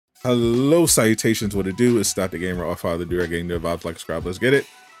Hello, salutations. What it do? It's Stop the Gamer, all father do getting their vibes like subscribe. Let's get it.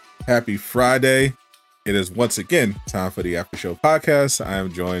 Happy Friday. It is once again time for the Aftershow Podcast. I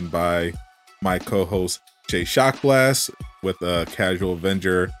am joined by my co-host Jay Shockblast with a casual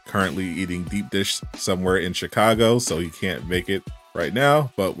Avenger currently eating deep dish somewhere in Chicago, so he can't make it right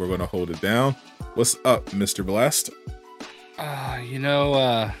now, but we're going to hold it down. What's up, Mr. Blast?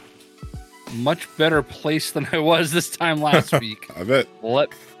 Much better place than I was this time last week. I bet.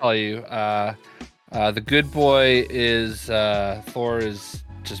 Let me tell you, the good boy is Thor is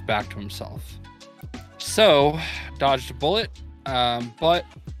just back to himself. So, dodged a bullet, but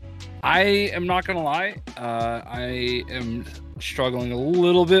I am not gonna lie. I am struggling a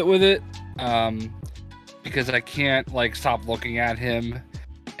little bit with it because I can't stop looking at him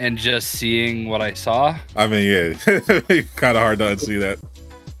and just seeing what I saw. I mean, yeah, kind of hard to unsee that.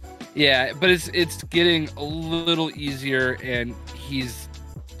 Yeah, but it's getting a little easier, and he's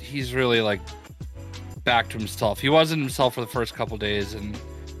really back to himself. He wasn't himself for the first couple days, and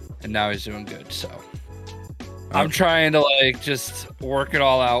now he's doing good. So I'm trying to just work it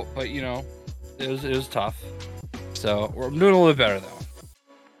all out, but it was tough. So I'm doing a little bit better though.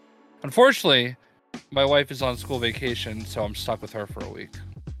 Unfortunately, my wife is on school vacation, so I'm stuck with her for a week.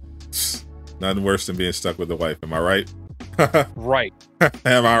 Nothing worse than being stuck with the wife. Am I right? Right.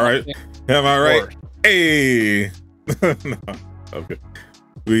 Am I right? Am I right? Hey. No. Okay.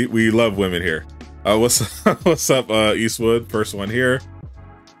 We love women here. What's up, Eastwood? First one here.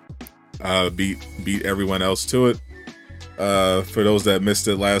 Beat everyone else to it. For those that missed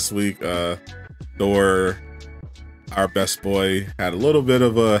it last week, Thor, our best boy, had a little bit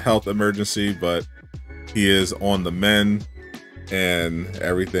of a health emergency, but he is on the mend, and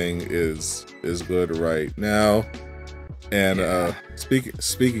everything is good right now. And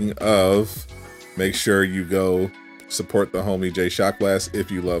speaking of, make sure you go support the homie Jay Shockblast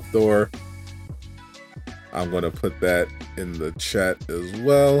if you love Thor. I'm going to put that in the chat as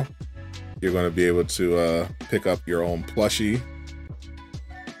well. You're going to be able to pick up your own plushie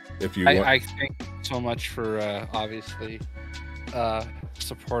if you want. I thank you so much for obviously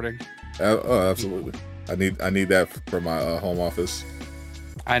supporting. Oh, absolutely. I need that for my home office.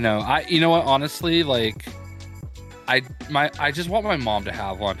 I know. You know what? Honestly, I just want my mom to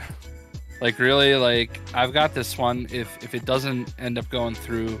have one. Really, I've got this one. If it doesn't end up going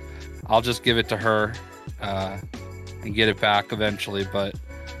through, I'll just give it to her and get it back eventually. But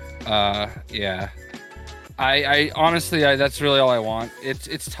yeah, I honestly, that's really all I want.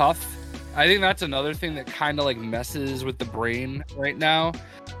 It's tough. I think that's another thing that kind of messes with the brain right now,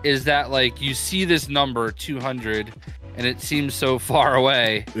 is that you see this number 200 and it seems so far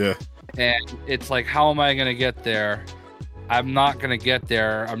away. Yeah. And it's how am I gonna get there? I'm not gonna get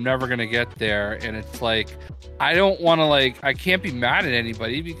there. I'm never gonna get there. And it's I don't want to I can't be mad at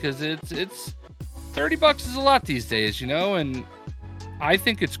anybody because it's $30 is a lot these days, and I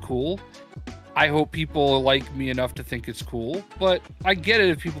think it's cool. I hope people like me enough to think it's cool, but I get it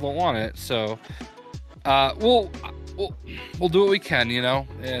if people don't want it. So we'll do what we can,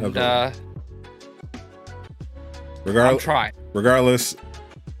 and I'm trying.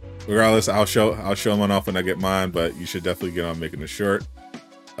 Regardless, I'll show one off when I get mine, but you should definitely get on making it short.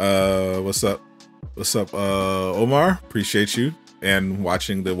 What's up, Omar? Appreciate you and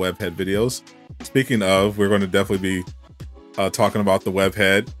watching the Webhead videos. Speaking of, we're going to definitely be talking about the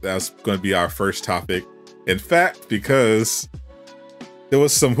Webhead. That's going to be our first topic. In fact, because there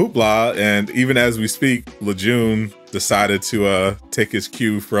was some hoopla, and even as we speak, Lejeune decided to take his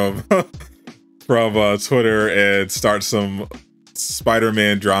cue from Twitter and start some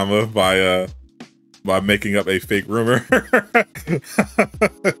Spider-Man drama by making up a fake rumor.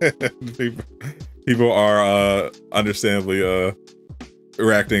 people are understandably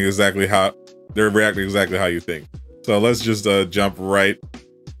reacting exactly how you think. So let's just jump right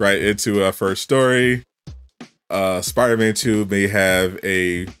into our first story. Spider-Man 2 may have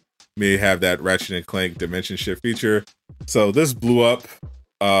that Ratchet and Clank Dimension Shift feature. So this blew up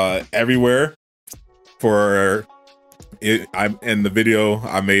everywhere. And the video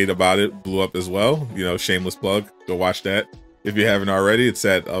I made about it blew up as well. Shameless plug. Go watch that if you haven't already. It's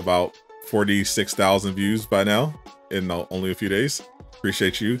at about 46,000 views by now in only a few days.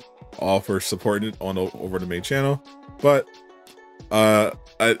 Appreciate you all for supporting it over the main channel. But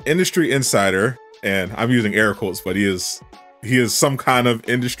an industry insider, and I'm using air quotes, but he is some kind of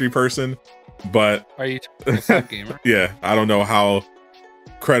industry person. But are you a gamer? Yeah, I don't know how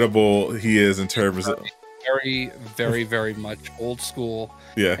credible he is in terms of very, very, very much old school.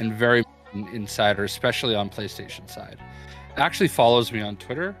 Yeah, and very insider, especially on PlayStation side. Actually follows me on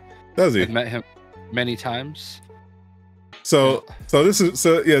Twitter. Does he? I've met him many times. So this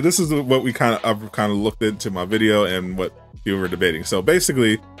is what we kind of looked into my video and what you were debating. So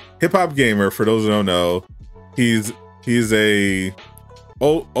basically, Hip Hop Gamer, for those who don't know, he's a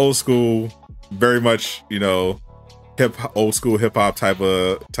old school, very much, you know, old school hip hop type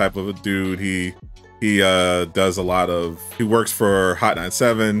of a dude. He does a lot of, he works for Hot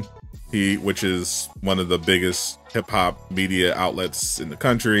 97, which is one of the biggest hip hop media outlets in the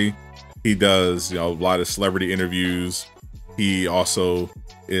country. He does, you know, a lot of celebrity interviews. He also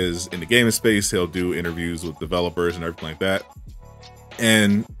is in the gaming space. He'll do interviews with developers and everything like that.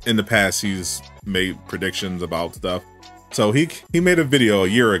 And in the past, he's made predictions about stuff. So he made a video a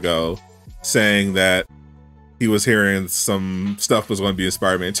year ago saying that he was hearing some stuff was going to be in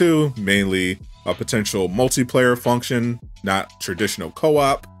Spider-Man 2, mainly a potential multiplayer function, not traditional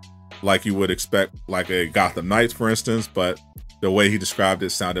co-op, like you would expect, like a Gotham Knights, for instance. But the way he described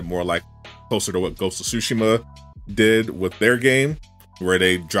it sounded more like closer to what Ghost of Tsushima did with their game, where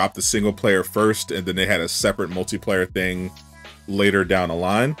they dropped the single player first and then they had a separate multiplayer thing later down the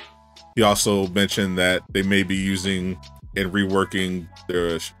line. He also mentioned that they may be using and reworking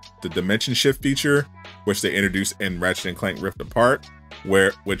the dimension shift feature, which they introduced in Ratchet & Clank Rift Apart,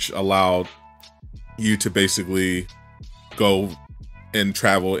 which allowed you to basically go and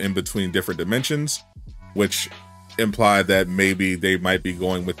travel in between different dimensions, which implied that maybe they might be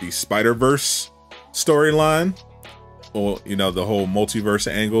going with the Spider-Verse storyline, or, you know, the whole multiverse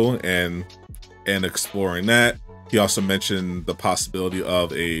angle and exploring that. He also mentioned the possibility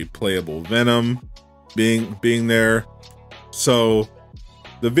of a playable Venom being there. So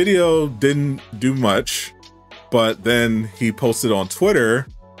the video didn't do much, but then he posted on Twitter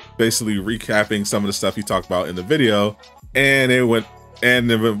basically recapping some of the stuff he talked about in the video, and it went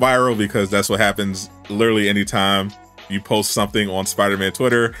viral, because that's what happens literally anytime you post something on Spider-Man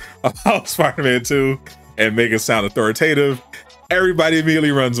Twitter about Spider-Man 2 and make it sound authoritative. Everybody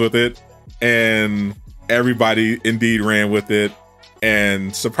immediately runs with it, and everybody indeed ran with it.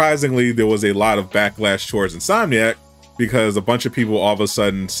 And surprisingly, there was a lot of backlash towards Insomniac, because a bunch of people all of a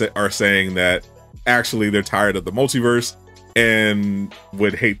sudden are saying that actually they're tired of the multiverse and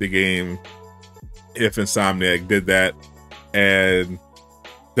would hate the game if Insomniac did that. And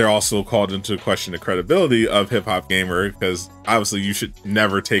they're also called into question the credibility of Hip Hop Gamer, because obviously you should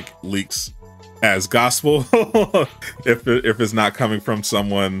never take leaks as gospel if it's not coming from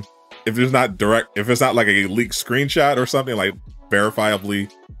someone, if it's not direct, if it's not like a leaked screenshot or something, like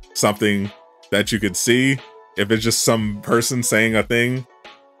verifiably something that you could see. If it's just some person saying a thing,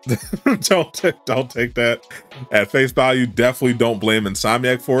 don't take that at face value. Definitely don't blame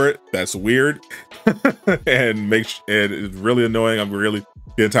Insomniac for it. That's weird. and it's really annoying. I'm really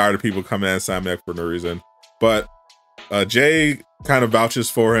getting tired of people coming at Insomniac for no reason. But Jay kind of vouches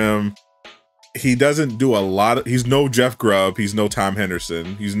for him. He doesn't do a lot he's no Jeff Grubb, he's no Tom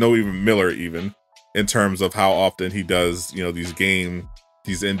Henderson, he's no even Miller, even in terms of how often he does, you know, these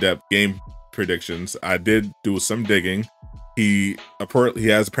in-depth game predictions. I did do some digging. He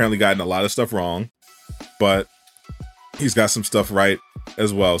has apparently gotten a lot of stuff wrong, but he's got some stuff right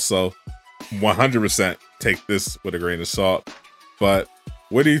as well. So 100% take this with a grain of salt. But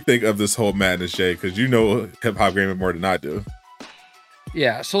what do you think of this whole madness, Jay? Because you know Hip Hop Gamer more than I do.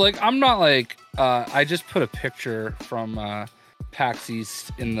 Yeah, so like I'm not like I just put a picture from PAX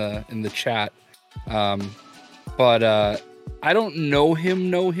East in the chat, but I don't know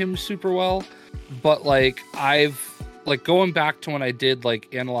him super well, but like I've like going back to when I did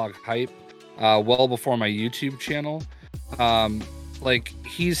like Analog Hype, well before my YouTube channel, like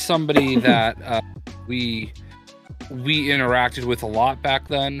he's somebody that we interacted with a lot back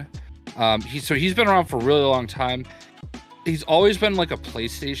then. He's been around for a really long time. He's always been like a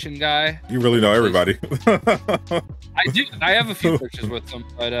PlayStation guy. You really know everybody. I do. I have a few pictures with him,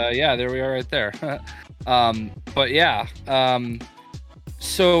 but yeah, there we are right there. But yeah,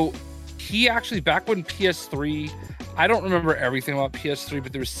 so he actually, back when PS3, I don't remember everything about PS3,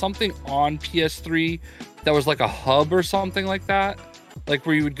 but there was something on PS3 that was like a hub or something like that, like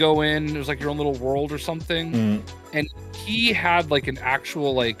where you would go in, it was like your own little world or something. And he had like an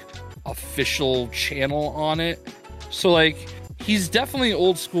actual like official channel on it. So like he's definitely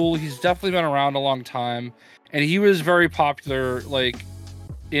old school, he's definitely been around a long time, and he was very popular like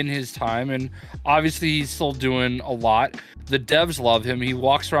in his time, and obviously he's still doing a lot. The devs love him. He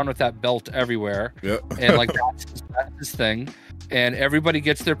walks around with that belt everywhere. Yep. And like that's his thing, and everybody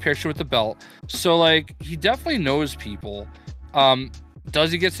gets their picture with the belt. So like he definitely knows people. Does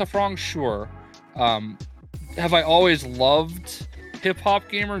he get stuff wrong? Sure. Have I always loved Hip Hop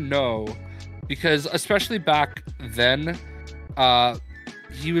Gamer? No, because especially back then,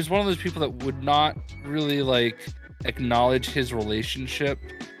 he was one of those people that would not really like acknowledge his relationship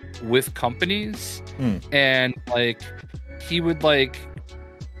with companies. And like he would like,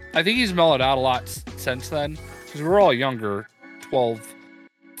 I think he's mellowed out a lot since then, because we're all younger 12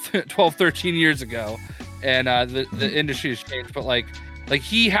 13 years ago, and the industry has changed. But like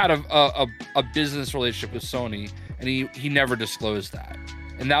he had a business relationship with Sony, and he never disclosed that,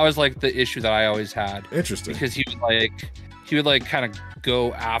 and that was like the issue that I always had. Interesting. Because he would like kind of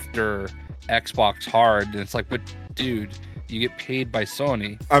go after Xbox hard, and it's like, but dude, you get paid by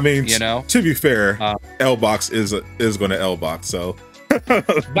Sony. I mean, you know, to be fair, L-Box is going to L-Box, so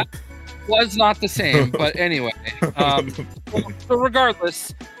that was not the same. But anyway, so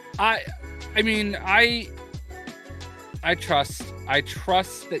regardless, I mean, I trust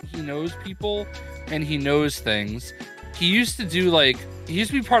that he knows people and he knows things. He used to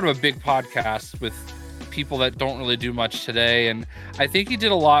be part of a big podcast with people that don't really do much today, and I think he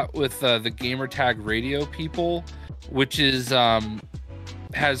did a lot with the Gamertag Radio people, which is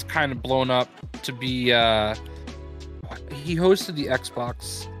has kind of blown up to be he hosted the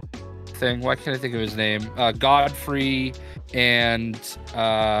Xbox thing. Why can't I think of his name? Godfrey and you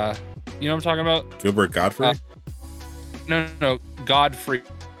know what I'm talking about? Gilbert Godfrey? No, Godfrey,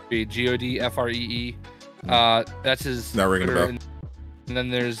 Godfree. That's his. Not ringing a bell. And then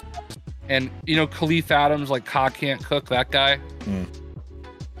there's, and you know, Khalif Adams, like Cock Can't Cook, that guy.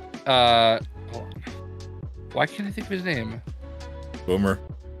 Hold on. Why can't I think of his name? Boomer.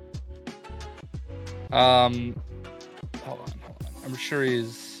 Hold on. I'm sure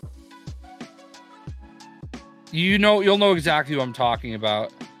he's. You'll know exactly what I'm talking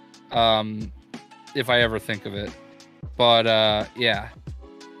about, if I ever think of it. But yeah.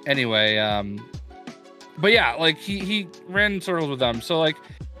 Anyway, but yeah, like he ran in circles with them. So like,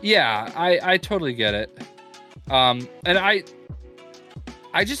 yeah, I totally get it. And I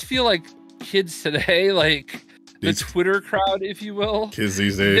just feel like kids today, like the Twitter crowd, if you will, kids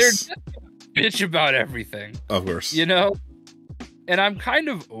these days, they're just bitch about everything. Of course, you know. And I'm kind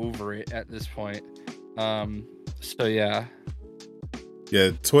of over it at this point. So yeah.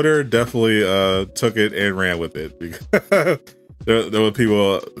 Yeah, Twitter definitely took it and ran with it, because there were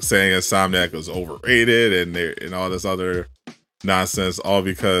people saying Insomniac was overrated and all this other nonsense, all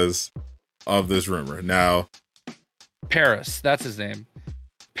because of this rumor. Now, Paris, that's his name.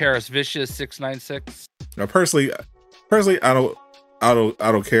 Paris Vicious 696. Now, personally, I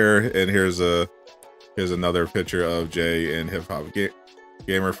don't care. And here's another picture of Jay and Hip Hop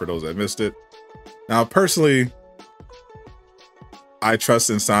Gamer for those that missed it. Now, personally, I trust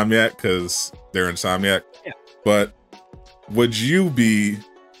Insomniac because they're Insomniac. Yeah. But would you be,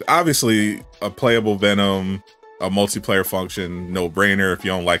 obviously, a playable Venom, a multiplayer function, no brainer? If you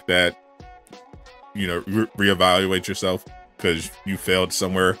don't like that, you know, reevaluate yourself because you failed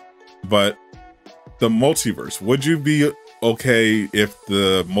somewhere. But the multiverse, would you be okay if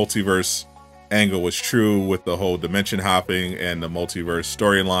the multiverse angle was true with the whole dimension hopping and the multiverse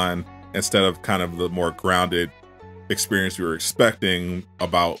storyline, instead of kind of the more grounded experience we were expecting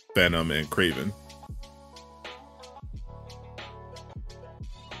about Venom and Kraven?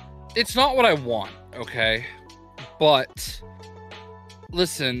 It's not what I want, okay? But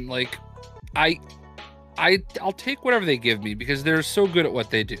listen, like I'll take whatever they give me because they're so good at what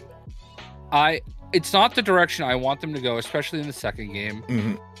they do. It's not the direction I want them to go, especially in the second game.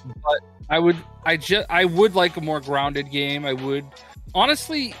 Mm-hmm. But I would like a more grounded game. I would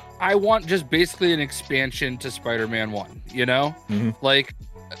honestly, I want just basically an expansion to Spider-Man 1, you know? Mm-hmm. Like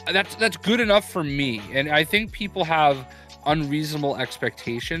that's good enough for me. And I think people have unreasonable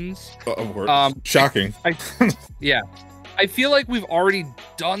expectations. Of course. Shocking. Yeah. I feel like we've already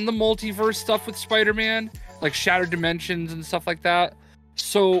done the multiverse stuff with Spider-Man, like Shattered Dimensions and stuff like that.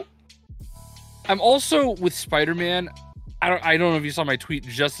 So I'm also with Spider-Man. I don't know if you saw my tweet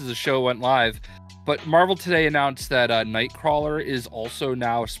just as the show went live, but Marvel today announced that Nightcrawler is also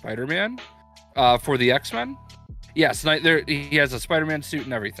now Spider-Man for the X-Men. Yes, he has a Spider-Man suit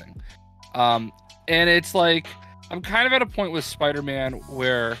and everything. And it's like, I'm kind of at a point with Spider-Man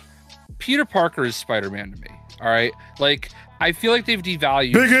where Peter Parker is Spider-Man to me. All right. Like, I feel like they've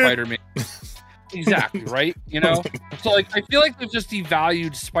devalued Spider-Man. Exactly. Right. You know, so like, I feel like they've just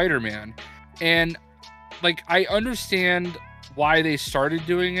devalued Spider-Man, and like, I understand why they started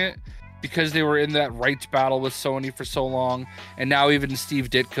doing it, because they were in that rights battle with Sony for so long. And now even Steve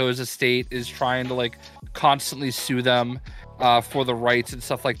Ditko's estate is trying to like constantly sue them for the rights and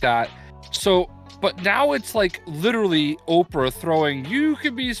stuff like that. So, but now it's like literally Oprah throwing, you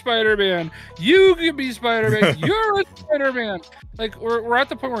can be Spider-Man, you can be Spider-Man, you're a Spider-Man. Like we're at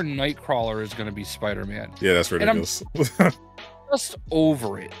the point where Nightcrawler is going to be Spider-Man. Yeah, that's ridiculous. just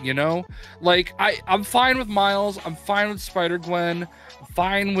over it, you know? Like I'm fine with Miles, I'm fine with Spider-Gwen, I'm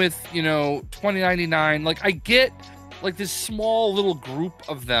fine with, 2099. Like I get like this small little group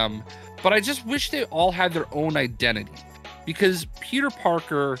of them, but I just wish they all had their own identity, because Peter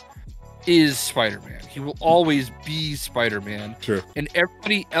Parker is Spider-Man. He will always be Spider-Man. Sure. And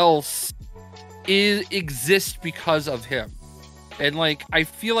everybody else exists because of him. And like I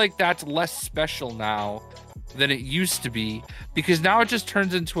feel like that's less special now than it used to be, because now it just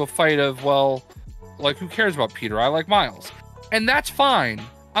turns into a fight of, well, like, who cares about Peter? I like Miles. And that's fine.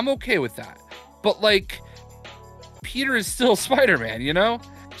 I'm okay with that. But like, Peter is still Spider-Man, you know?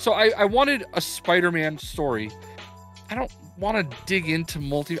 So I wanted a Spider-Man story. I don't want to dig into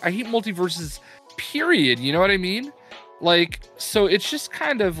I hate multiverses, period. You know what I mean? Like, so it's just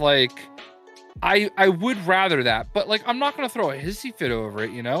kind of like, I would rather that, but like, I'm not going to throw a hissy fit over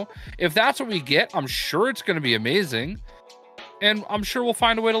it, you know? If that's what we get, I'm sure it's going to be amazing. And I'm sure we'll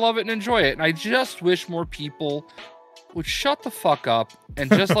find a way to love it and enjoy it. And I just wish more people would shut the fuck up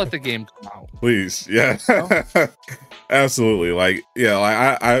and just let the game come out. Please. Yeah. You know? Absolutely. Like, yeah,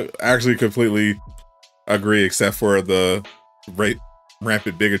 like I actually completely agree, except for the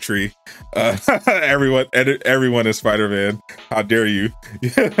rampant bigotry. Everyone is Spider-Man. How dare you?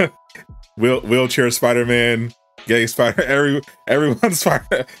 Wheelchair Spider-Man, gay Spider, everyone's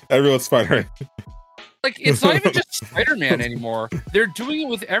Spider-Man. Like, it's not even just Spider-Man anymore. They're doing it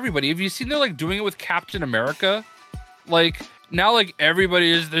with everybody. Have you seen they're like doing it with Captain America? Like now, like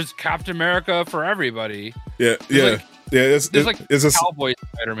there's Captain America for everybody. Yeah. There's this cowboy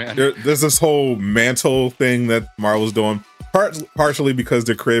Spider-Man. There's this whole mantle thing that Marvel's doing, partially because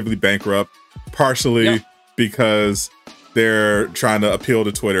they're creatively bankrupt, partially because they're trying to appeal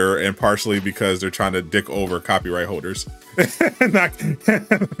to Twitter, and partially because they're trying to dick over copyright holders and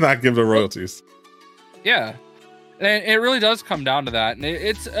not give them royalties. Yeah, and it really does come down to that, and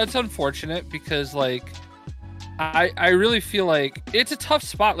it's unfortunate, because like I really feel like it's a tough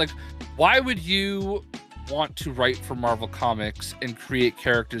spot. Like, why would you want to write for Marvel Comics and create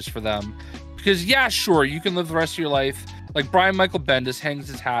characters for them? Because yeah, sure, you can live the rest of your life like Brian Michael Bendis hangs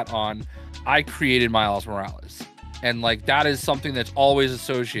his hat on, I created Miles Morales, and like that is something that's always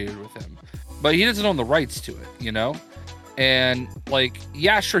associated with him, but he doesn't own the rights to it, you know? And like,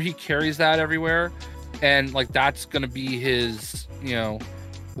 yeah, sure, he carries that everywhere, and like that's gonna be his, you know,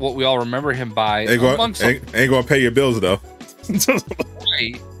 what we all remember him by. Ain't gonna pay your bills though.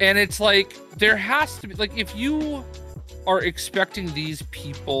 Right. And it's like, there has to be, like, if you are expecting these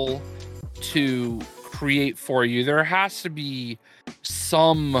people to create for you, there has to be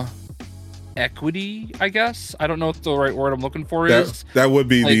some equity, I guess. I don't know what the right word I'm looking for is. That would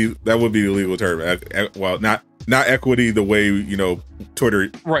be like, the legal term. Well, not equity the way, you know, Twitter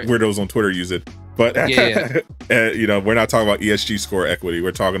weirdos on Twitter use it. But you know, we're not talking about ESG score equity.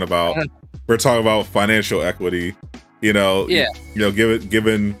 We're talking about financial equity. You know,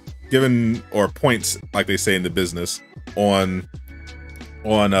 given or points, like they say in the business, on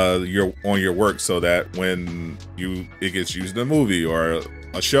your work, so that when it gets used in a movie or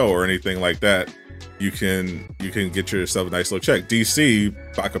a show or anything like that, you can get yourself a nice little check.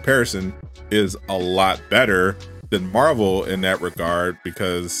 DC, by comparison, is a lot better than Marvel in that regard,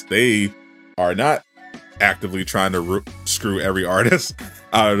 because they are not actively trying to screw every artist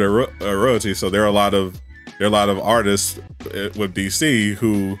out of their royalty. So there are a lot of artists with DC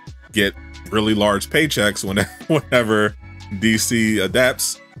who get really large paychecks whenever DC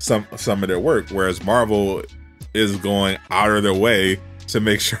adapts some of their work, whereas Marvel is going out of their way to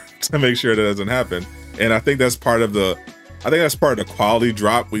make sure that doesn't happen. And I think that's part of the quality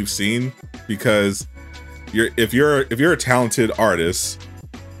drop we've seen, because if you're a talented artist,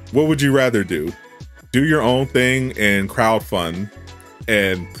 what would you rather do? Do your own thing and crowdfund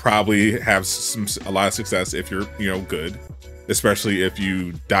and probably have a lot of success if you're, you know, good, especially if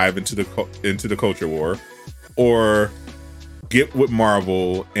you dive into the culture war, or get with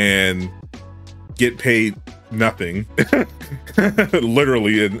Marvel and get paid nothing,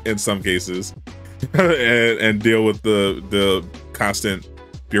 literally in some cases, and deal with the constant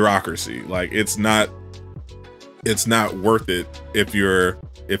bureaucracy. Like, it's not worth it if you're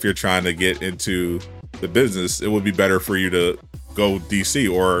trying to get into the business. It would be better for you to go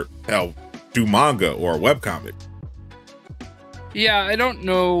DC, or hell, do manga or a webcomic. Yeah, I don't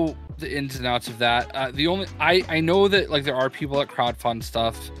know the ins and outs of that. I know that like there are people that crowdfund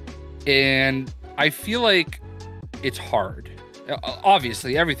stuff, and I feel like it's hard.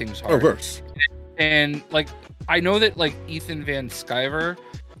 Obviously, everything's hard. Of course. And like, I know that like Ethan Van Sciver,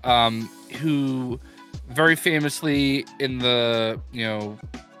 who very famously in the, you know,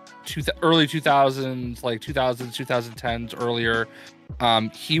 early 2000s, like 2000s, 2010s, earlier.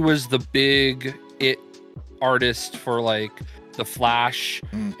 He was the big artist for like the Flash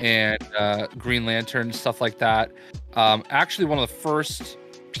and Green Lantern, stuff like that. Actually, one of the first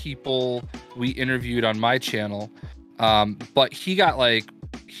people we interviewed on my channel. But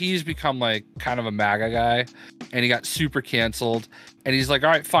he's become like kind of a MAGA guy, and he got super canceled. And he's like, all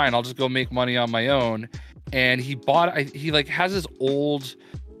right, fine, I'll just go make money on my own. And he has this old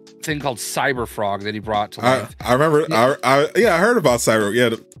thing called Cyberfrog that he brought to life. I remember. Yeah. I heard about Cyber.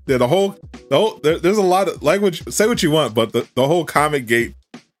 Yeah, the whole there's a lot of language. Say what you want, but the whole Comic Gate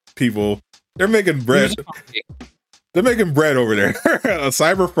people, they're making bread. They're making bread over there.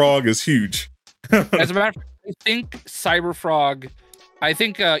 Cyberfrog is huge. As a matter of fact, I think Cyberfrog,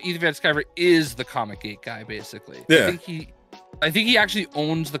 Ethan Van Sciver is the Comic Gate guy, basically. Yeah. I think he actually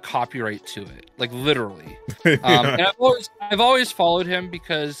owns the copyright to it, like literally. And I've always followed him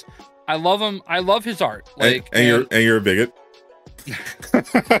because I love him. I love his art. Like, and you're a bigot.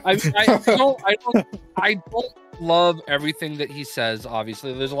 I don't love everything that he says.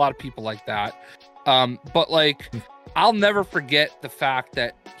 Obviously, there's a lot of people like that. But like, I'll never forget the fact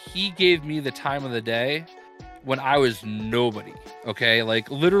that he gave me the time of the day when I was nobody. Okay,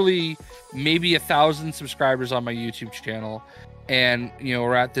 like literally maybe 1,000 subscribers on my YouTube channel. And,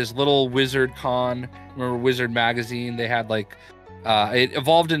 we're at this little Wizard Con. Remember Wizard Magazine? They had like, it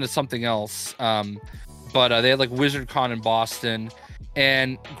evolved into something else. But they had like Wizard Con in Boston.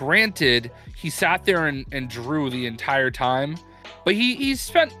 And granted, he sat there and drew the entire time. But he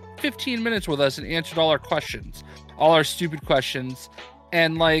spent 15 minutes with us and answered all our questions, all our stupid questions.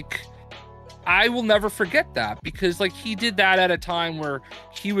 And like, I will never forget that, because like he did that at a time where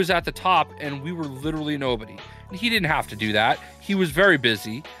he was at the top and we were literally nobody. And he didn't have to do that. He was very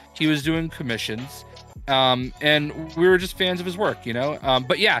busy. He was doing commissions. And we were just fans of his work,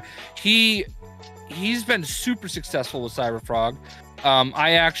 But yeah, he's been super successful with Cyberfrog.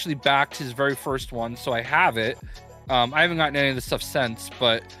 I actually backed his very first one, so I have it. I haven't gotten any of the stuff since,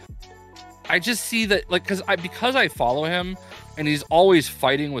 but I just see that, like, because I follow him and he's always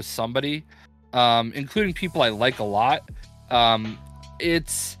fighting with somebody, including people I like a lot.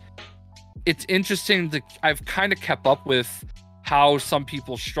 It's interesting that I've kind of kept up with how some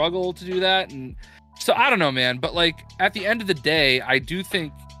people struggle to do that. And so I don't know, man, but like at the end of the day, I do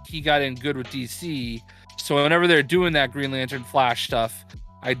think he got in good with DC. So whenever they're doing that Green Lantern Flash stuff,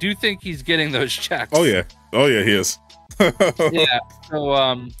 I do think he's getting those checks. Oh yeah, he is. Yeah.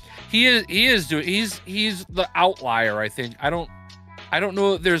 So he's the outlier, I think. I don't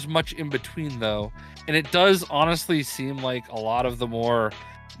know that there's much in between though. And it does honestly seem like a lot of the more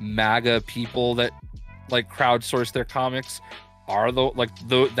MAGA people that like crowdsource their comics are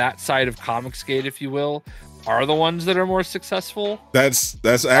that side of Comicsgate, if you will, are the ones that are more successful. That's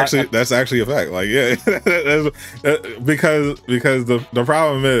actually a fact. Like, yeah, because the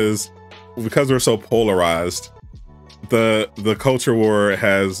problem is, because we're so polarized, the culture war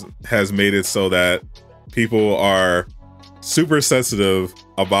has made it so that people are super sensitive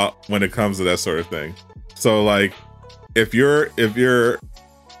about when it comes to that sort of thing. So like, if you're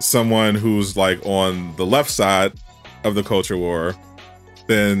someone who's like on the left side of the culture war,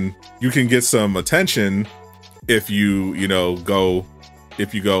 then you can get some attention if you go,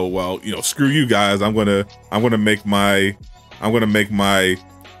 well, screw you guys, I'm gonna make my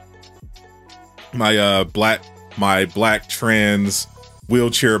black trans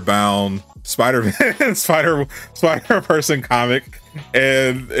wheelchair bound Spider-Man Spider person comic,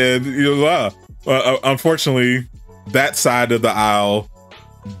 and unfortunately that side of the aisle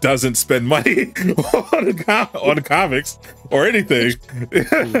doesn't spend money on comics or anything.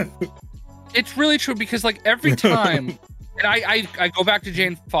 It's really true, because like every time, and I go back to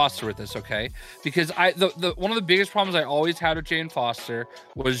Jane Foster with this, okay? Because the one of the biggest problems I always had with Jane Foster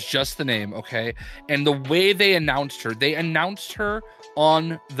was just the name, okay? And the way they announced her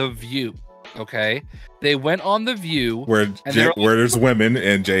on The View, okay? They went on The View where there's women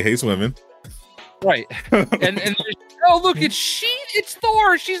and Jay hates women. Right. and oh, look, it's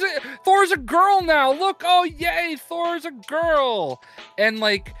Thor. Thor's a girl now. Look, oh yay, Thor's a girl. And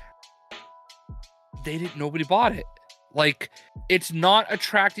like, nobody bought it. Like, it's not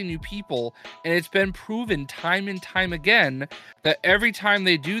attracting new people, and it's been proven time and time again that every time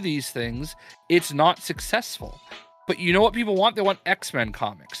they do these things, it's not successful. But you know what people want? They want X-Men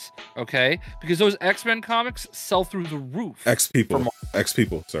comics, okay? Because those X-Men comics sell through the roof. X-People,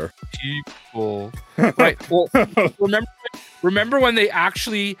 sir. People. Right. Well, remember when they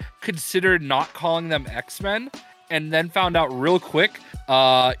actually considered not calling them X-Men and then found out real quick,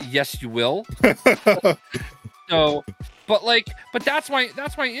 yes, you will. So, but that's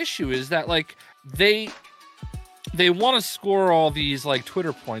my issue is that like they want to score all these like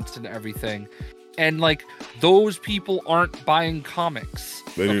Twitter points and everything, and like those people aren't buying comics.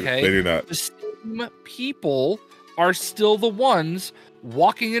 They do not. The same people are still the ones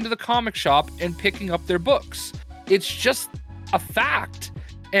walking into the comic shop and picking up their books. It's just a fact.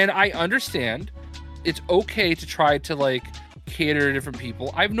 And I understand it's okay to try to like cater to different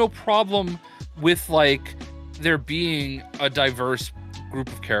people. I have no problem with like there being a diverse group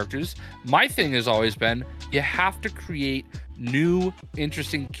of characters. My thing has always been you have to create new,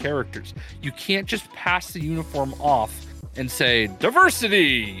 interesting characters. You can't just pass the uniform off and say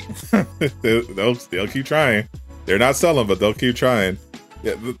diversity. they'll keep trying. They're not selling, but they'll keep trying.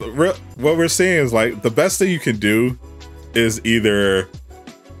 Yeah, what we're seeing is like the best thing you can do is either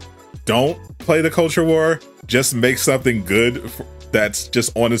don't play the culture war, just make something good that's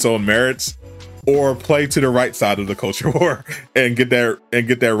just on its own merits, or play to the right side of the culture war and get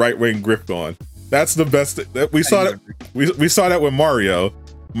that right wing grip on. That's the best. We saw that. We saw that with Mario.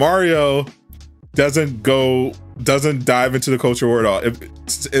 Mario doesn't dive into the culture war at all.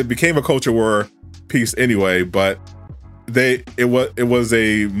 It became a culture war piece anyway, but it was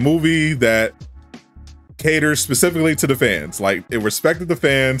a movie that caters specifically to the fans. Like it respected the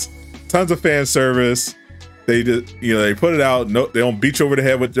fans, tons of fan service. They they put it out. No, they don't beat you over the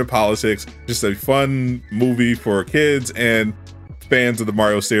head with their politics. Just a fun movie for kids and fans of the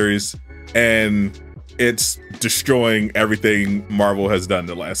Mario series, and it's destroying everything Marvel has done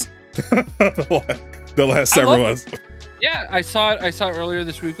the last several months. Yeah, I saw it earlier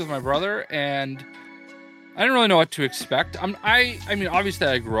this week with my brother, and I didn't really know what to expect. I mean, obviously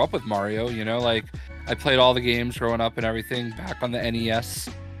I grew up with Mario, like I played all the games growing up and everything back on the NES.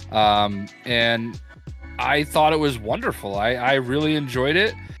 And I thought it was wonderful. I really enjoyed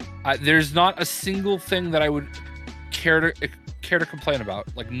it. There's not a single thing that I would care to complain about.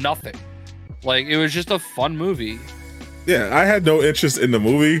 Like nothing. Like it was just a fun movie. Yeah, I had no interest in the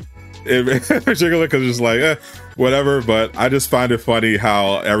movie in particular because it's like whatever. But I just find it funny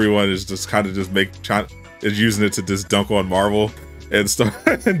how everyone is just kind of just is using it to just dunk on Marvel and stuff.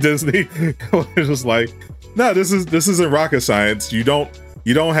 And Disney it's just like, no, this isn't rocket science. You don't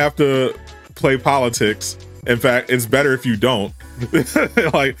have to play politics. In fact, it's better if you don't.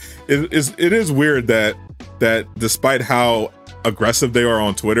 Like it is weird that despite how aggressive they are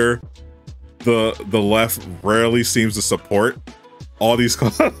on Twitter, the left rarely seems to support all these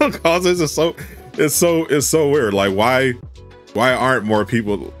causes. It's so weird. Like why aren't more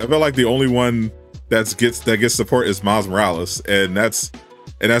people? I feel like the only one that gets support is Miles Morales, and that's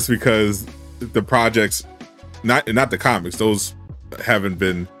because the projects, not the comics, those haven't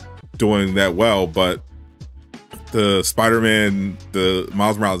been doing that well, but the Spider-Man, the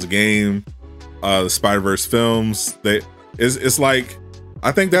Miles Morales game, the Spider-Verse films, it's like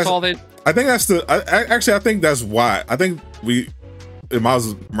I think that's why. I think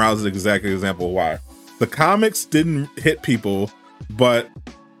Miles Morales is an exact example of why. The comics didn't hit people, but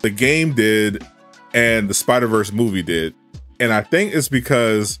the game did, and the Spider-Verse movie did. And I think it's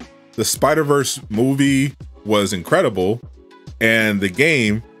because the Spider-Verse movie was incredible, and the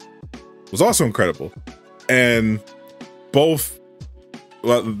game was also incredible. And both,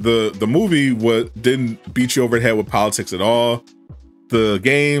 well, the movie didn't beat you over the head with politics at all. The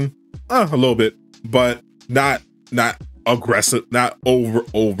game, a little bit, but not aggressive, not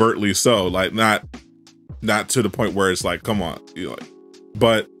overtly so. Like not to the point where it's like, come on,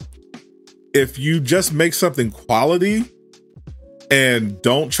 But if you just make something quality and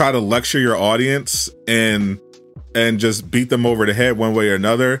don't try to lecture your audience and just beat them over the head one way or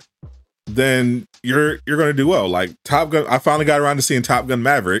another, then you're going to do well. Like Top Gun, I finally got around to seeing Top Gun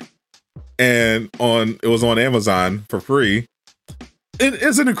Maverick, and it was on Amazon for free. It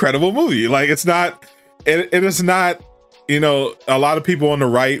is an incredible movie. Like it is not, a lot of people on the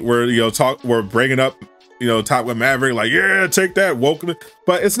right were bringing up, Top Gun Maverick, like, yeah, take that, woke.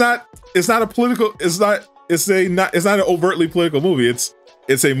 But it's not an overtly political movie.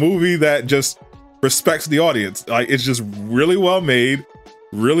 It's a movie that just respects the audience. Like it's just really well made,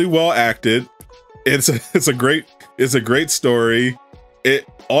 really well acted. It's a great story.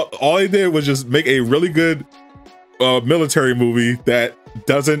 All he did was just make a really good military movie that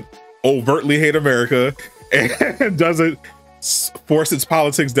doesn't overtly hate America and doesn't force its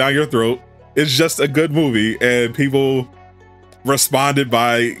politics down your throat. It's just a good movie, and people responded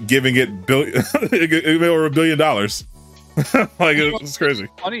by giving it over $1 billion. Like it's crazy.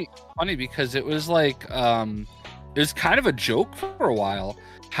 Funny because it was like it was kind of a joke for a while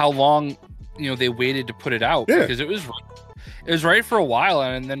how long they waited to put it out, because it was it was right for a while,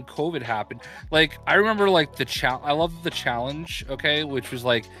 and then COVID happened. Like I remember like I love the challenge, okay, which was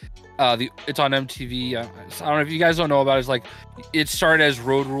like it's on MTV. I don't know if you guys don't know about it. It's like it started as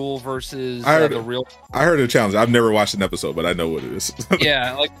Road Rule versus the real. I heard of the challenge. I've never watched an episode, but I know what it is.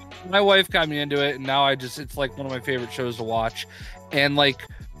 Yeah, like my wife got me into it, and now it's like one of my favorite shows to watch. And like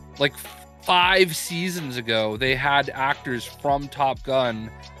 5 seasons ago, they had actors from Top Gun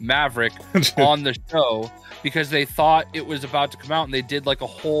Maverick on the show because they thought it was about to come out, and they did like a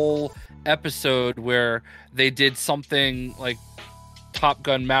whole episode where they did something like Top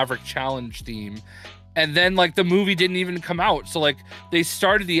Gun Maverick challenge theme, and then like the movie didn't even come out, so like they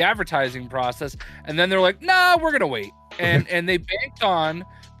started the advertising process, and then they're like, nah, we're gonna wait, and they banked on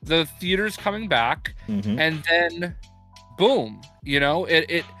the theaters coming back, and then boom, you know,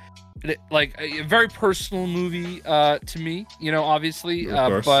 it like a very personal movie to me, you know, obviously,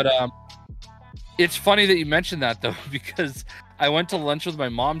 but it's funny that you mentioned that though, because I went to lunch with my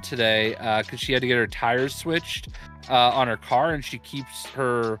mom today because she had to get her tires switched on her car, and she keeps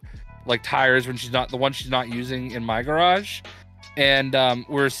her like tires when she's not using in my garage. And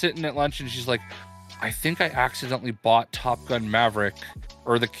we're sitting at lunch, and she's like, I think I accidentally bought Top Gun Maverick,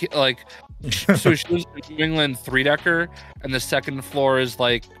 or so she lives in New England 3-decker, and the second floor is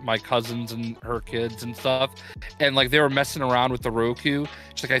like my cousins and her kids and stuff, and like they were messing around with the Roku.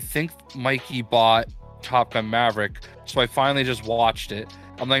 She's like, I think Mikey bought Top Gun Maverick, so I finally just watched it.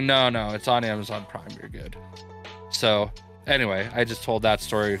 I'm like, no, it's on Amazon Prime, you're good. So anyway, I just told that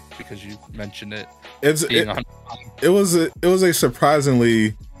story because you mentioned it. It was a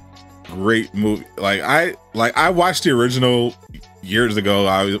surprisingly great movie. I watched the original years ago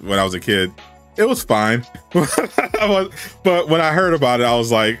when I was a kid. It was fine. But when I heard about it, I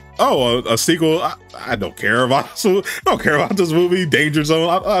was like, oh, a sequel. I don't care about this movie. Danger Zone,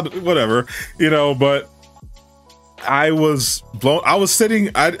 whatever, you know. But I was blown. I was sitting.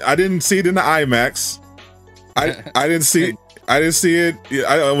 I didn't see it in the IMAX. I didn't see it. I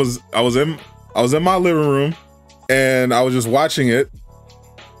was in my living room, and I was just watching it,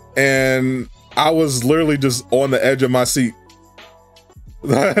 and I was literally just on the edge of my seat.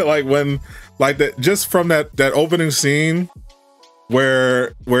 Just from that opening scene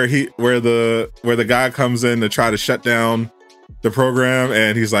where the guy comes in to try to shut down the program,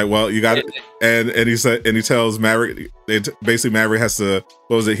 and he's like, well, you got it, and he tells Maverick, basically Maverick has to,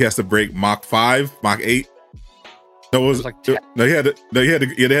 what was it, he has to break Mach 5, Mach 8. No, it was like 10. No, he had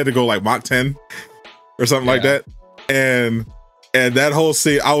to go like Mach 10 or something like that. And that whole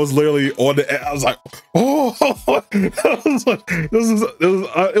scene, I was literally on the edge. I was like, oh, it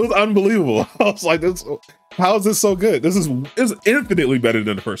was unbelievable. I was like, how is this so good? It's infinitely better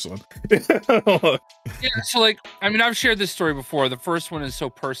than the first one. Yeah, so like, I mean, I've shared this story before. The first one is so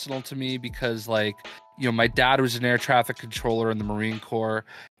personal to me because, like, you know, my dad was an air traffic controller in the Marine Corps,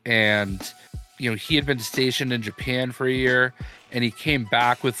 and you know, he had been stationed in Japan for a year, and he came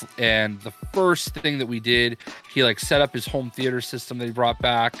back and the first thing that we did, he like set up his home theater system that he brought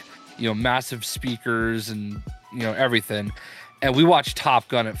back, you know, massive speakers and, you know, everything. And we watched Top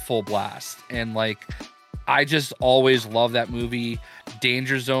Gun at full blast. And like, I just always loved that movie.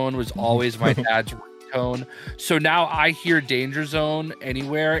 Danger Zone was always my dad's ringtone. So now I hear Danger Zone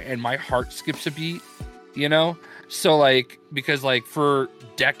anywhere and my heart skips a beat, you know? So like, because like for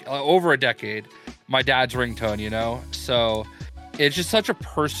over a decade, my dad's ringtone, you know? So it's just such a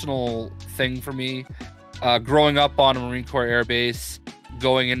personal thing for me. Growing up on a Marine Corps Air Base,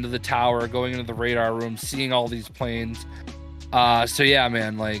 going into the tower, going into the radar room, seeing all these planes. So yeah,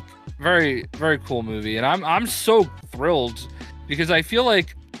 man, like very, very cool movie. And I'm so thrilled because I feel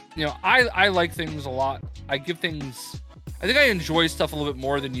like, you know, I like things a lot. I think I enjoy stuff a little bit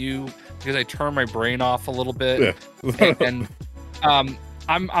more than you because I turn my brain off a little bit. Yeah. and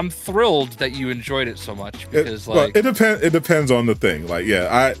I'm thrilled that you enjoyed it so much because it depends on the thing. Like,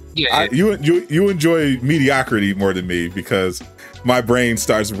 you enjoy mediocrity more than me because my brain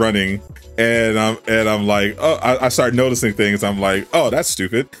starts running and I'm like, oh, I start noticing things. I'm like, oh, that's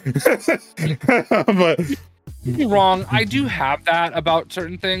stupid. But you're wrong. I do have that about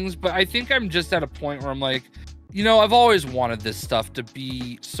certain things, but I think I'm just at a point where I'm like, you know, I've always wanted this stuff to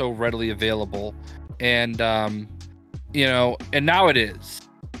be so readily available, and you know, and now it is.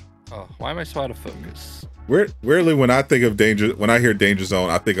 Oh, why am I so out of focus? Weirdly, when I hear Danger Zone,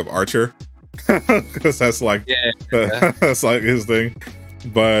 I think of Archer, because that's like that's like his thing.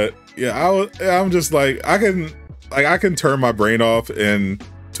 But yeah, I'm just like I can turn my brain off to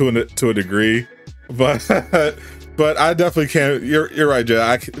a degree, but I definitely can't. You're right,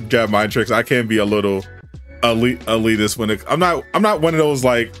 Jab Mind Tricks. I can be a little elitist when I'm not one of those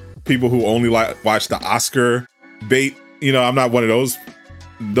like people who only like watch the Oscar bait I'm not one of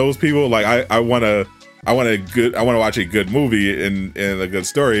those people. Like I want to watch a good movie and a good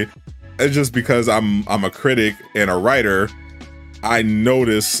story. It's just because I'm a critic and a writer, I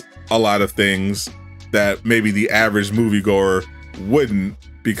notice a lot of things that maybe the average moviegoer wouldn't,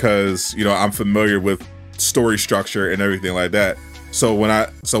 because I'm familiar with story structure and everything like that. So when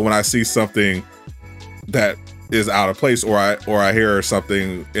I see something that is out of place, or I hear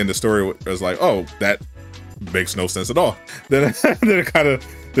something in the story that's like, oh, that makes no sense at all, then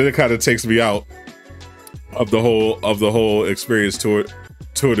it kind of takes me out of the whole experience to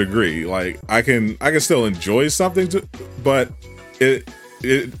a degree. Like I can still enjoy something, but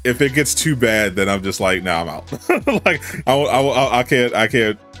if it gets too bad, then I'm just like, nah, I'm out. Like I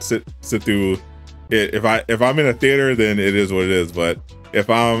can't sit through it. If I'm in a theater, then it is what it is. But if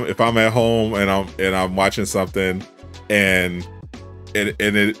I'm at home and I'm watching something and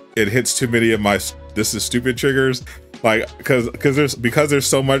it hits too many of my this is stupid triggers, like because there's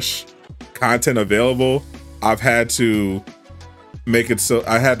so much content available, I've had to make it so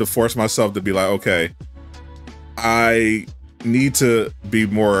I had to force myself to be like, okay, I need to be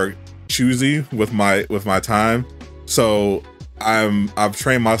more choosy with my time. So I've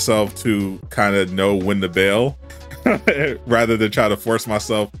trained myself to kind of know when to bail rather than try to force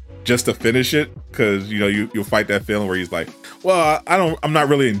myself just to finish it, because you'll fight that feeling where he's like, well, I'm not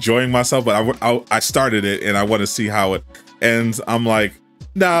really enjoying myself, but I started it and I want to see how it ends. I'm like,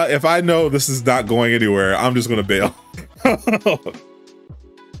 nah, if I know this is not going anywhere, I'm just gonna bail.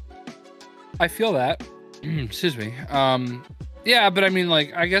 I feel that. Excuse me. Yeah, but I mean,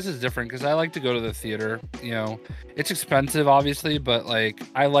 like, I guess it's different because I like to go to the theater. It's expensive, obviously, but like,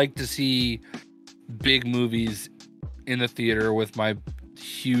 I like to see big movies in the theater with my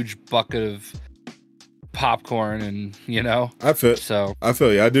huge bucket of popcorn, and I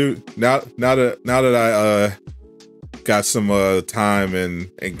feel you. I do now that I got some time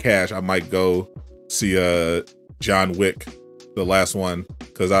and cash, I might go see John Wick, the last one,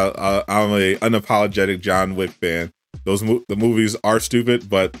 because I'm a unapologetic John Wick fan. The movies are stupid,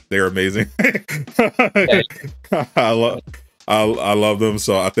 but they're amazing. I love them,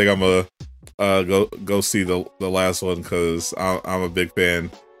 so I think I'm gonna go see the last one, because I'm a big fan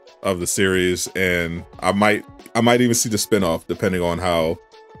of the series, and I might even see the spinoff depending on how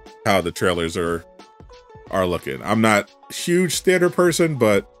the trailers are looking. I'm not a huge theater person,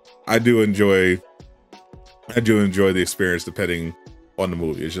 but I do enjoy the experience depending on the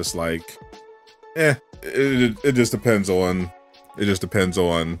movie. It's just like, it just depends on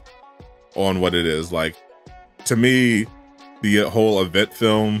what it is. Like, to me, the whole event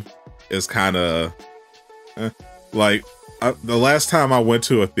film is kind of like, the last time I went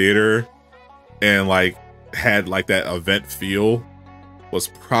to a theater and like had like that event feel was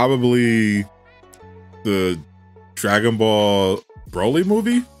probably the Dragon Ball Broly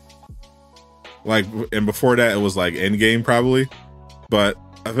movie. Like, and before that it was like Endgame probably, but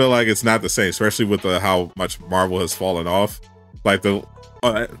I feel like it's not the same, especially with how much Marvel has fallen off. Like the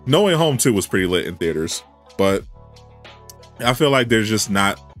No Way Home 2 was pretty lit in theaters, but I feel like there's just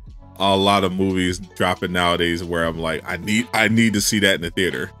not a lot of movies dropping nowadays where I'm like, I need to see that in the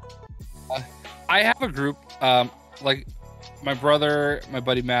theater. I have a group, like my brother, my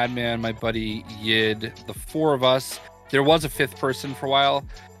buddy Madman, my buddy Yid, the four of us. There was a fifth person for a while.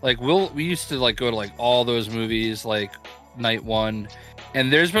 Like we used to like go to like all those movies like night one,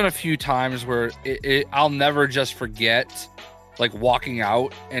 and there's been a few times where I'll never just forget like walking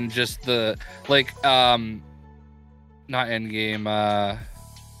out and just the like not Endgame,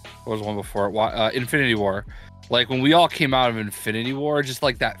 what was one before it? Infinity War. Like when we all came out of Infinity War, just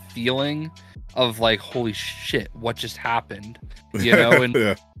like that feeling of like, holy shit, what just happened? And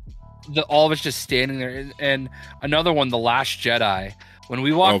Yeah. All of us just standing there. And another one, The Last Jedi. When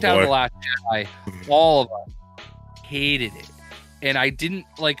we walked out of The Last Jedi, all of us hated it. And I didn't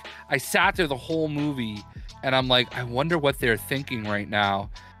like, I sat there the whole movie and I'm like, I wonder what they're thinking right now.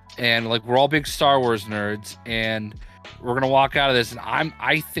 And like, we're all big Star Wars nerds and we're going to walk out of this. And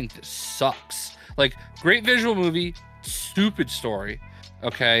I think this sucks. Like, great visual movie, stupid story.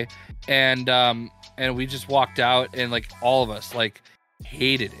 Okay. And we just walked out and like all of us like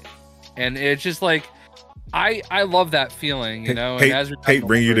hated it. And it's just like, I love that feling, and as hate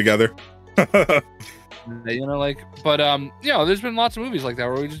bring you together. But there's been lots of movies like that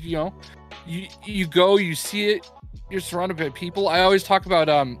where we just, you go, you see it, you're surrounded by people. I always talk about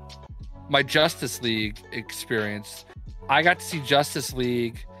my Justice League experience. I got to see Justice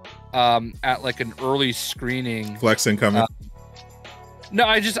League at like an early screening. Flexing coming. No,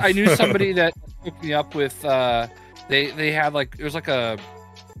 I knew somebody that hooked me up with they had like, it was like a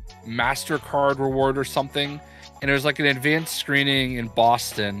MasterCard reward or something, and it was like an advanced screening in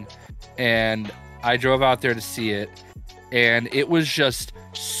Boston, and I drove out there to see it, and it was just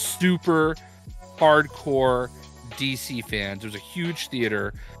super hardcore DC fans. There was a huge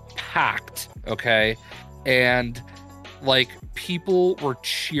theater, packed, okay, and like people were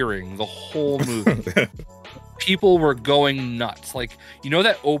cheering the whole movie. People were going nuts. Like, you know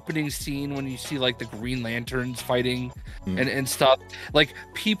that opening scene when you see like the Green Lanterns fighting and stuff? Like,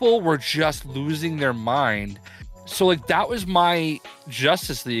 people were just losing their mind. So like that was my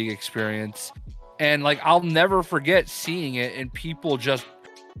Justice League experience. And like I'll never forget seeing it and people just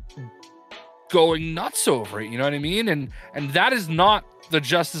going nuts over it, you know what I mean? And that is not the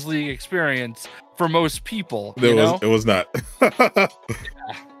Justice League experience for most people. It was not. Yeah.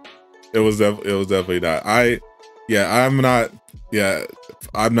 It was definitely not.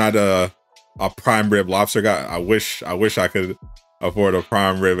 I'm not a prime rib lobster guy. I wish I could afford a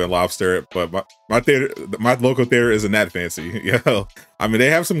prime rib and lobster, but my local theater isn't that fancy. You know, I mean, they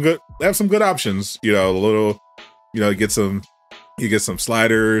have some good options. You know, a little, you know, you get some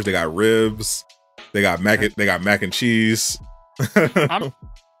sliders. They got ribs. They got mac and cheese. I'm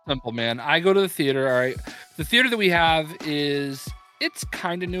simple, man. I go to the theater. All right, the theater that we have it's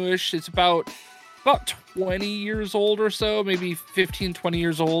kind of newish. It's about 20 years old or so, maybe 15, 20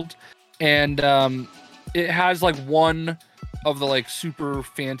 years old. And it has like one of the like super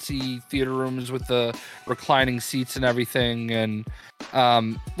fancy theater rooms with the reclining seats and everything. And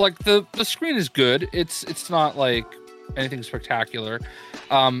like the screen is good. It's not like anything spectacular.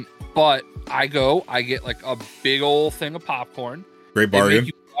 But I get like a big old thing of popcorn. Great bargain.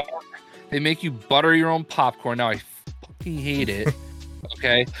 They make you butter your own popcorn. Now I fucking hate it.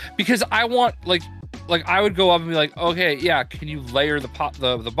 Okay, because I want like I would go up and be like, okay, yeah, can you layer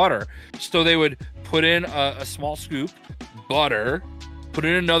the butter? So they would put in a small scoop butter, put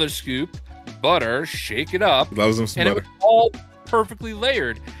in another scoop butter, shake it up, loves them some and butter. It was all perfectly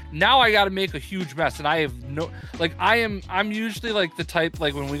layered. Now I got to make a huge mess, and I have I'm usually like the type,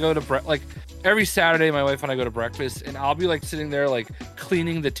 like when we go to like every Saturday, my wife and I go to breakfast, and I'll be like sitting there like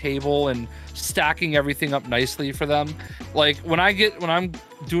cleaning the table and stacking everything up nicely for them. Like when I'm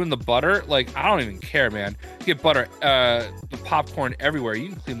doing the butter, like I don't even care, man. You get butter, the popcorn everywhere. You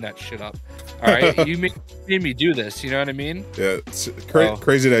can clean that shit up. All right, you made me do this. You know what I mean? Yeah, it's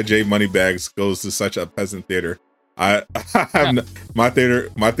crazy that Jay Moneybags goes to such a peasant theater. My theater.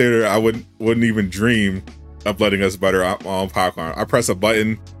 I wouldn't even dream of letting us butter my own popcorn. I press a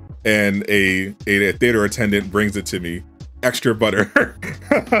button, and a theater attendant brings it to me. Extra butter.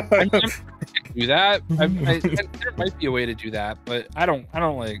 I do that. There might be a way to do that, but I don't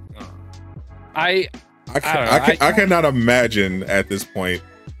like. I cannot imagine at this point,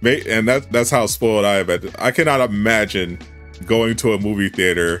 and that's how spoiled I am. I cannot imagine going to a movie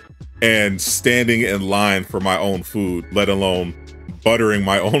theater and standing in line for my own food, let alone buttering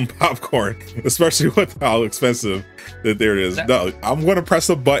my own popcorn, especially with how expensive the theater is. No, I'm going to press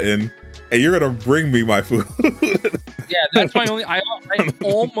a button, and you're going to bring me my food. Yeah, that's my only. I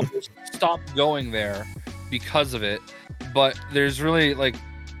almost stopped going there because of it, but there's really like,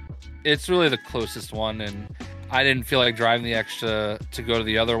 it's really the closest one, and I didn't feel like driving the extra to go to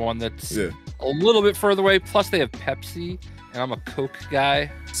the other one that's a little bit further away. Plus, they have Pepsi, and I'm a Coke guy.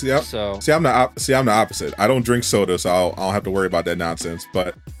 See, I'm the opposite. I don't drink soda, so I don't have to worry about that nonsense.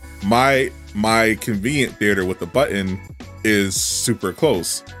 But my convenient theater with the button is super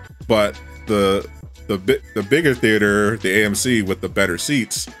close, but the bigger theater, the AMC with the better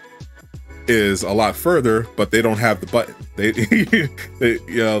seats, is a lot further, but they don't have the button.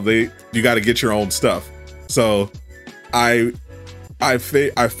 You got to get your own stuff. So I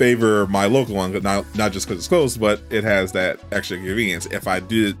favor my local one, not just because it's close, but it has that extra convenience. If I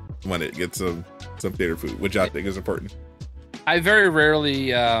did want to get some theater food, which I think is important. I very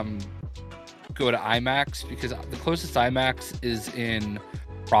rarely go to IMAX because the closest IMAX is in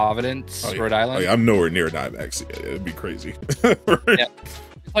Providence, Rhode Island. Oh, yeah, I'm nowhere near an IMAX. It'd be crazy. Yeah.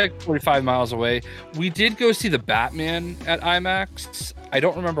 It's like 45 miles away. We did go see the Batman at IMAX. I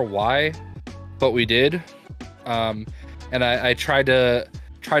don't remember why, but we did. And I tried to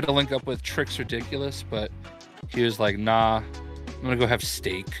link up with Tricks Ridiculous, but he was like, "Nah, I'm gonna go have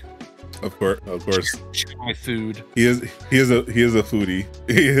steak." Of course. My food. He is a foodie.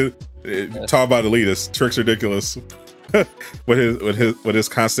 Talk about elitist. Tricks Ridiculous. with his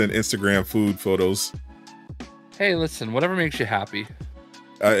constant Instagram food photos. Hey, listen, whatever makes you happy.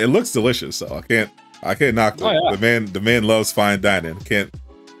 It looks delicious, so I can't knock it. Oh, yeah. The man loves fine dining. Can't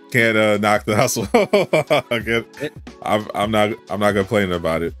knock the hustle. I'm not complaining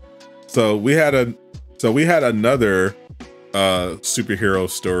about it. So we had another superhero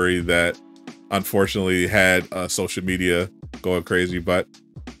story that unfortunately had social media going crazy, but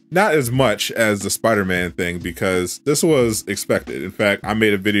not as much as the Spider-Man thing, because this was expected. In fact, I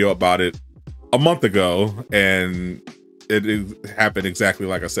made a video about it a month ago, and it happened exactly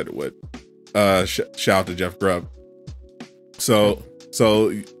like I said it would. Shout out to Jeff Grubb. So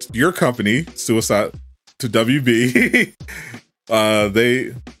your company, Suicide to WB,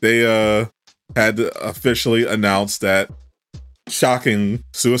 they had officially announced that shocking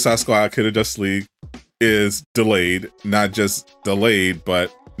Suicide Squad Killer Justice League is delayed. Not just delayed,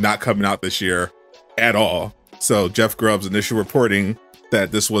 but not coming out this year at all. So Jeff Grubb's initial reporting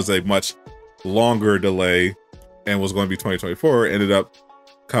that this was a much longer delay and was going to be 2024 ended up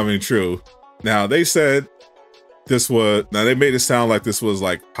coming true. Now they said they made it sound like this was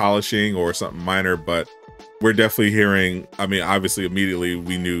like polishing or something minor, but we're definitely hearing, I mean, obviously immediately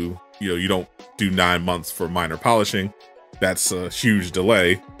we knew, you don't do 9 months for minor polishing. That's a huge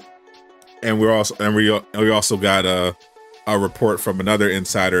delay. And we also got a report from another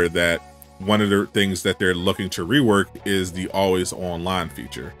insider that one of the things that they're looking to rework is the always online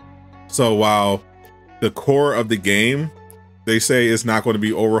feature. So while the core of the game, they say it's not going to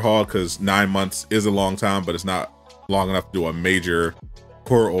be overhauled, because 9 months is a long time, but it's not long enough to do a major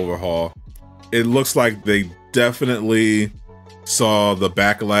core overhaul. It looks like they definitely saw the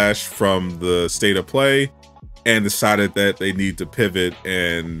backlash from the state of play and decided that they need to pivot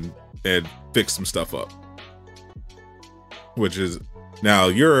and fix some stuff up. Which is now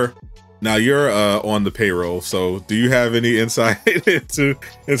you're on the payroll. So do you have any insight into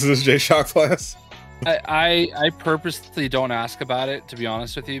this J-Shock class? I purposely don't ask about it, to be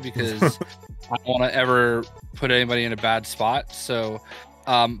honest with you, because I don't want to ever put anybody in a bad spot. So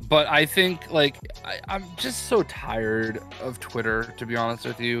but I think I'm just so tired of Twitter, to be honest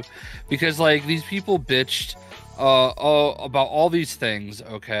with you, because these people bitched about all these things,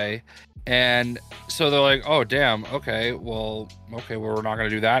 okay? And so they're like, oh damn, okay, well we're not gonna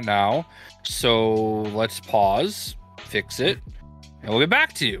do that now, so let's pause, fix it, and we'll get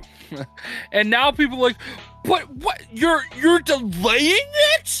back to you. And now people are like, but what, you're delaying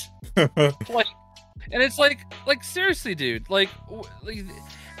it? And it's like seriously, dude,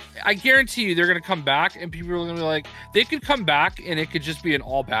 I guarantee you they're gonna come back and people are gonna be like, they could come back and it could just be an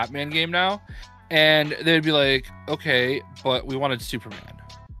all Batman game now, and they'd be like, okay, but we wanted Superman.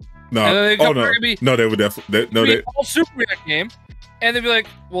 No, no, they would definitely all Superman game, and they'd be like,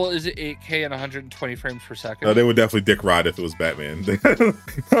 well, is it 8K and 120 frames per second? No, they would definitely dick ride if it was Batman.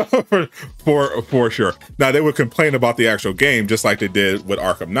 for sure. Now they would complain about the actual game, just like they did with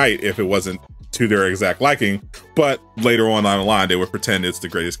Arkham Knight, if it wasn't to their exact liking. But later on down the line, they would pretend it's the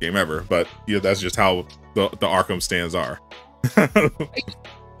greatest game ever. But that's just how the Arkham stands are. I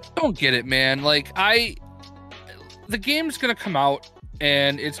don't get it, man. The game's gonna come out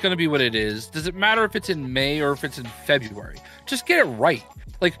and it's gonna be what it is. Does it matter if it's in May or if it's in February? Just get it right.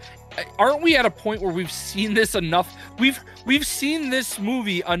 Aren't we at a point where we've seen this enough? We've seen this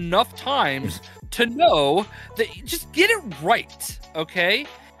movie enough times to know that just get it right, okay?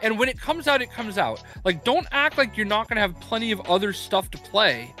 And when it comes out, it comes out. Don't act like you're not gonna have plenty of other stuff to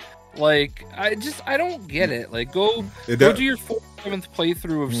play. I don't get it. Go do your 7th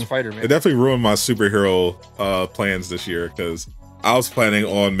playthrough of Spider-Man. It definitely ruined my superhero plans this year, because I was planning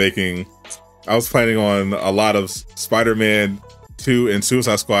on a lot of Spider-Man 2 and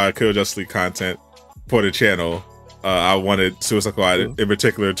Suicide Squad Killer Justice League content for the channel. I wanted Suicide Squad in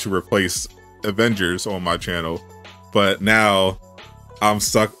particular to replace Avengers on my channel, but now I'm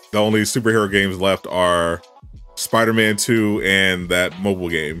stuck. The only superhero games left are Spider-Man 2 and that mobile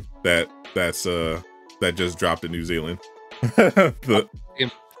game that just dropped in New Zealand.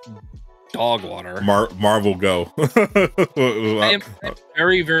 Dog water. Marvel Go. I am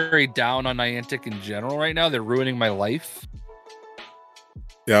very, very down on Niantic in general right now. They're ruining my life.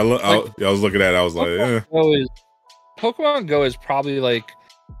 Yeah, I was looking at it. I was Pokemon Go is probably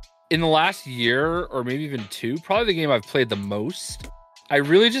in the last year or maybe even 2, probably the game I've played the most. I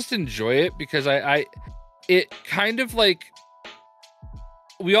really just enjoy it because it kind of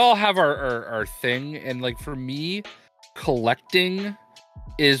we all have our thing, and for me, collecting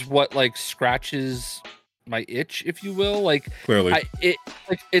is what scratches my itch, if you will. Clearly,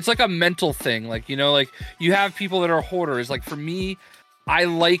 it's a mental thing. You have people that are hoarders. For me, I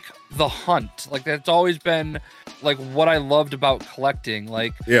like the hunt. That's always been what I loved about collecting.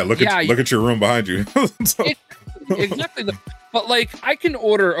 Look at your room behind you. Exactly. But I can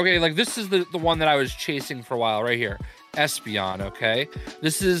order. Okay, this is the one that I was chasing for a while right here, Espeon. Okay,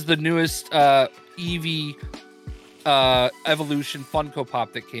 this is the newest Eevee Evolution Funko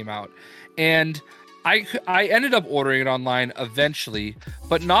Pop that came out, and I ended up ordering it online eventually,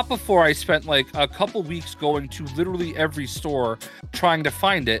 but not before I spent like a couple weeks going to literally every store trying to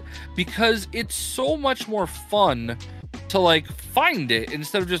find it, because it's so much more fun to like find it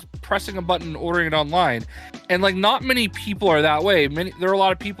instead of just pressing a button and ordering it online. And like not many people are that way. There are a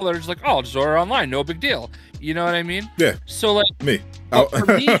lot of people that are just like, oh, I'll just order online, no big deal. You know what I mean? Yeah. So like me.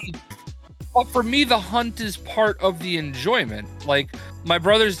 But for me, the hunt is part of the enjoyment. Like my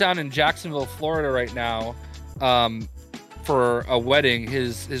brother's down in Jacksonville, Florida right now, for a wedding.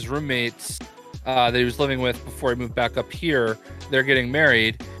 His roommates that he was living with before he moved back up here, they're getting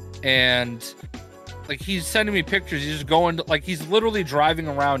married, and like he's sending me pictures. He's just going to, like, he's literally driving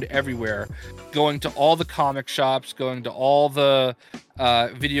around everywhere, going to all the comic shops, going to all the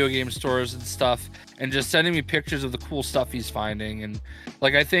video game stores and stuff, and just sending me pictures of the cool stuff he's finding. And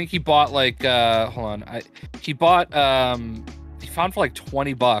like I think he bought like he found for like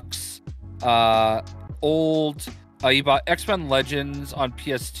 $20 he bought X-Men Legends on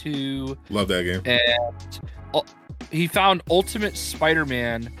PS2. Love that game. And he found Ultimate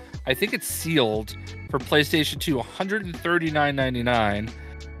Spider-Man, I think it's sealed, for PlayStation 2, $139.99.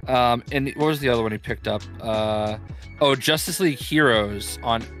 And what was the other one he picked up? Justice League Heroes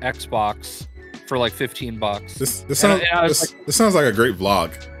on Xbox for like $15. This sounds like a great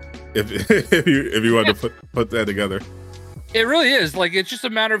vlog. If you wanted to put that together. It really is. Like, it's just a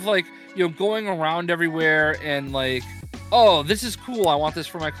matter of like, you know, going around everywhere and like, oh, this is cool, I want this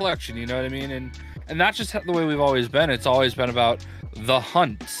for my collection, you know what I mean? And that's just the way we've always been. It's always been about the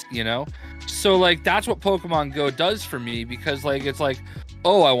hunt, you know? So like that's what Pokemon Go does for me, because like it's like,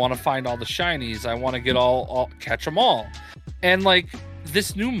 oh, I want to find all the shinies, I want to get all catch them all. And like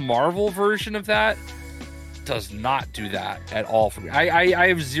this new Marvel version of that does not do that at all for me. I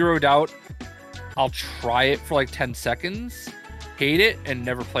have zero doubt I'll try it for like 10 seconds, hate it, and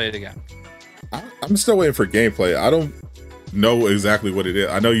never play it again. I'm still waiting for gameplay. I don't know exactly what it is.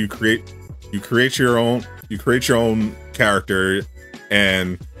 I know you create your own character,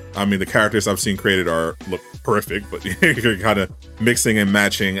 and I mean the characters I've seen created look perfect, but you're kind of mixing and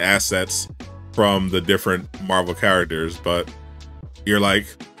matching assets from the different Marvel characters. But you're like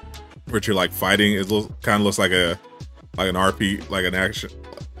fighting. It kind of looks like an action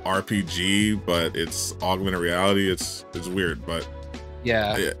RPG, but it's augmented reality. It's weird, but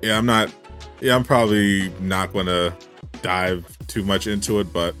yeah, I'm probably not gonna dive too much into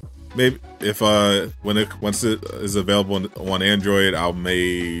it, but maybe if once it is available on Android, I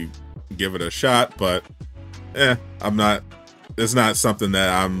may give it a shot. But it's not something that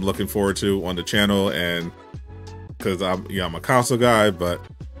I'm looking forward to on the channel, and because I'm a console guy. But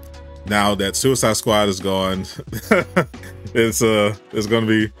now that Suicide Squad is gone, it's gonna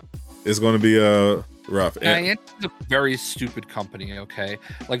be rough. And it's a very stupid company. Okay,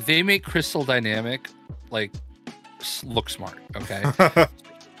 like they make Crystal Dynamic like look smart. Okay.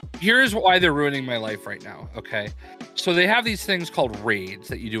 Here's why they're ruining my life right now, okay? So they have these things called raids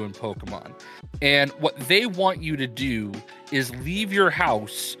that you do in Pokemon. And what they want you to do is leave your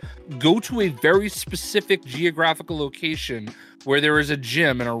house, go to a very specific geographical location where there is a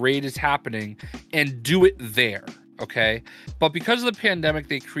gym and a raid is happening, and do it there, okay? But because of the pandemic,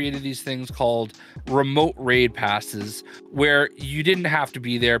 they created these things called remote raid passes, where you didn't have to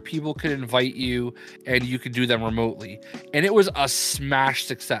be there. People could invite you and you could do them remotely. And it was a smash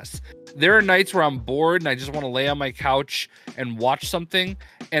success. There are nights where I'm bored and I just want to lay on my couch and watch something,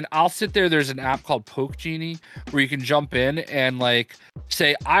 and I'll sit there. There's an app called Poke Genie where you can jump in and like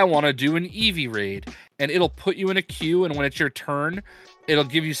say, I want to do an Eevee raid, and it'll put you in a queue, and when it's your turn, it'll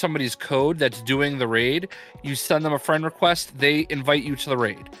give you somebody's code that's doing the raid. You send them a friend request, they invite you to the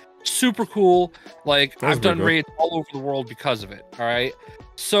raid. Super cool. Like, that's I've done cool. Raids all over the world because of it. All right.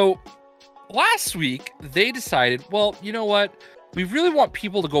 So last week they decided, well, you know what? We really want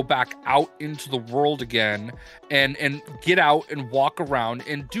people to go back out into the world again and get out and walk around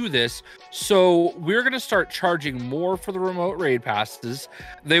and do this. So we're going to start charging more for the remote raid passes.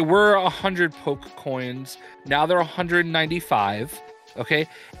 They were 100 poke coins. Now they're 195. Okay.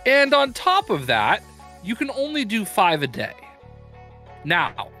 And on top of that, you can only do 5 a day.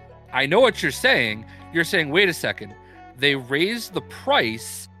 Now, I know what you're saying. You're saying, wait a second. They raised the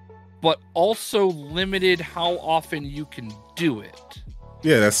price, but also limited how often you can do it.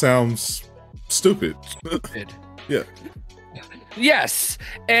 Yeah, that sounds stupid. Yeah. Yes.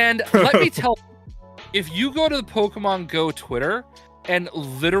 And let me tell you, if you go to the Pokemon Go Twitter and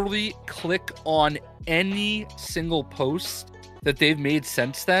literally click on any single post that they've made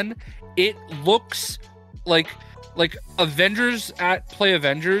since then, it looks like Avengers at Play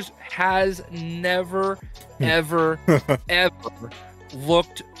Avengers has never, ever, ever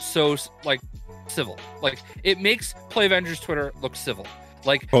looked so like civil. Like, it makes Play Avengers Twitter look civil.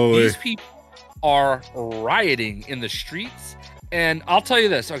 Like, Holy. these people are rioting in the streets. And I'll tell you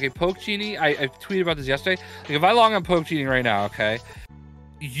this, okay, Poke Genie, I tweeted about this yesterday. Like, if I log on Poke Genie right now, okay,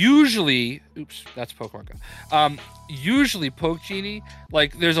 usually, oops, that's Pokemon Go. Usually Poke Genie,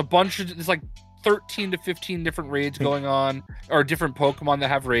 like, there's like 13 to 15 different raids going on, or different Pokemon that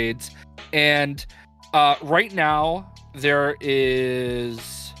have raids. And right now, there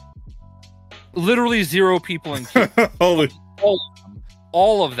is literally 0 people in queue. Holy.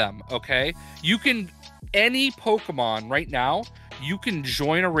 All of them, okay? You can, any Pokemon right now, you can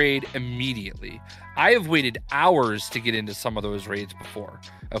join a raid immediately. I have waited hours to get into some of those raids before,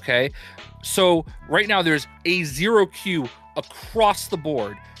 okay? So right now there's a 0 queue across the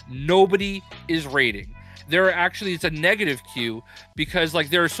board. Nobody is raiding. There are actually, it's a negative queue because, like,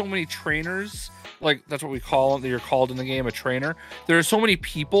 there are so many trainers, like, that's what we call them, you're called in the game, a trainer. There are so many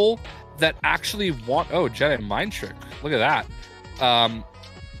people that actually want, oh, Jedi Mind Trick, look at that.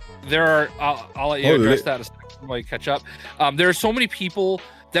 There are, I'll let you address that in a second while you catch up. There are so many people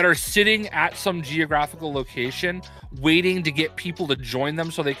that are sitting at some geographical location waiting to get people to join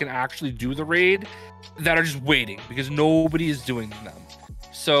them so they can actually do the raid, that are just waiting because nobody is doing them.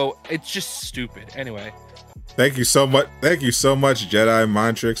 So it's just stupid. Anyway. Thank you so much. Thank you so much, Jedi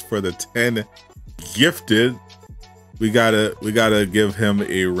Mind Tricks, for the 10 gifted. We gotta give him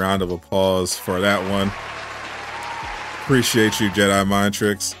a round of applause for that one. Appreciate you, Jedi Mind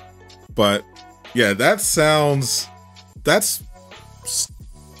Tricks. But yeah, that's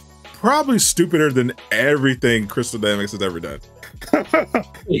probably stupider than everything Crystal Dynamics has ever done.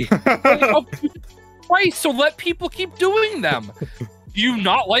 Right, so let people keep doing them. Do you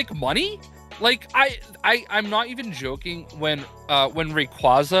not like money? Like, I'm not even joking. When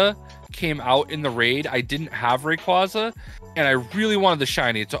Rayquaza came out in the raid, I didn't have Rayquaza, and I really wanted the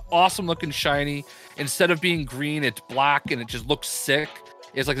shiny. It's an awesome looking shiny. Instead of being green, it's black, and it just looks sick.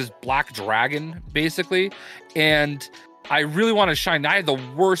 It's like this black dragon, basically. And I really wanted to shine. I had the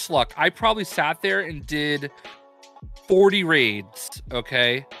worst luck. I probably sat there and did 40 raids,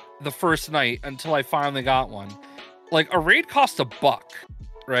 okay, the first night until I finally got one. Like, a raid costs $1,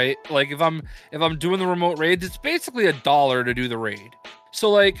 right? Like, if I'm doing the remote raids, it's basically $1 to do the raid. So,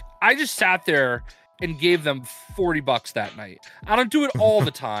 like, I just sat there and gave them $40 that night. I don't do it all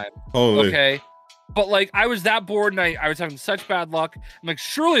the time, okay? But, like, I was that bored, and I was having such bad luck. I'm like,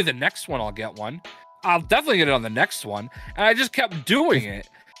 surely the next one I'll get one. I'll definitely get it on the next one. And I just kept doing it.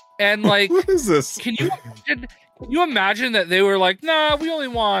 And, like, what is this? Can you imagine that they were like, nah, we only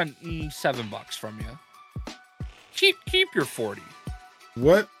want $7 from you. Keep your 40.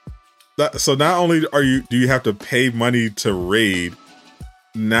 What? So not only do you have to pay money to raid,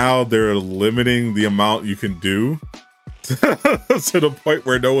 now they're limiting the amount you can do to the point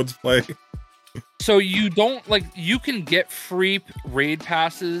where no one's playing. So you don't, like, you can get free raid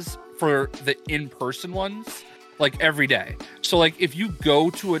passes for the in-person ones, like, every day. So, like, if you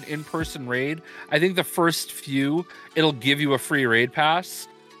go to an in-person raid, I think the first few, it'll give you a free raid pass.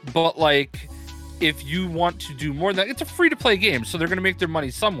 But, like, if you want to do more than that, it's a free-to-play game, so they're going to make their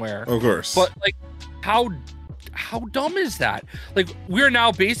money somewhere. Of course. But, like, how dumb is that? Like, we're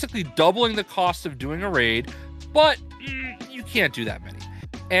now basically doubling the cost of doing a raid, but you can't do that many.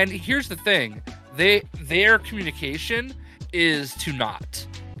 And here's the thing. Their communication is to not.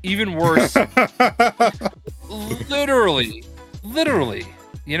 Even worse. literally.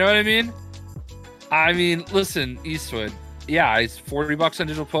 You know what I mean? I mean, listen, Eastwood. Yeah, it's $40 on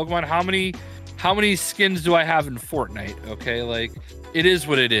digital Pokemon. How many skins do I have in Fortnite? Okay, like, it is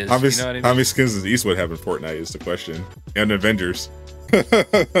what it is. You know what I mean? How many skins does Eastwood have in Fortnite is the question. And Avengers.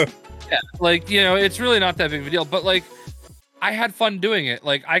 Yeah, like, you know, it's really not that big of a deal. But, like, I had fun doing it.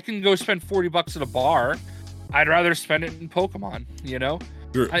 Like, I can go spend $40 at a bar. I'd rather spend it in Pokemon, you know?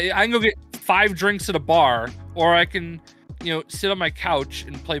 Sure. I can go get 5 drinks at a bar, or I can, you know, sit on my couch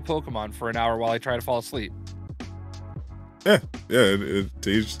and play Pokemon for an hour while I try to fall asleep. Yeah, to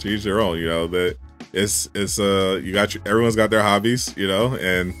each their own, you know. That it's everyone's got their hobbies, you know.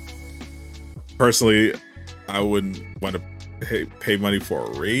 And personally, I wouldn't want to pay money for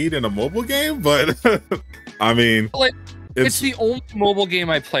a raid in a mobile game, but I mean, like, it's the only mobile game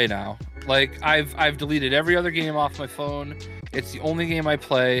I play now. Like, I've deleted every other game off my phone. It's the only game I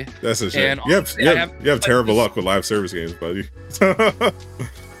play. That's a shame. You have terrible luck with live service games, buddy.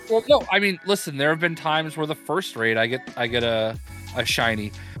 Well, no, I mean, listen, there have been times where the first raid I get a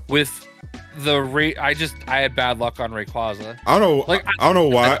shiny. With the raid, I had bad luck on Rayquaza. I don't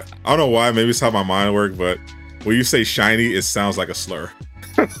know why. Maybe it's how my mind works, but when you say shiny, it sounds like a slur.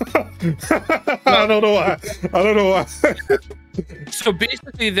 I don't know why. So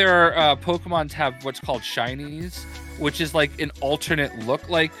basically, their Pokemons have what's called shinies, which is like an alternate look.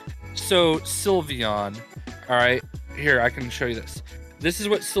 Like, so Sylveon, all right, here, I can show you this. This is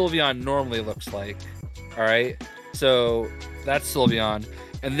what Sylveon normally looks like, all right? So that's Sylveon,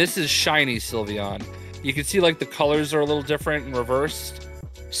 and this is shiny Sylveon. You can see like the colors are a little different and reversed.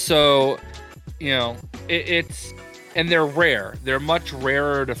 So, you know, it's, and they're rare. They're much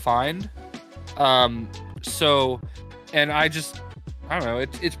rarer to find. So, and I don't know,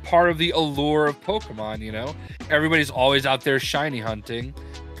 it's part of the allure of Pokemon, you know? Everybody's always out there shiny hunting.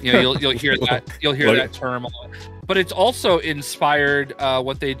 You know, you'll hear that, that term. But it's also inspired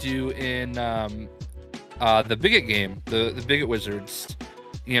what they do in the Bigot game, the Bigot Wizards,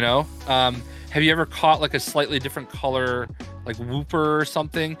 you know? Have you ever caught like a slightly different color, like Wooper or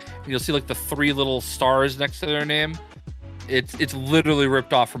something? You'll see like the 3 little stars next to their name. It's literally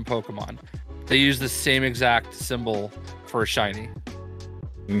ripped off from Pokemon. They use the same exact symbol for a shiny.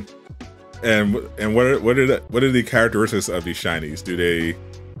 And what are the characteristics of these shinies?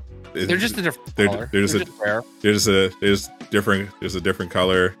 They're just a different color. They're just rare. There's a different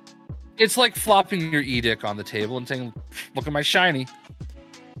color. It's like flopping your edict on the table and saying, "Look at my shiny."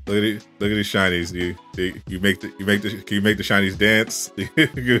 Look at these shinies. Can you make the shinies dance?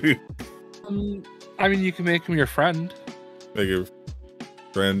 I mean, you can make them your friend. Make your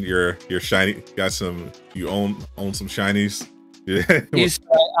friend your shiny. You own some shinies.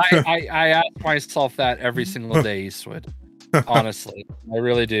 I ask myself that every single day, Eastwood. Honestly, I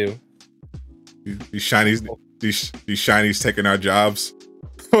really do. These shinies taking our jobs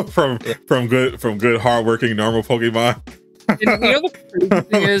from good hardworking normal Pokemon. And you know the crazy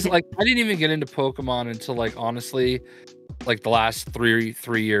thing is, like, I didn't even get into Pokemon until, like, honestly, like the last three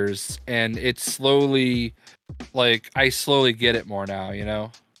years, and it's slowly, like, I slowly get it more now, you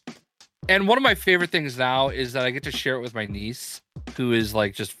know. And one of my favorite things now is that I get to share it with my niece, who is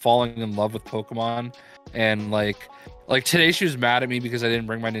like just falling in love with Pokemon, and like today she was mad at me because I didn't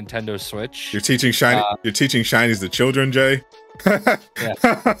bring my Nintendo Switch. You're teaching shinies to children, Jay. Yeah.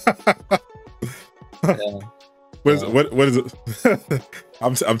 Yeah. What is it?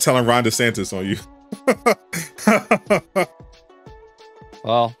 I'm telling Ron DeSantis on you.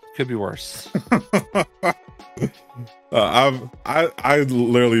 Well, could be worse. I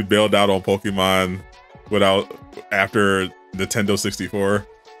literally bailed out on Pokemon after Nintendo 64.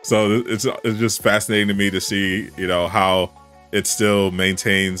 So it's just fascinating to me to see, you know, how it still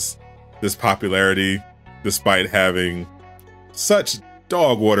maintains this popularity despite having such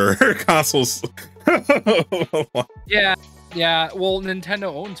dog water consoles. Yeah. Well,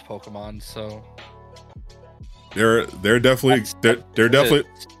 Nintendo owns Pokemon, so they definitely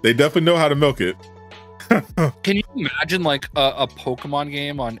know how to milk it. Can you imagine like a Pokemon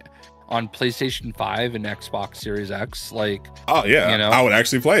game on PlayStation 5 and Xbox Series X? Like, oh yeah, you know, I would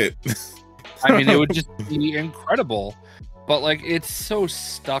actually play it. I mean, it would just be incredible. But like, it's so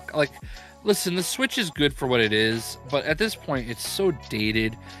stuck. Like, listen, the Switch is good for what it is, but at this point, it's so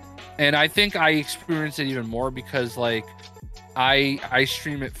dated. And I think I experience it even more because like I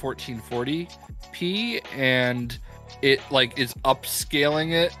stream at 1440p and it like is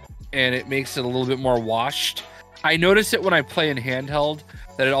upscaling it and it makes it a little bit more washed. I notice it when I play in handheld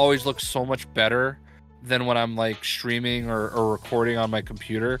that it always looks so much better than when I'm like streaming or recording on my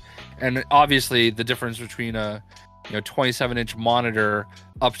computer. And obviously the difference between a 27-inch monitor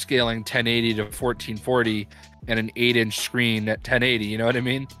upscaling 1080 to 1440 and an 8-inch screen at 1080, you know what I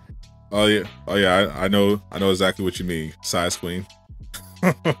mean? Oh yeah, I know exactly what you mean, size queen.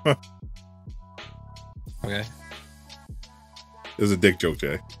 Okay. It was a dick joke,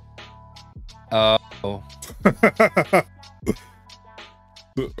 Jay. Oh.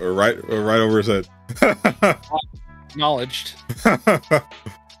 right over his head. Acknowledged.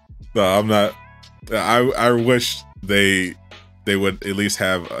 No, I'm not. I wish they would at least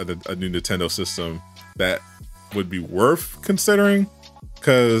have a new Nintendo system that would be worth considering,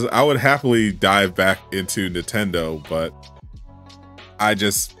 because I would happily dive back into Nintendo, but I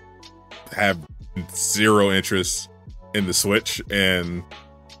just have zero interest in the Switch, and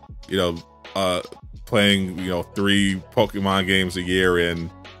playing 3 Pokemon games a year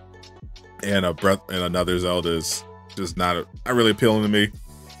and a Breath and another Zelda is just not really appealing to me.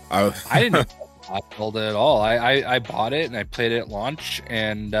 I didn't build it at all. I bought it and I played it at launch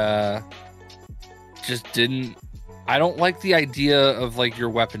and just didn't. I don't like the idea of like your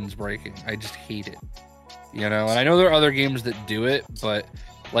weapons breaking. I just hate it, And I know there are other games that do it, but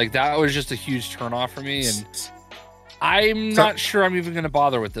like that was just a huge turnoff for me, and I'm not sure I'm even going to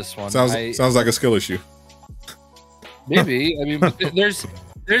bother with this one. Sounds like a skill issue. Maybe. I mean, but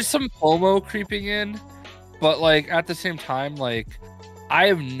there's some FOMO creeping in, but like at the same time, like I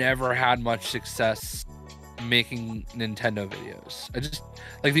have never had much success making Nintendo videos. I just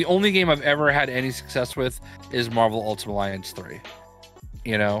like the only game I've ever had any success with is Marvel Ultimate Alliance 3.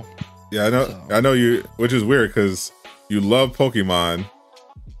 You know? Yeah, I know. So. I know you, which is weird because you love Pokemon.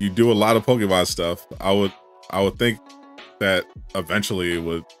 You do a lot of Pokemon stuff. I would think that eventually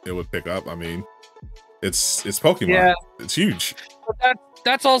it would pick up. I mean, it's Pokemon. Yeah. It's huge. But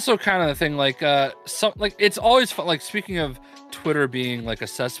that's also kind of the thing. Like like it's always fun. Like speaking of Twitter being like a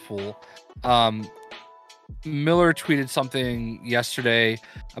cesspool, Miller tweeted something yesterday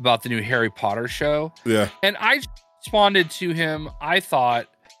about the new Harry Potter show. Yeah. And I responded to him, I thought,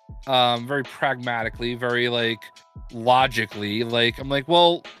 very pragmatically, very like logically. Like, I'm like,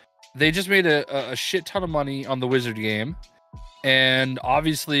 well, they just made a shit ton of money on the Wizard game. And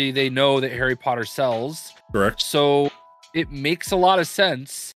obviously they know that Harry Potter sells. Correct. So it makes a lot of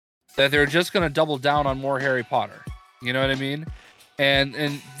sense that they're just going to double down on more Harry Potter. You know what I mean?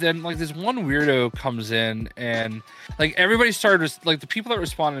 And then like this one weirdo comes in and like everybody started like the people that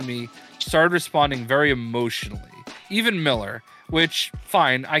responded to me started responding very emotionally. Even Miller, which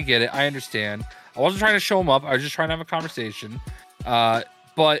fine, I get it, I understand. I wasn't trying to show him up. I was just trying to have a conversation. But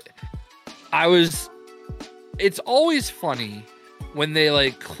it's always funny when they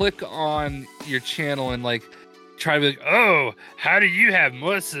like click on your channel and like try to be like, oh, how do you have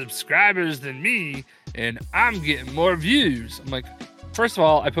more subscribers than me and I'm getting more views? I'm like, first of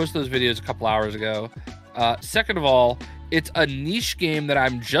all, I posted those videos a couple hours ago. Second of all, it's a niche game that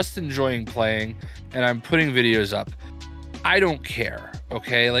I'm just enjoying playing and I'm putting videos up. I don't care,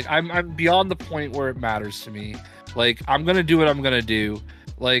 okay? Like I'm beyond the point where it matters to me. Like I'm gonna do what I'm gonna do.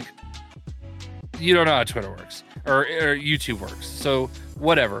 Like you don't know how Twitter works or YouTube works, so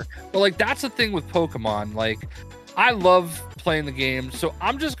whatever. But like that's the thing with Pokemon. Like I love playing the game, so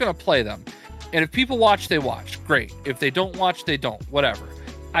I'm just gonna play them. And if people watch, they watch. Great. If they don't watch, they don't. Whatever.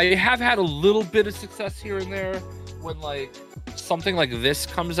 I have had a little bit of success here and there when like something like this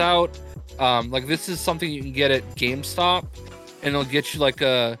comes out. Like this is something you can get at GameStop, and it'll get you like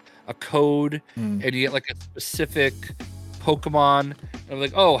a code, and you get like a specific Pokemon. And I'm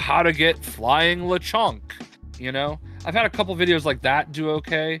like, oh, how to get Flying Lechonk. You know, I've had a couple videos like that do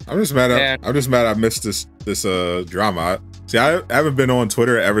okay. I'm just mad I missed this drama. See, I haven't been on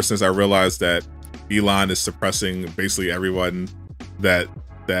Twitter ever since I realized that Elon is suppressing basically everyone that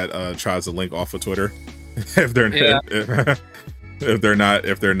tries to link off of Twitter if they're not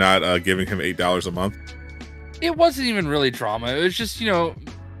giving him $8 a month. It wasn't even really drama. It was just, you know,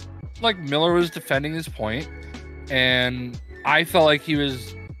 like Miller was defending his point, and I felt like he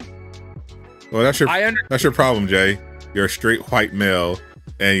was. Well, that's your problem, Jay. You're a straight white male,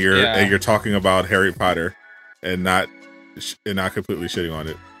 and you're talking about Harry Potter, and not completely shitting on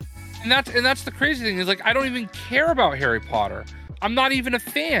it. And that's the crazy thing is like I don't even care about Harry Potter. I'm not even a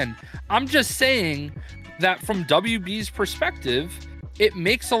fan. I'm just saying that from WB's perspective, it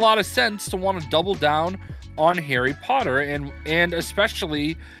makes a lot of sense to want to double down on Harry Potter and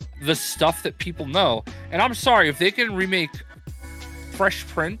especially the stuff that people know. And I'm sorry, if they can remake Fresh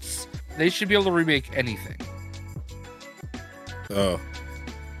Prince, they should be able to remake anything. Oh,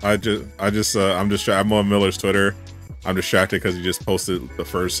 I'm on Miller's Twitter. I'm distracted because he just posted the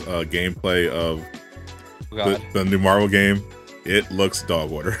first gameplay of the new Marvel game. It looks dog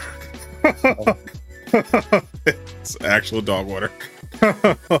water. It's actual dog water.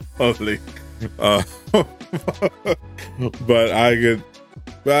 Holy. But I can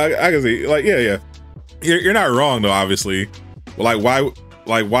see, like, yeah. You're not wrong though, obviously. Like why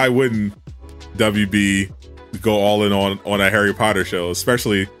wouldn't WB go all in on a Harry Potter show,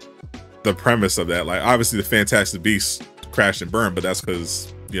 especially the premise of that? Like, obviously the Fantastic Beasts crashed and burned, but that's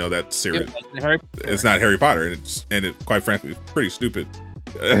because, you know, that series it's not Harry Potter, and it quite frankly is pretty stupid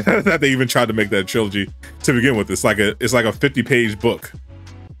that they even tried to make that trilogy to begin with. It's like a 50-page book.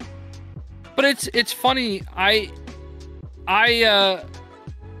 But it's funny. I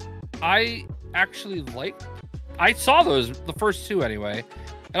actually I saw the first two anyway,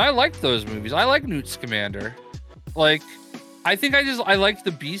 and I liked those movies. I like Newt Scamander. Like, I think I liked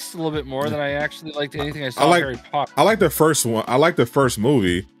the Beast a little bit more than I actually liked anything I saw Harry Potter. I like the first one. I like the first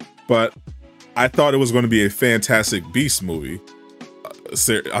movie, but I thought it was going to be a Fantastic Beast movie.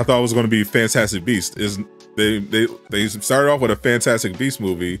 I thought it was going to be Fantastic Beast. They started off with a Fantastic Beast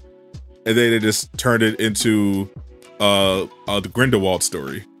movie, and then they just turned it into the Grindelwald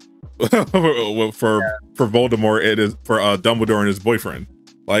story for Voldemort for Dumbledore and his boyfriend.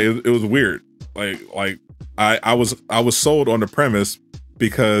 Like it was weird. Like I was sold on the premise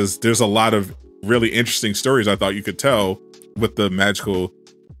because there's a lot of really interesting stories I thought you could tell with the magical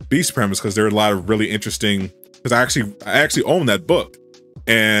beast premise, because there are a lot of really interesting, because I actually own that book,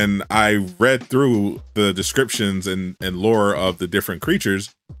 and I read through the descriptions and lore of the different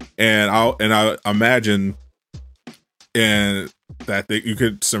creatures, and I imagine and that you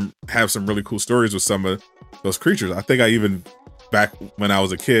could have some really cool stories with some of those creatures. I think I even, back when I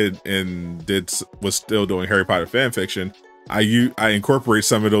was a kid and was still doing Harry Potter fan fiction, I incorporate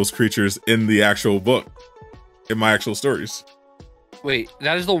some of those creatures in the actual book, in my actual stories. Wait,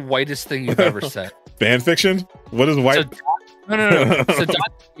 that is the whitest thing you've ever said. Fan fiction? What is white? So, no. So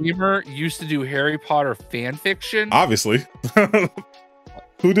Dr. Gamer used to do Harry Potter fan fiction? Obviously.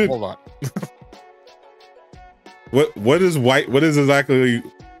 Who did? Hold on. What is white? What is exactly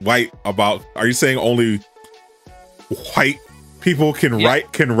white about? Are you saying only white people can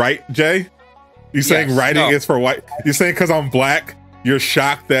write, Jay? You saying writing is for white? You saying because I'm black, you're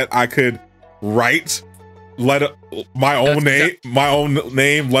shocked that I could write, my own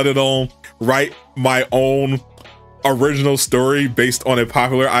name, let alone write my own original story based on a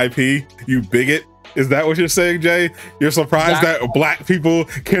popular IP? You bigot. Is that what you're saying, Jay? You're surprised that black people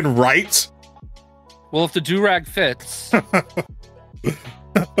can write? Well, if the do-rag fits. No,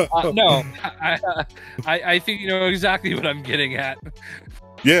 I think you know exactly what I'm getting at.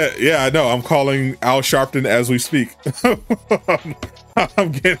 Yeah, I know. I'm calling Al Sharpton as we speak.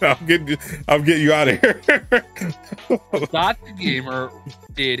 I'm getting you out of here. Dr. Gamer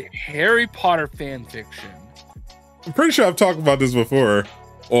did Harry Potter fan fiction. I'm pretty sure I've talked about this before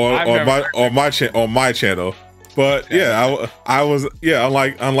on my channel. But okay. Yeah, I was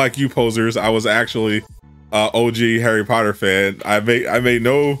unlike you posers, I was actually OG Harry Potter fan. I made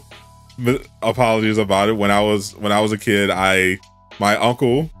no apologies about it. When I was a kid, my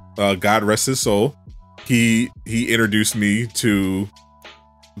uncle, God rest his soul, he introduced me to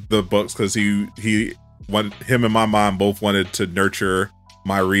the books because him and my mom both wanted to nurture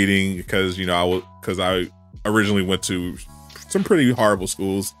my reading, because I originally went to some pretty horrible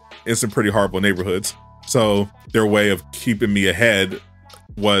schools in some pretty horrible neighborhoods. So their way of keeping me ahead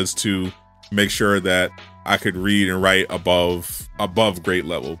was to make sure that I could read and write above grade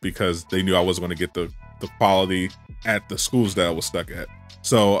level, because they knew I wasn't going to get the quality at the schools that I was stuck at.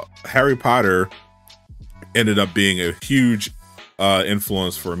 So Harry Potter ended up being a huge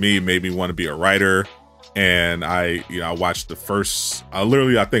influence for me, made me want to be a writer. And I watched the first, I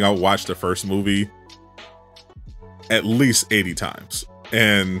think I watched the first movie at least 80 times.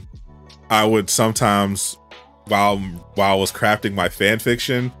 And I would sometimes, while I was crafting my fan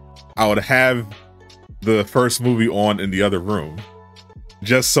fiction, I would have the first movie on in the other room,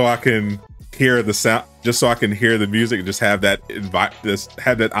 just so I can hear the sound, just so I can hear the music, and just have that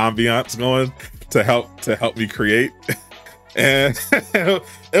ambiance going to help me create. And it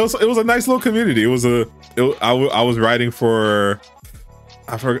was a nice little community. I was writing for,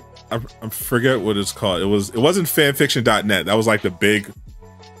 I forget what it's called. It wasn't fanfiction.net. That was like the big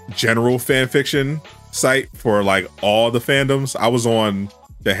general fan fiction site for like all the fandoms. I was on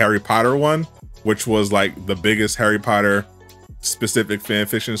the Harry Potter one, which was like the biggest Harry Potter specific fan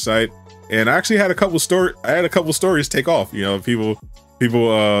fiction site, and I actually had a couple stories take off. People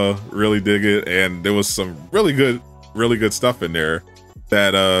really dig it, and there was some really good stuff in there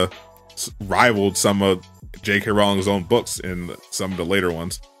that rivaled some of J.K. Rowling's own books in some of the later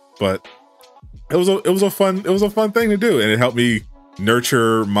ones. But it was a fun thing to do, and it helped me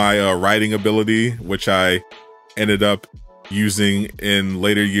nurture my writing ability, which I ended up using in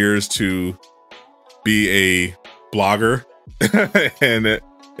later years to be a blogger and an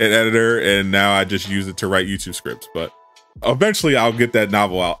editor, and now I just use it to write YouTube scripts. But eventually I'll get that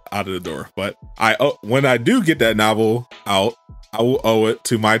novel out of the door. But when I do get that novel out, I will owe it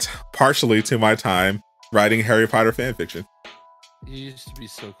to partially to my time writing Harry Potter fan fiction. You used to be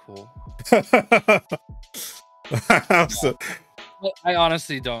so cool. I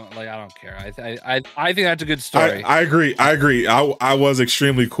honestly don't I don't care. I think that's a good story. I agree. I was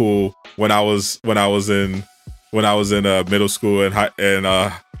extremely cool when I was in middle school and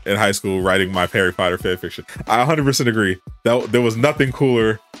high school writing my Harry Potter fan fiction. I 100% agree. There was nothing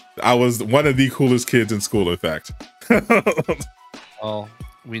cooler. I was one of the coolest kids in school, in fact. Well,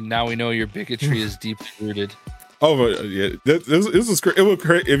 we know your bigotry is deep rooted. Oh yeah, this was great. It was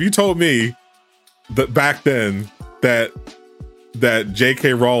great if you told me that back then that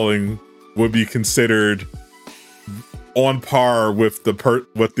J.K. Rowling would be considered on par with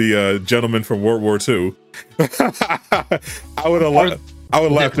the gentleman from World War II. I would have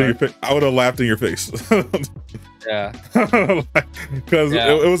laughed in your face. Yeah, because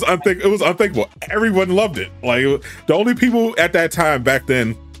it was unthinkable. Everyone loved it. Like, the only people at that time back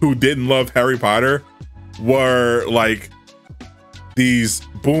then who didn't love Harry Potter were like these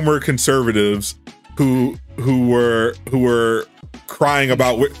boomer conservatives who were crying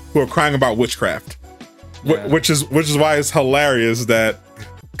about witchcraft, which is why it's hilarious that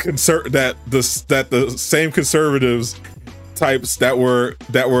the same conservatives types that were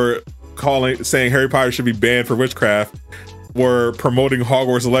saying Harry Potter should be banned for witchcraft were promoting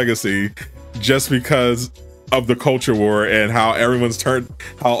Hogwarts Legacy just because of the culture war and how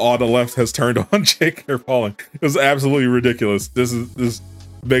all the left has turned on J.K. Rowling. It was absolutely ridiculous. This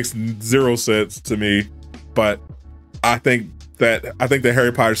makes zero sense to me, but I think the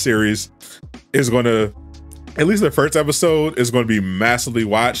Harry Potter series is going to, at least the first episode, is going to be massively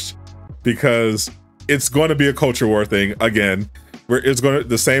watched because it's going to be a culture war thing again. Where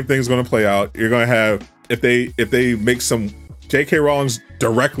the same thing's going to play out. You're going to have, if they make some, J.K. Rowling's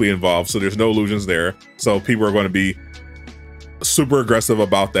directly involved, so there's no illusions there. So people are going to be super aggressive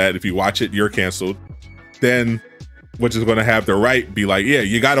about that. If you watch it, you're canceled. Then, which is going to have the right be like, yeah,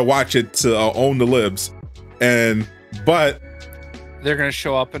 you got to watch it to own the libs. But they're going to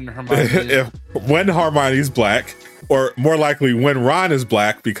show up in Hermione. When Hermione's black, or more likely when Ron is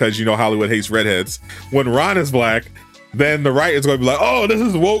black, because you know Hollywood hates redheads. When Ron is black, then the right is going to be like, oh, this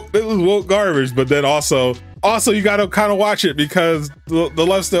is woke garbage. But then also you got to kind of watch it because the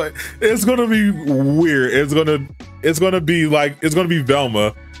left still, it's going to be weird. It's going to be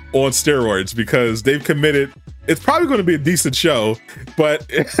Velma on steroids because they've committed. It's probably going to be a decent show, but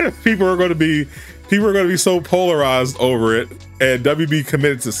people are going to be so polarized over it. And WB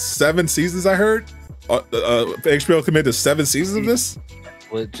committed to 7 seasons. I heard HBO committed to 7 seasons of this.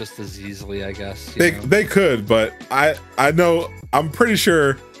 Just as easily, I guess. They could, but I'm pretty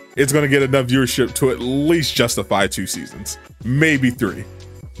sure it's going to get enough viewership to at least justify 2 seasons, maybe 3.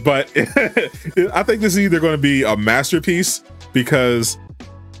 But I think this is either going to be a masterpiece because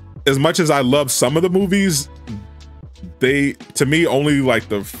as much as I love some of the movies, to me only like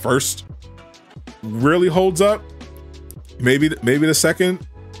the first really holds up. Maybe the second,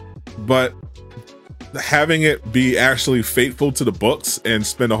 but having it be actually faithful to the books and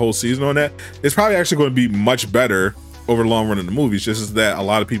spend a whole season on that, it's probably actually going to be much better over the long run in the movies. Just as that a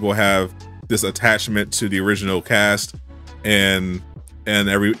lot of people have this attachment to the original cast and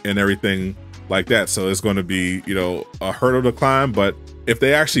everything like that. So it's going to be, a hurdle to climb. But if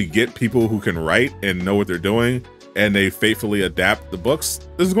they actually get people who can write and know what they're doing and they faithfully adapt the books,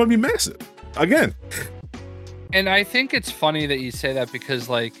 this is going to be massive again. And I think it's funny that you say that because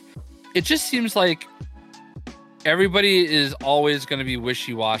it just seems like everybody is always going to be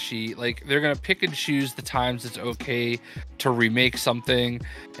wishy-washy. Like they're going to pick and choose the times it's okay to remake something.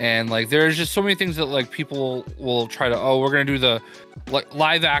 And there's just so many things that people will try to, we're going to do the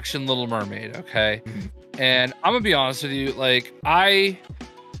live action Little Mermaid. Okay. Mm-hmm. And I'm going to be honest with you. I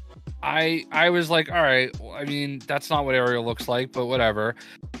was like, all right, I mean, that's not what Ariel looks like, but whatever.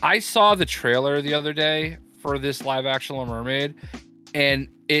 I saw the trailer the other day for this live action Little Mermaid, and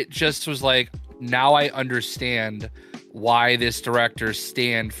it just was like, now I understand why this director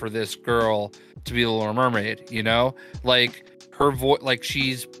stand for this girl to be the Little Mermaid, her voice,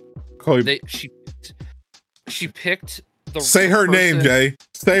 she's Chloe. She picked the say her person. Name, Jay.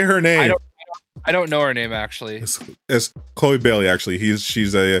 Say her name. I don't know her name actually. It's Chloe Bailey. Actually, her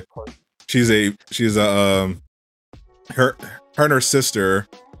and her sister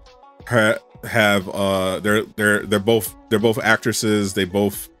have they're both actresses. They're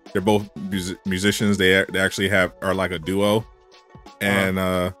both musicians. They actually are like a duo.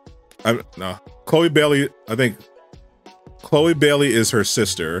 And Chloe Bailey. I think Chloe Bailey is her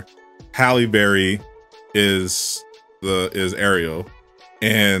sister. Halle Berry is Ariel,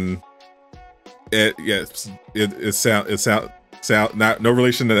 and it sound not no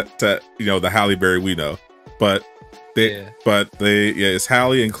relation to the Halle Berry we know, but it's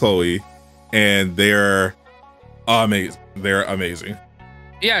Halle and Chloe, and they're amazing. They're amazing.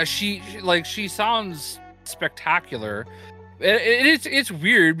 Yeah, she sounds spectacular. It's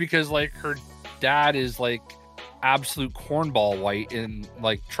weird because her dad is absolute cornball white in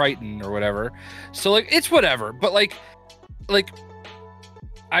Triton or whatever. So it's whatever. But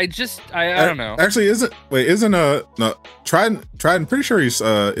I don't know. Actually, isn't Triton? Pretty sure he's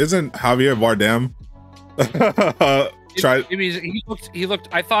isn't Javier Bardem. He looked.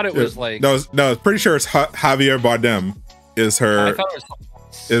 I thought it was no. Pretty sure it's Javier Bardem is her. I thought it was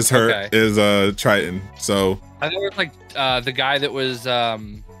is Triton. So I thought it was the guy that was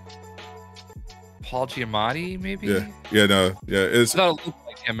Paul Giamatti, maybe. Yeah. It's. I thought it looked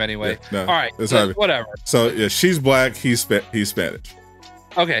like him anyway. No, all right, it's whatever. So yeah, she's black. He's Spanish.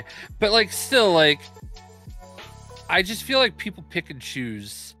 Okay, but still I just feel like people pick and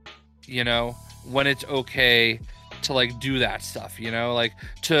choose, you know, when it's okay to like do that stuff, you know, like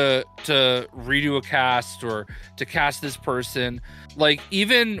to redo a cast or to cast this person. Like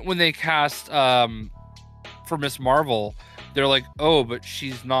even when they cast for Miss Marvel, they're like, oh, but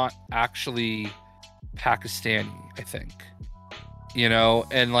she's not actually Pakistani, I think, you know.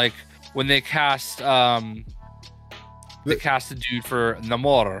 And like when they cast the dude for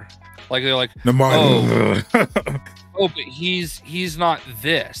Namor, like they're like, Namor. oh, but he's not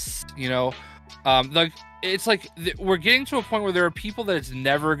this, you know. Like it's like we're getting to a point where there are people that it's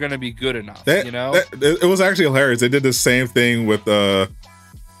never going to be good enough, you know. It was actually hilarious. They did the same thing with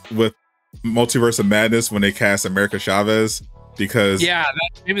Multiverse of Madness when they cast America Chavez, because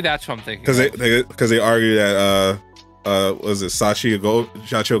maybe that's what I'm thinking. Because they argue that was it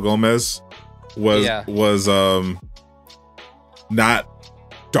Chacho Gomez was not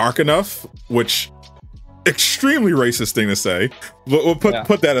dark enough, which extremely racist thing to say. We'll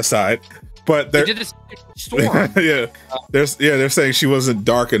put that aside. But they did this Storm. They're saying she wasn't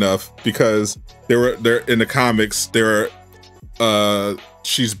dark enough because they're in the comics.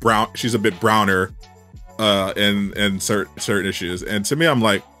 She's brown. She's a bit browner in certain issues. And to me, I'm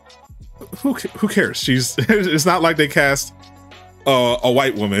like, who cares? It's not like they cast a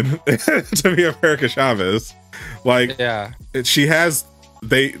white woman to be America Chavez. Like, she has.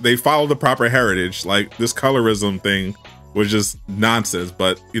 They follow the proper heritage. Like, this colorism thing was just nonsense.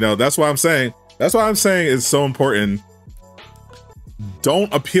 But you know, that's why I'm saying it's so important.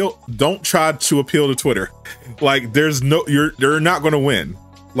 Don't try to appeal to Twitter. Like, you're not going to win.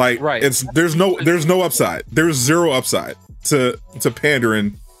 Like, there's no upside. There's zero upside to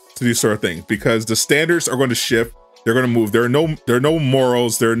pandering to these sort of things, because the standards are going to shift. They're going to move. There are no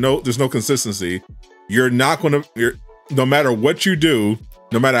morals. There's no consistency. You're not going to, no matter what you do,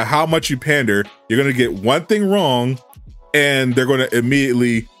 no matter how much you pander, you're going to get one thing wrong, and they're going to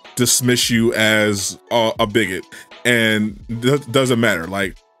immediately dismiss you as a bigot. And doesn't matter.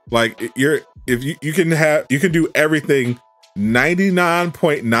 Like you can do everything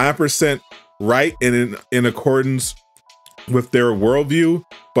 99.9% right and in accordance with their worldview,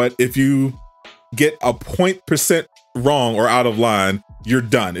 but if you get a 0.% wrong or out of line, you're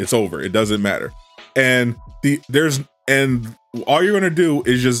done. It's over. It doesn't matter. And all you're gonna do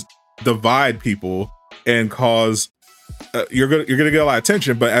is just divide people and cause you're gonna get a lot of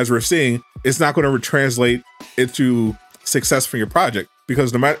attention. But as we're seeing, it's not going to translate into success for your project,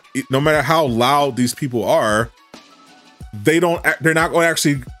 because no matter how loud these people are, they're not going to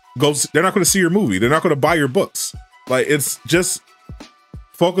actually go. They're not going to see your movie. They're not going to buy your books. Like, it's just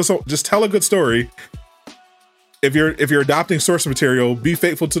focus on, just tell a good story. If you're adopting source material, be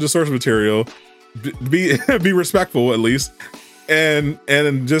faithful to the source material. Be respectful at least, and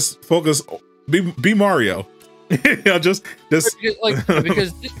just focus. Be Mario. You know, just because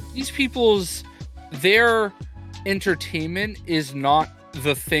these people's, their entertainment is not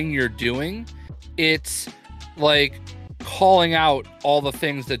the thing you're doing. It's like calling out all the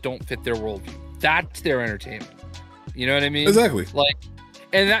things that don't fit their worldview. That's their entertainment. You know what I mean? Exactly. Like,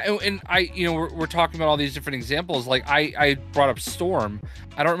 and I, you know, we're talking about all these different examples. Like I brought up Storm.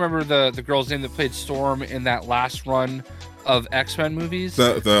 I don't remember the girl's name that played Storm in that last run of X-Men movies.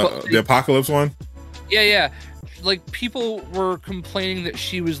 The Apocalypse one. Yeah. Like, people were complaining that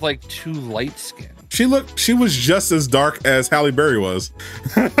she was like too light skinned. She was just as dark as Halle Berry was.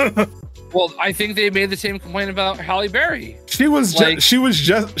 Well, I think they made the same complaint about Halle Berry. She was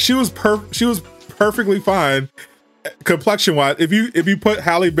perfectly fine complexion wise. If you put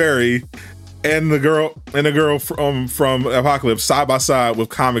Halle Berry and the girl from Apocalypse side by side with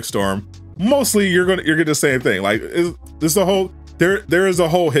Comic Storm, mostly you're getting the same thing. Like, there is a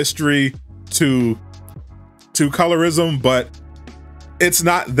whole history to colorism, but it's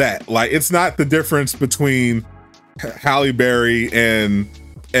not that. Like, it's not the difference between Halle Berry and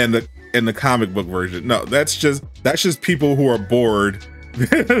the comic book version. No, that's just people who are bored,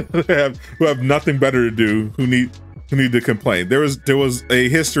 who have nothing better to do, who need to complain. There was a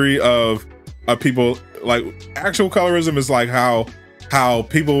history of people, like, actual colorism is like how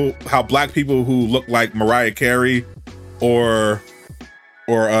black people who look like Mariah Carey or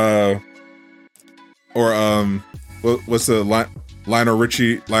what's the Lionel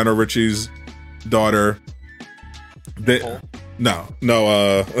Richie's daughter? The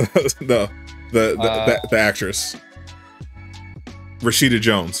actress Rashida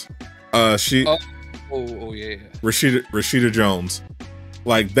Jones. Yeah. Rashida Jones.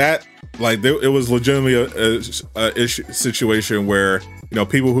 Like that. Like, it was legitimately a situation where, you know,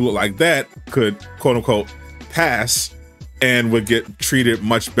 people who look like that could, quote unquote, pass and would get treated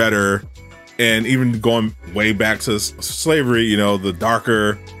much better and even going way back to slavery, you know, the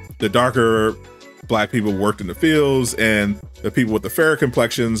darker black people worked in the fields, and the people with the fairer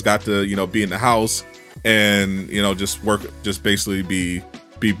complexions got to, you know, be in the house and, you know, just basically be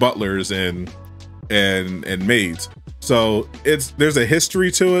butlers and maids. So there's a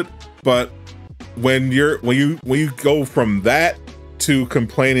history to it, but when you go from that to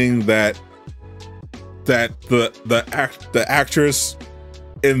complaining that the actress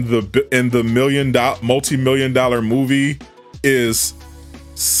in the multi-million-dollar movie is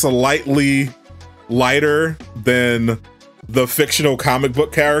slightly lighter than the fictional comic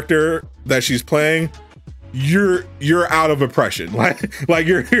book character that she's playing, you're out of oppression. Like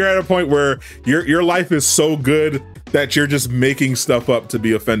you're at a point where your life is so good that you're just making stuff up to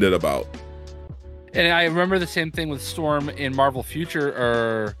be offended about. And I remember the same thing with Storm in Marvel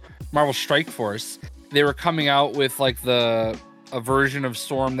Strike Force. They were coming out with like a version of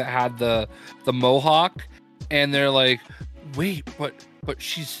Storm that had the mohawk, and they're like, wait, but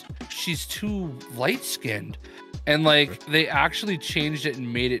she's too light skinned, and like they actually changed it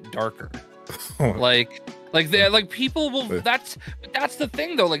and made it darker. like people will. That's the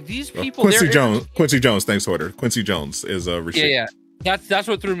thing though. Like these people. Quincy Jones. Thanks, Hoarder. Quincy Jones is a receipt. Yeah. That's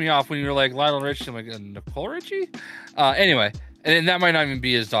what threw me off when you were like Lionel Richie. I'm like, Nicole Richie. Anyway, and that might not even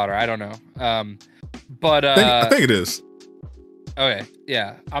be his daughter. I don't know. But I think it is. Okay,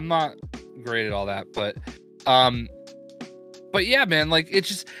 yeah, I'm not great at all that, but yeah, man, like it's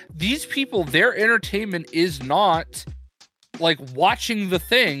just these people, their entertainment is not like watching the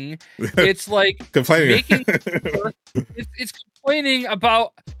thing. It's like complaining. It's complaining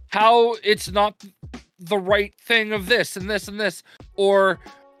about how it's not the right thing of this and this and this, or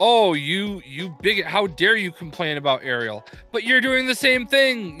oh, you bigot, how dare you complain about Ariel, but you're doing the same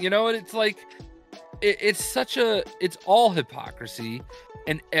thing, you know? And it's like it's all hypocrisy,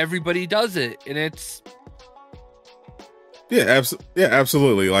 and everybody does it, and it's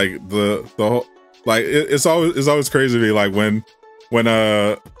absolutely. Like the whole, like it's always crazy to me. Like when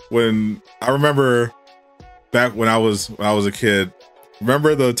I remember back when I was a kid.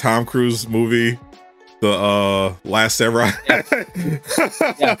 Remember the Tom Cruise movie, the Last Samurai?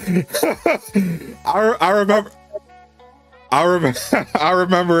 Yeah. I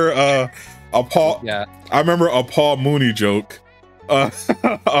remember a Paul Mooney joke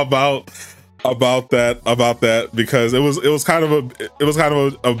about that because it was kind of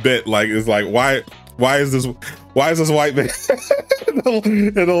a bit, like it's like why is this white man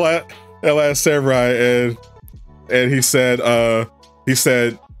in the Last Samurai, and he said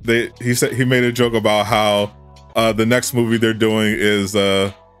he made a joke about how the next movie they're doing is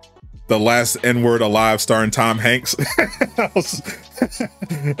the Last N-Word Alive starring Tom Hanks. I was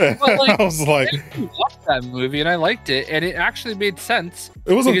like, I watched that movie and I liked it, and it actually made sense.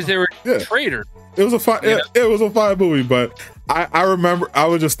 It was because they were traitors. It was a fine, it was a fine movie, but I remember I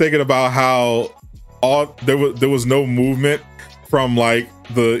was just thinking about how there was no movement from like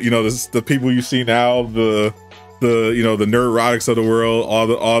the people you see now, the nerd-rotics of the world,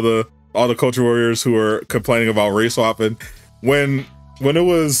 all the culture warriors who are complaining about race swapping, when it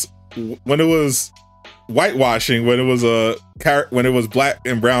was whitewashing, when it was black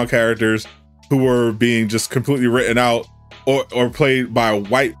and brown characters who were being just completely written out or played by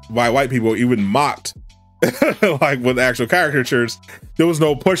white people, even mocked like with actual caricatures, there was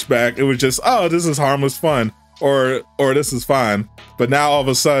no pushback. It was just, oh, this is harmless fun, or this is fine. But now all of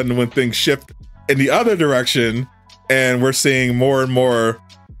a sudden, when things shift in the other direction and we're seeing more and more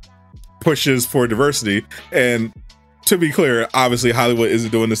pushes for diversity, and to be clear, obviously Hollywood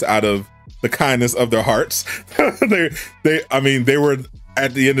isn't doing this out of the kindness of their hearts. they were,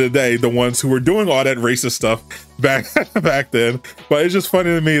 at the end of the day, the ones who were doing all that racist stuff back then. But it's just funny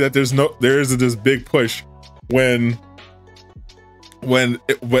to me that there isn't this big push back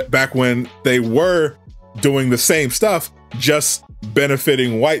when they were doing the same stuff, just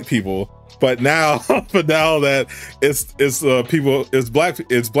benefiting white people. But now that it's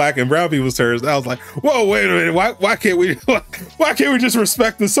black and brown people's turns, I was like, whoa, wait a minute, why can't we just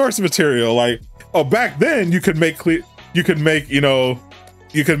respect the source material? Like, oh, back then you could make Cleopatra,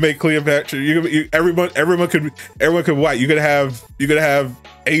 everyone could white. You could have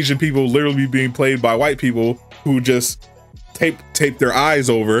Asian people literally being played by white people who just tape their eyes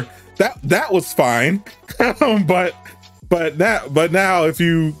over. That was fine. But now if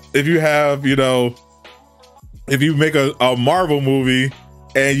you have, if you make a Marvel movie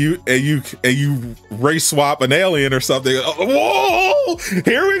and you race swap an alien or something, whoa,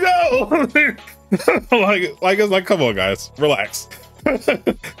 here we go. like it's like, come on guys, relax.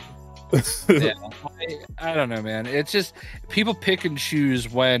 Yeah, I don't know, man. It's just people pick and choose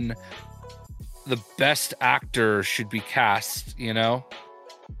when the best actor should be cast, you know?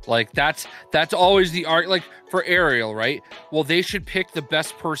 Like that's always the art, like for Ariel, right? Well, they should pick the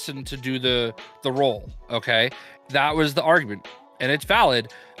best person to do the role. Okay. That was the argument. And it's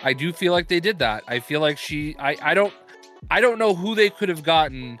valid. I do feel like they did that. I feel like I don't know who they could have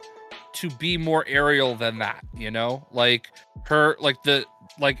gotten to be more Ariel than that, you know? Like her,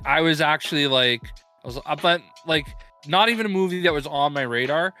 I was actually like, like not even a movie that was on my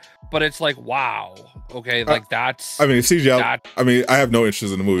radar, but it's like, wow, okay, like that's. I mean, CGI. I mean, I have no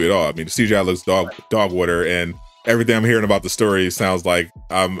interest in the movie at all. I mean, the CGI looks dog water, and everything I'm hearing about the story sounds like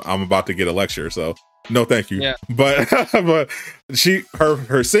I'm about to get a lecture. So no, thank you. Yeah. But but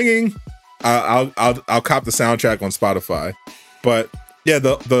her singing, I'll cop the soundtrack on Spotify. But yeah,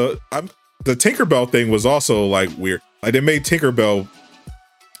 the Tinkerbell thing was also like weird. Like they made Tinkerbell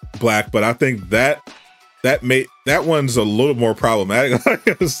black, but I think that one's a little more problematic.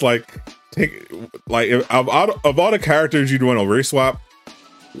 It's like of all the characters you'd want to race swap,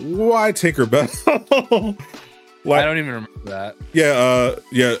 why Tinkerbell? I don't even remember that.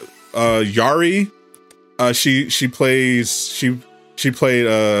 Yari. She played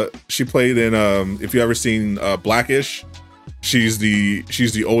in if you ever seen Blackish, she's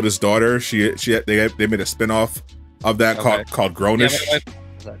the oldest daughter. They made a spinoff of that called Grownish. Yeah,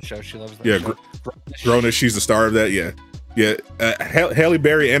 that show, she loves that show. Grownish, she's the star of that. Halle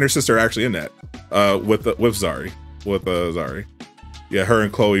Berry and her sister are actually in that with Zari. Zari. Yeah, her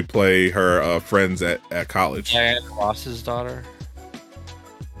and Chloe play her friends at college. Diana Ross's daughter.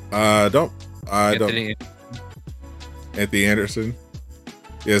 Anthony Anderson.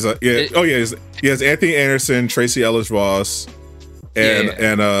 Yes, Anthony Anderson, Tracy Ellis Ross, and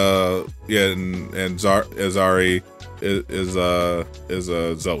Zari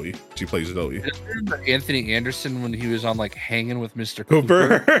is Zoe. She plays Zoe. I remember Anthony Anderson when he was on like Hanging with Mr.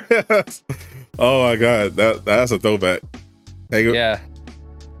 Cooper. Oh my god, that's a throwback. Hanging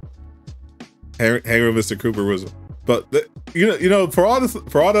with Mr. Cooper was, but for all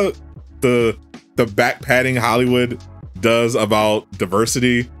the back patting Hollywood does about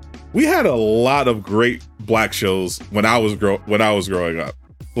diversity, we had a lot of great black shows when I was growing up.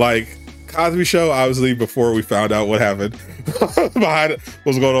 Like Cosby Show, obviously, before we found out what happened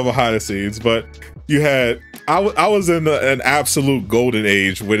what's going on behind the scenes, but you had I was in an absolute golden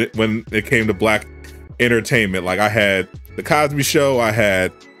age when it came to black entertainment. Like I had the Cosby Show, I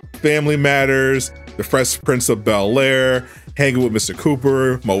had Family Matters, The Fresh Prince of Bel-Air, Hanging with Mr.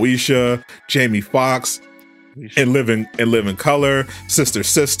 Cooper, Moesha, Jamie Foxx, and Living Color,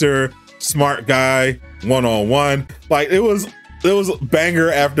 Sister, Smart Guy, One on One. Like it was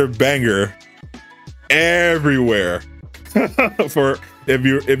banger after banger everywhere. For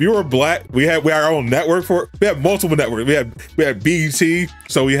if you were black, we had our own network for it. We had multiple networks. We had BET,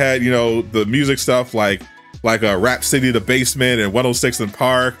 so we had the music stuff like Rap City, The Basement, and 106 in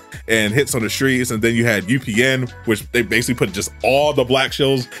Park, and Hits on the Streets, and then you had UPN, which they basically put just all the black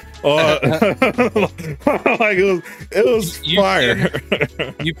shows. Like it was fire.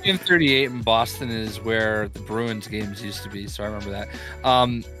 UPN 38 in Boston is where the Bruins games used to be, so I remember that.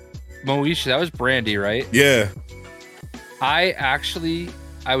 Moesha, that was Brandy, right? Yeah. I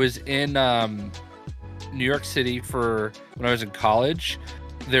was in New York City for when I was in college.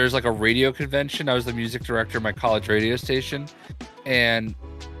 There's like a radio convention. I was the music director of my college radio station, and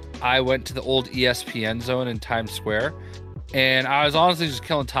I went to the old ESPN zone in Times Square, and I was honestly just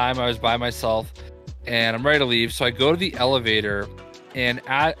killing time. I was by myself and I'm ready to leave, so I go to the elevator, and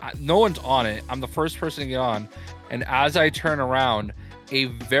no one's on it. I'm the first person to get on, and as I turn around, a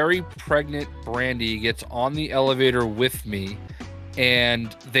very pregnant Brandy gets on the elevator with me,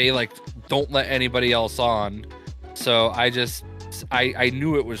 and they like don't let anybody else on. So I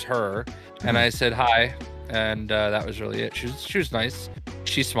knew it was her, and I said hi, and that was really it. She was nice.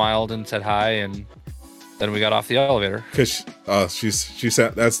 She smiled and said hi, and then we got off the elevator. Cause she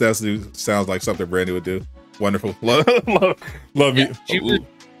sounds like something Brandy would do. Wonderful, love you. She was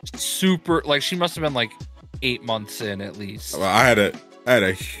super. Like she must have been like 8 months in at least. Well, I had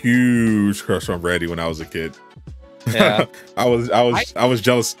a huge crush on Brandy when I was a kid. Yeah, I was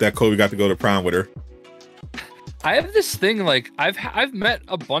jealous that Kobe got to go to prom with her. I have this thing, like I've met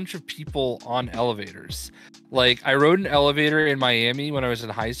a bunch of people on elevators. Like I rode an elevator in Miami when I was in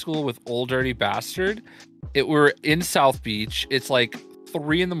high school with Old Dirty Bastard. We're in South Beach. It's like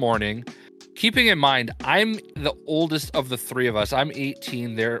 3 a.m. Keeping in mind, I'm the oldest of the three of us. I'm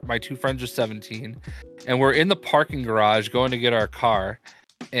 18. My two friends are 17, and we're in the parking garage going to get our car,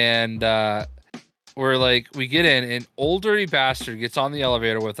 and we get in, and Old Dirty Bastard gets on the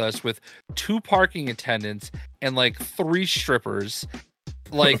elevator with us with 2 parking attendants and like 3 strippers.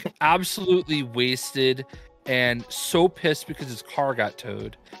 like absolutely wasted and so pissed because his car got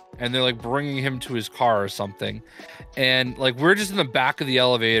towed, and they're like bringing him to his car or something, and like we're just in the back of the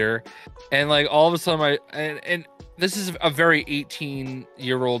elevator, and like all of a sudden and this is a very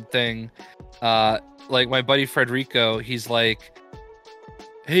 18-year-old thing, like my buddy Frederico, he's like,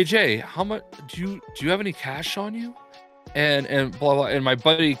 hey Jay, how much do you have any cash on you? And blah blah. And my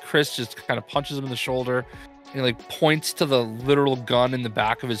buddy Chris just kind of punches him in the shoulder and like points to the literal gun in the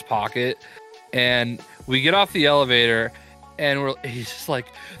back of his pocket. And we get off the elevator, and he's just like,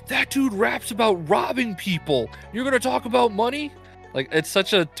 that dude raps about robbing people. You're gonna talk about money? Like, it's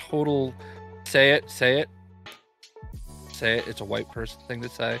such a total say it. It's a white person thing to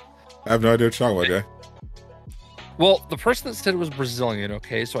say. I have no idea what you're talking about, Jay. Well, the person that said it was Brazilian,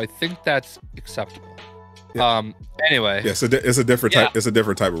 okay, so I think that's acceptable. Yeah. Anyway. Yes, it's a different type. It's a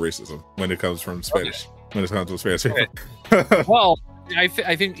different type of racism when it comes from Spanish. Okay. When it comes from Spanish. Okay. Well, I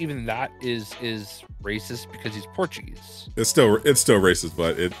think even that is racist because he's Portuguese. It's still racist,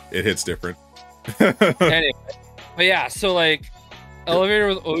 but it hits different. Anyway, but yeah, so like elevator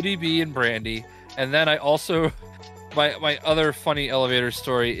with ODB and Brandy, and then I also my other funny elevator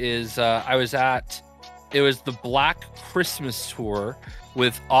story is it was the Black Christmas tour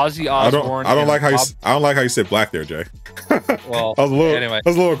with Ozzy Osbourne. I don't like how you said black there, Jay. Well, I was a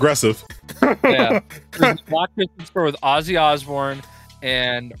little aggressive. Yeah, it was the Black Christmas tour with Ozzy Osbourne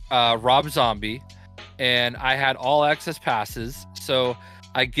and Rob Zombie, and I had all access passes. So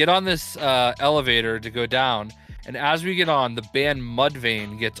I get on this elevator to go down, and as we get on, the band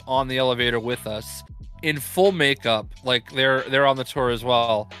Mudvayne gets on the elevator with us in full makeup, like they're on the tour as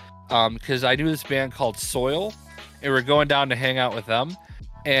well. Because I knew this band called Soil, and we're going down to hang out with them,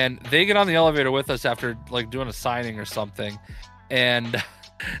 and they get on the elevator with us after like doing a signing or something, and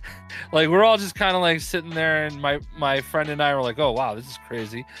like we're all just kind of like sitting there, and my friend and I were like, oh wow, this is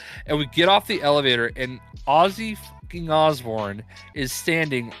crazy. And we get off the elevator, and Ozzy fucking Osbourne is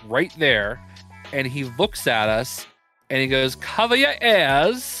standing right there, and he looks at us and he goes, cover your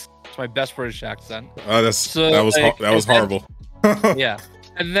ears. It's my best British accent. That was horrible. Yeah.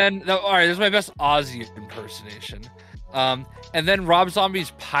 And then, all right, this is my best Ozzy impersonation. And then Rob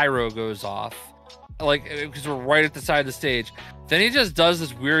Zombie's pyro goes off, like, because we're right at the side of the stage. Then he just does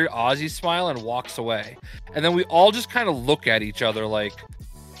this weird Ozzy smile and walks away. And then we all just kind of look at each other like,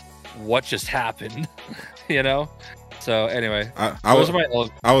 what just happened? You know? So anyway, I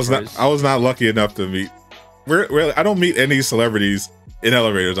was not lucky enough to meet. Really, I don't meet any celebrities in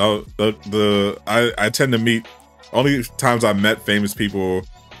elevators. I tend to meet. Only times I met famous people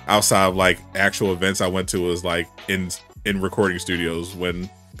outside of like actual events I went to was like in recording studios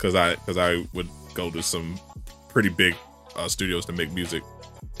because I would go to some pretty big studios to make music.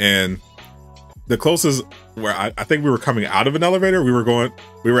 And the closest where I think we were coming out of an elevator, we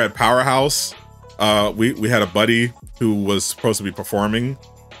were at Powerhouse. We had a buddy who was supposed to be performing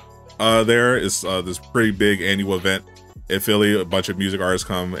there. It's this pretty big annual event in Philly. A bunch of music artists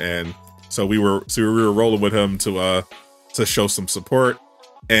come, and so we were rolling with him to show some support,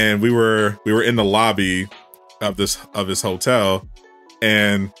 and we were in the lobby of this hotel,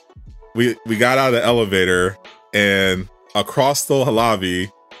 and we got out of the elevator, and across the lobby,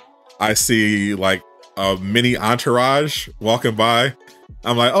 I see like a mini entourage walking by.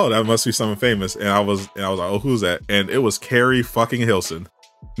 I'm like, oh, that must be someone famous, and I was like, oh, who's that? And it was Carrie fucking Hilson.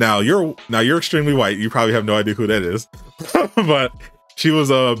 Now you're extremely white. You probably have no idea who that is, but. She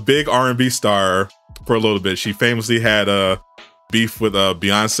was a big R&B star for a little bit. She famously had a beef with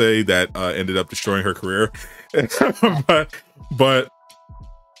Beyonce that ended up destroying her career. but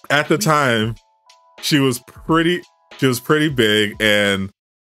at the time, she was pretty big, and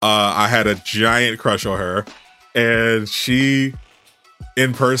I had a giant crush on her. And she,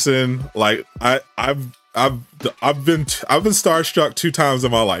 in person, like I've been starstruck 2 times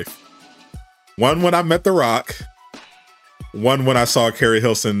in my life. One when I met The Rock. One when I saw Carrie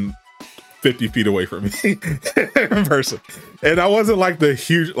Hilson 50 feet away from me in person. And I wasn't like the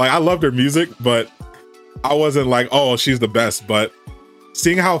huge, like I loved her music, but I wasn't like, oh, she's the best. But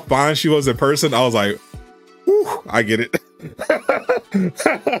seeing how fine she was in person, I was like, whew, I get it.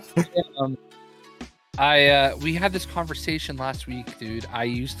 We had this conversation last week, dude. I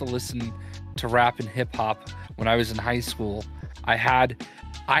used to listen to rap and hip hop when I was in high school. I had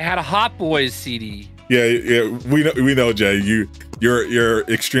a Hot Boys CD. Yeah, we know, Jay. Your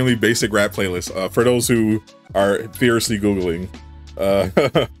extremely basic rap playlist. For those who are fiercely Googling,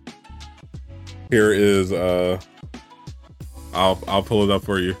 here is I'll pull it up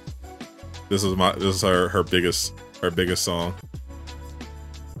for you. This is her biggest song.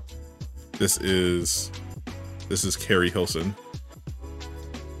 This is Carrie Hilson.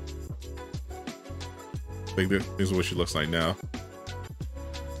 think this is what she looks like now.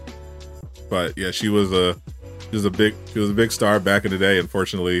 But yeah, she was a big star back in the day.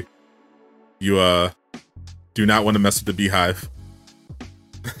 Unfortunately, you do not want to mess with the Beehive.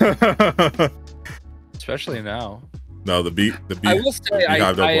 Especially now. No, the bee. I will say,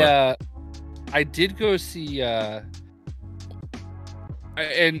 I did go see. And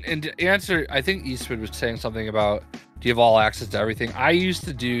to answer, I think Eastwood was saying something about, do you have all access to everything? I used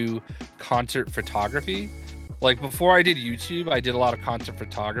to do concert photography. Like before I did YouTube, I did a lot of concert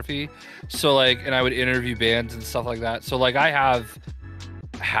photography. So like, and I would interview bands and stuff like that. So like, I have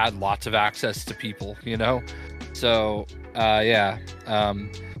had lots of access to people, you know. So yeah.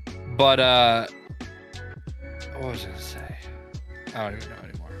 But what was I gonna say? I don't even know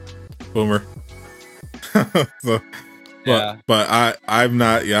anymore. Boomer. So, yeah. But I'm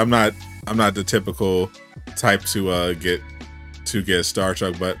not the typical type to get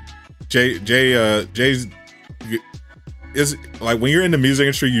starstruck. But Jay's is like, when you're in the music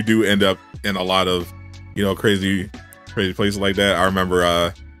industry, you do end up in a lot of, you know, crazy places like that. I remember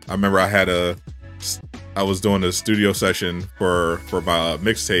I was doing a studio session for my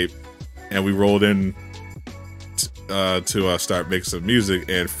mixtape, and we rolled in to start making some music,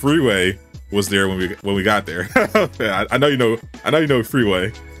 and Freeway was there when we got there. I know you know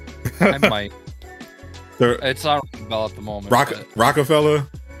Freeway. I might. It's not ringing a bell at the moment. Rockefeller,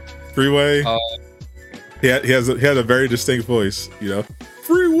 Freeway. He has a very distinct voice, you know.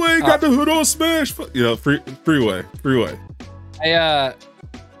 Freeway got the hood on smash, you know. Freeway.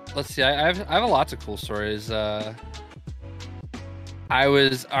 Let's see. I have a lots of cool stories. All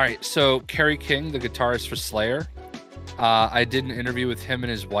right. So Kerry King, the guitarist for Slayer, I did an interview with him and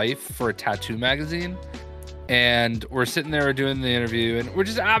his wife for a tattoo magazine, and we're sitting there doing the interview, and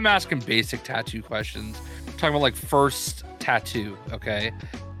I'm asking basic tattoo questions. We're talking about like first tattoo, okay?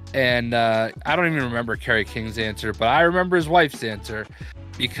 And I don't even remember Kerry King's answer, but I remember his wife's answer,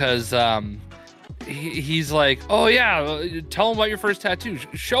 because he's like, oh yeah, tell him about your first tattoo,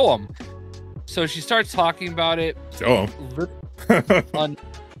 show him. So she starts talking about it, show him on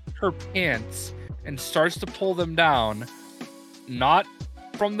her pants, and starts to pull them down, not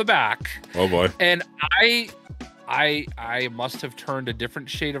from the back. Oh boy. And I must have turned a different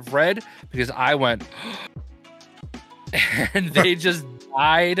shade of red, because I went and they just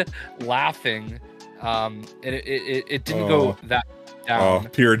died laughing. And it didn't go that down. Oh,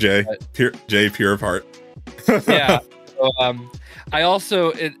 pure J, pure of heart. Yeah. So, I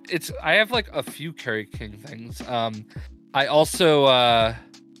also I have like a few Kerry King things. I also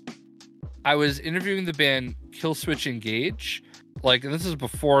I was interviewing the band Killswitch Engage, like, and this is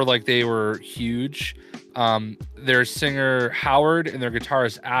before like they were huge. Their singer Howard and their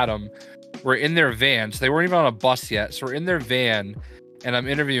guitarist Adam were in their van, so they weren't even on a bus yet. So we're in their van, and I'm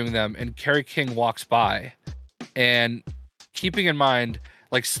interviewing them, and Kerry King walks by. And keeping in mind,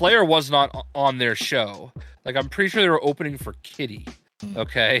 like, Slayer was not on their show. Like, I'm pretty sure they were opening for Kitty.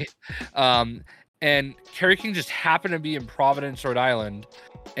 Okay. And Kerry King just happened to be in Providence, Rhode Island,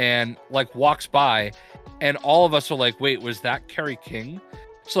 and like walks by, and all of us are like, wait, was that Kerry King?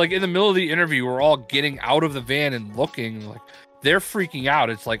 So like in the middle of the interview, we're all getting out of the van and looking, like they're freaking out.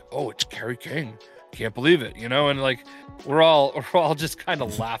 It's like, oh, it's Kerry King. Can't believe it, you know? And like we're all just kind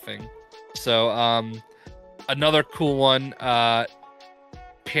of laughing. So another cool one,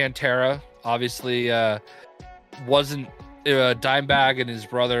 Pantera, obviously wasn't Dimebag and his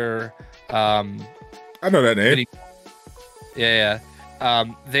brother. I know that name. Yeah.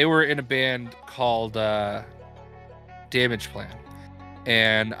 They were in a band called Damage Plan,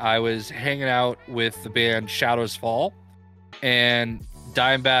 and I was hanging out with the band Shadows Fall, and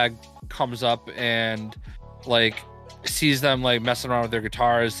Dimebag comes up and like sees them like messing around with their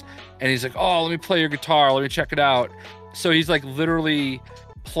guitars, and he's like, oh, let me play your guitar, let me check it out. So he's like literally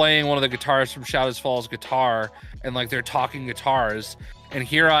playing one of the guitars from Shadows Fall's guitar, and like they're talking guitars, and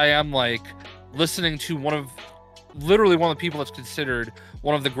here I am like listening to one of the people that's considered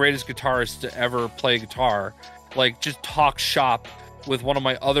one of the greatest guitarists to ever play guitar, like just talk shop with one of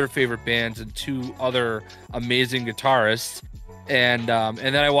my other favorite bands and two other amazing guitarists. And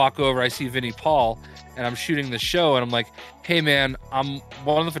then I walk over, I see Vinnie Paul, and I'm shooting the show, and I'm like, hey man, I'm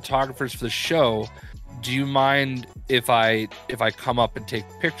one of the photographers for the show. Do you mind if I come up and take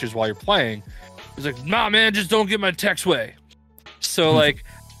pictures while you're playing? He's like, nah man, just don't get my text way. So like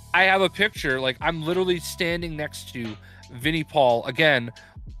I have a picture, like I'm literally standing next to Vinnie Paul, again,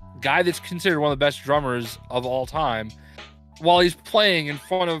 guy that's considered one of the best drummers of all time, while he's playing in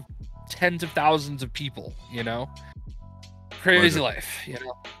front of tens of thousands of people, you know? Crazy life, you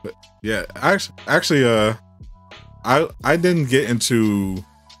know? But yeah, actually, I didn't get into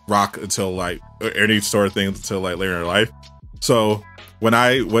rock until like any sort of thing until like later in life. So when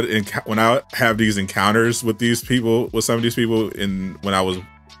I have these encounters with these people, with some of these people when I was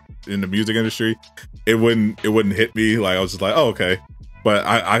in the music industry, it wouldn't hit me. Like I was just like, oh, okay. But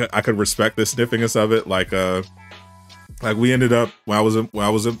I could respect the significance of it. Like we ended up when I was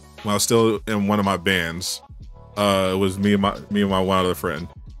still in one of my bands. It was me and my one other friend.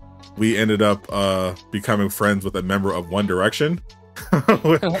 We ended up becoming friends with a member of One Direction.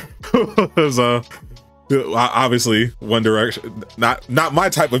 It was obviously One Direction, not my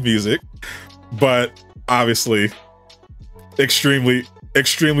type of music, but obviously extremely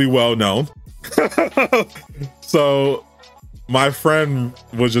well known. So my friend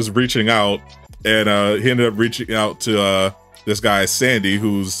was just reaching out, and he ended up reaching out to this guy Sandy,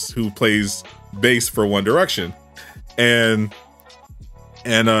 who plays bass for One Direction, and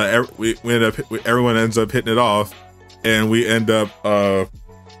we end up, everyone ends up hitting it off, and we ended up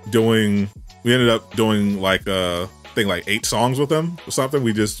doing like I think like 8 songs with him or something.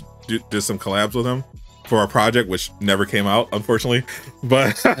 We just did some collabs with him for our project, which never came out, unfortunately.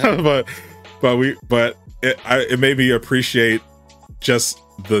 But it made me appreciate just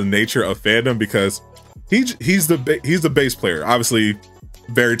the nature of fandom, because he's the bass player, obviously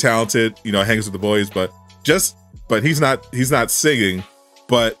very talented, hangs with the boys, but he's not singing.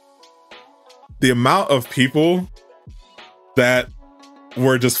 But the amount of people that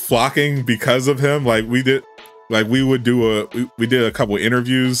were just flocking because of him, we did a couple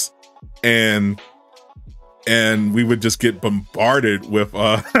interviews, and we would just get bombarded with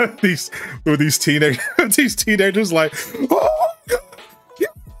these teenagers like, oh my God,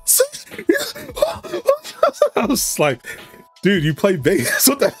 yes, yes. I was like, dude, you play bass?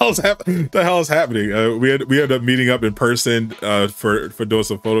 What the hell is happening? We ended up meeting up in person for doing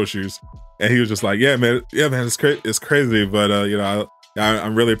some photo shoots, and he was just like, yeah, man, it's crazy, but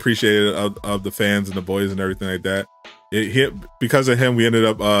I'm really appreciative of the fans and the boys and everything like that. Because of him, we ended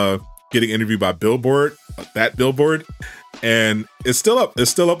up getting interviewed by Billboard, and it's still up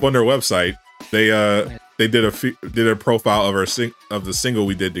on their website. They did a profile of the single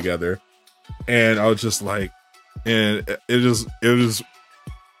we did together, and I was just like, and it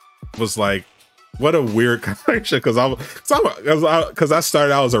was like, what a weird connection, because I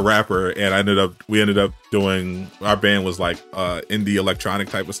started out as a rapper, and we ended up doing, our band was like indie electronic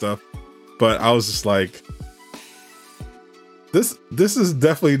type of stuff, but I was just like, this is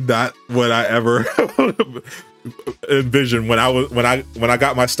definitely not what I ever envisioned when I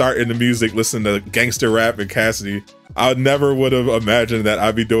got my start in the music, listening to gangster rap and Cassidy. I never would have imagined that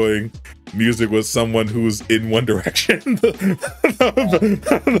I'd be doing music with someone who's in One Direction.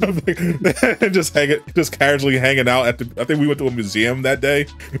 And just casually hanging out I think we went to a museum that day.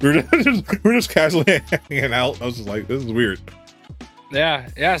 We were just casually hanging out. I was just like, this is weird.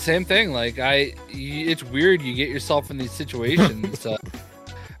 Yeah, same thing. Like it's weird you get yourself in these situations.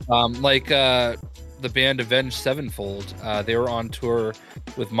 The band Avenged Sevenfold, they were on tour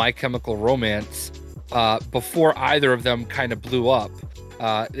with My Chemical Romance before either of them kind of blew up.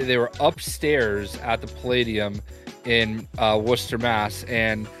 They were upstairs at the Palladium in Worcester, Mass,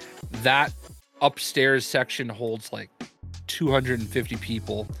 and that upstairs section holds like 250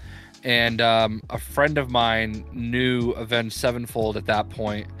 people. And a friend of mine knew Avenged Sevenfold at that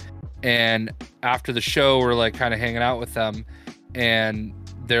point, and after the show, we're like kind of hanging out with them, and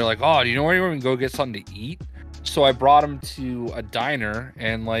they're like, "Oh, do you know where we can go get something to eat?" So I brought them to a diner,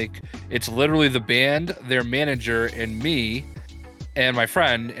 and like it's literally the band, their manager, and me, and my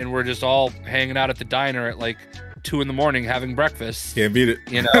friend, and we're just all hanging out at the diner at like 2 a.m. having breakfast. Can't beat it,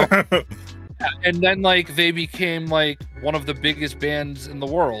 And then like they became like one of the biggest bands in the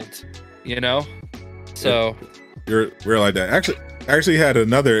world, So we're like that. I actually had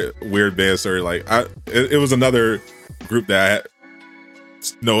another weird band story. Like it was another group that I had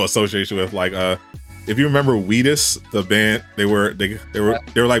no association with. Like if you remember Wheatus, the band, they were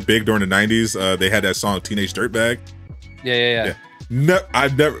like big during the 90s. They had that song Teenage Dirtbag. Yeah. No, I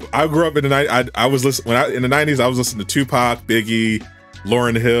grew up in the 90s. In the 90s, I was listening to Tupac, Biggie,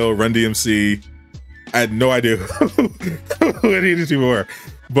 Lauryn Hill, Run DMC. I had no idea who any of these people were,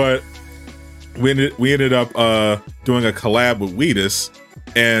 but we ended up doing a collab with Wheatus,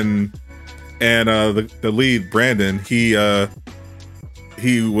 and the lead Brandon, he was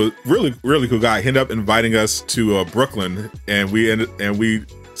really cool guy. He ended up inviting us to Brooklyn, and we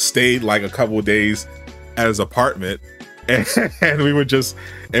stayed like a couple of days at his apartment, and we were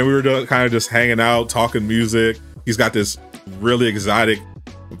kind of just hanging out, talking music. He's got this really exotic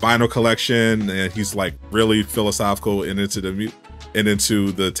vinyl collection, and he's like really philosophical and into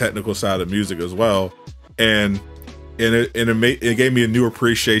the technical side of music as well. And and it gave me a new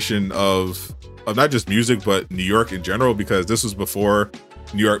appreciation of not just music but New York in general, because this was before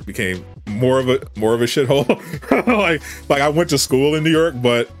New York became more of a shithole. like I went to school in New York,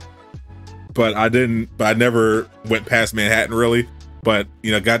 but I never went past Manhattan really. But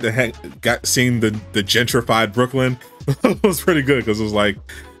you know, got seeing the gentrified Brooklyn was pretty good, because it was like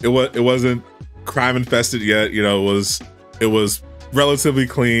it wasn't crime infested yet. You know, it was relatively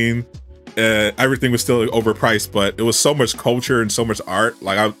clean. Everything was still overpriced, but it was so much culture and so much art.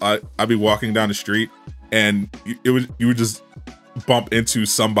 Like I'd be walking down the street, and you would just bump into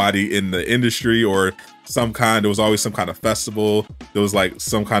somebody in the industry or there was always some kind of festival. There was like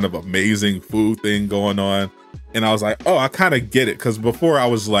some kind of amazing food thing going on. And I was like, oh, I kind of get it. Because before I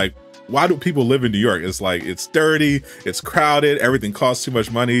was like, why do people live in New York? It's like, it's dirty, it's crowded, everything costs too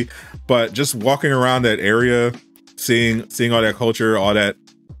much money. But just walking around that area, seeing all that culture, all that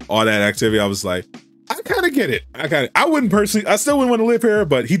activity, I was like, I kind of get it. I still wouldn't want to live here,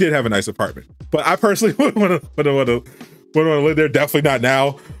 but he did have a nice apartment. But I personally wouldn't want to live there. Definitely not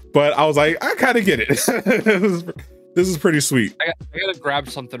now. But I was like, I kind of get it. This is pretty sweet. I gotta grab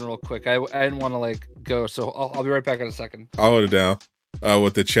something real quick. I didn't want to like go, so I'll be right back in a second. I'll hold it down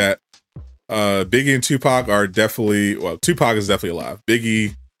with the chat. Biggie and Tupac are definitely, well, Tupac is definitely alive.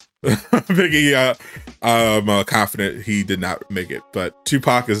 Biggie, I'm confident he did not make it, but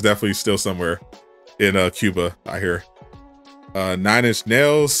Tupac is definitely still somewhere in Cuba, I hear. 9 Inch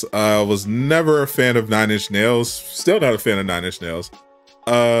Nails, was never a fan of 9 Inch Nails. Still not a fan of 9 Inch Nails.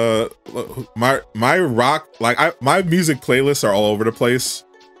 My rock, like my music playlists are all over the place,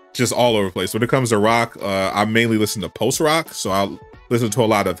 just all over the place. When it comes to rock, I mainly listen to post rock, so I'll listen to a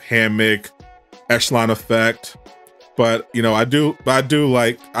lot of Hammock, Echelon Effect. But you know, I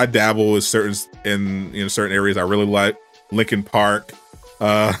dabble with certain areas. I really like Linkin Park.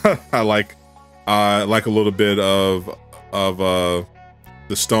 I like a little bit of the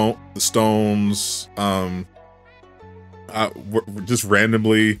Stones. Just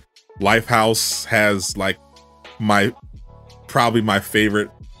randomly, Lifehouse has like probably my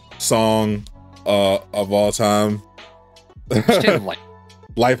favorite song of all time.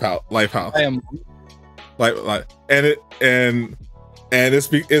 Lifehouse. I am like and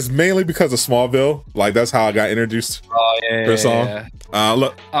it's mainly because of Smallville. Like that's how I got introduced to the song.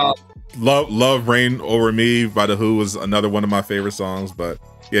 Love Rain Over Me by The Who was another one of my favorite songs. But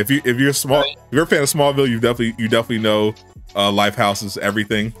yeah, if you're a fan of Smallville, you definitely know Lifehouse is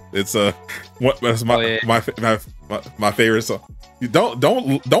everything. It's my favorite song. You don't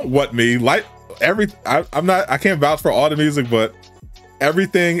what me like I can't vouch for all the music, but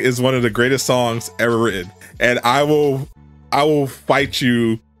Everything is one of the greatest songs ever written, and I will fight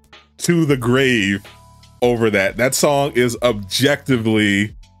you to the grave over that. That song is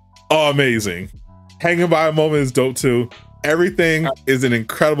objectively amazing. Hanging by a Moment is dope too. Everything is an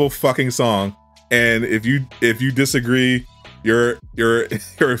incredible fucking song, and if you disagree, you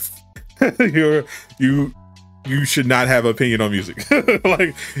should not have opinion on music. You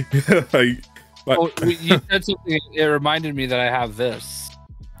said something. It reminded me that I have this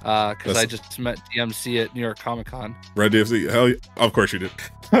because I just met DMC at New York Comic Con. Red DMC, hell yeah. Of course you did.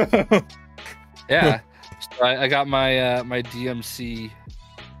 Yeah, so I got my my DMC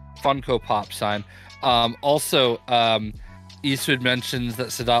Funko Pop sign. Also, Eastwood mentions that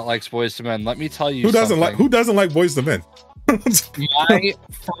Sadat likes Boyz II Men. Let me tell you, who doesn't like Boyz II Men? My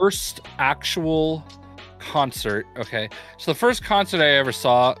first actual concert. Okay, so the first concert I ever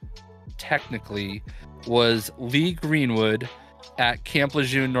saw, technically, was Lee Greenwood at Camp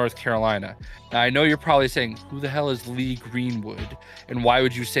Lejeune, North Carolina. Now I know you're probably saying, who the hell is Lee Greenwood, and why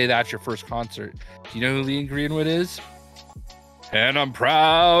would you say that's your first concert? Do you know who Lee Greenwood is? And I'm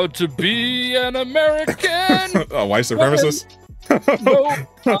proud to be an American. A white supremacist. No,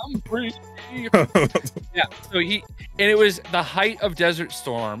 I'm free. Yeah, so it was the height of Desert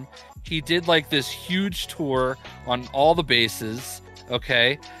Storm. He did like this huge tour on all the bases.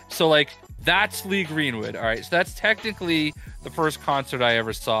 Okay, so like that's Lee Greenwood. All right, so that's technically the first concert I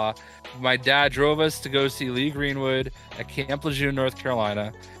ever saw. My dad drove us to go see Lee Greenwood at Camp Lejeune, North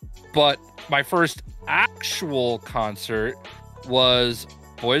Carolina. But my first actual concert was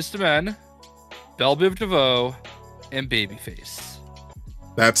Boyz II Men, Belle Biv DeVoe, and Babyface.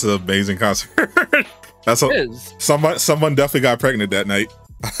 That's an amazing concert. Someone definitely got pregnant that night.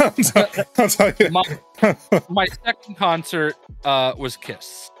 I'll tell you. My second concert was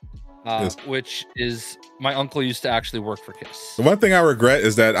Kiss, Yes. which is my uncle used to actually work for Kiss. The one thing I regret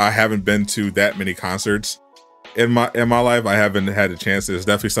is that I haven't been to that many concerts in my life. I haven't had a chance. It's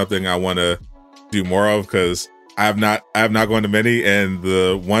definitely something I want to do more of, because I have not gone to many, and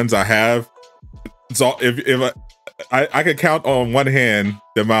the ones I have, it's all if I could count on one hand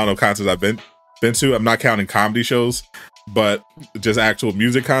the amount of concerts I've been to. I'm not counting comedy shows, but just actual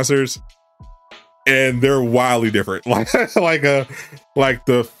music concerts, and they're wildly different. I think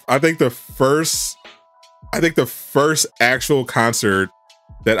the first actual concert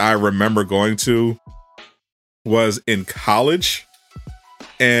that I remember going to was in college,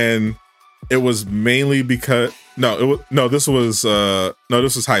 and it was mainly because this was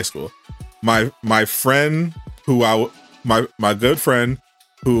high school. My friend my good friend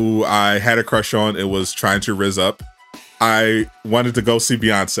who I had a crush on, it was trying to rizz up. I wanted to go see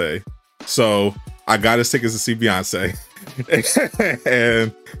Beyonce, so I got his tickets to see Beyonce,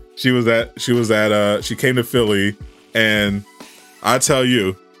 and she came to Philly, and I tell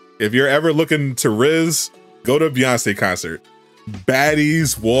you, if you're ever looking to rizz, go to a Beyonce concert.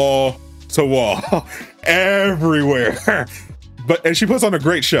 Baddies wall to wall, everywhere. And she puts on a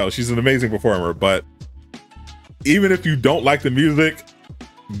great show. She's an amazing performer. But even if you don't like the music,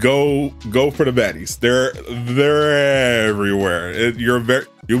 go for the baddies. They're everywhere.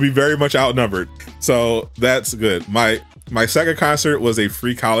 You'll be very much outnumbered. So that's good. My second concert was a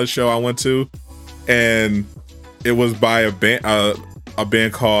free college show I went to, and it was by a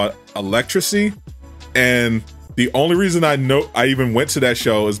band called Electricity. And the only reason I even went to that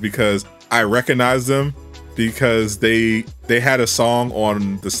show is because I recognized them, because they had a song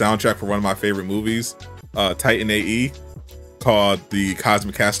on the soundtrack for one of my favorite movies, Titan AE, called The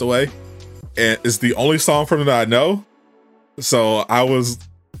Cosmic Castaway, and it's the only song from it that I know. So I was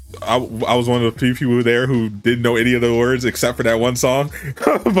one of the few people there who didn't know any of the words except for that one song,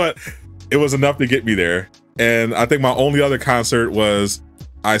 but it was enough to get me there. And I think my only other concert was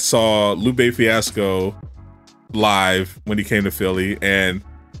I saw Lupe Fiasco live when he came to Philly, and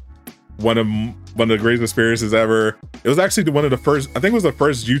one of the greatest experiences ever. It was actually one of the first, I think it was the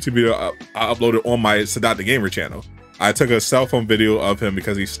first YouTube video I uploaded on my Sadat the Gamer channel. I took a cell phone video of him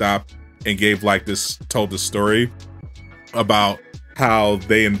because he stopped and told the story about how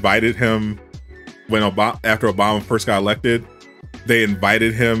they invited him after Obama first got elected. They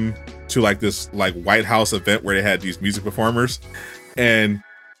invited him to this White House event where they had these music performers, and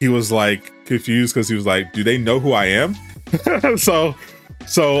he was confused because he was like, do they know who I am? So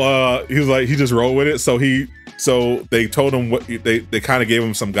he was like, he just rolled with it. So they told him what they kind of gave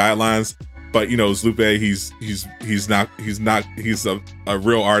him some guidelines, but it's Lupe. He's a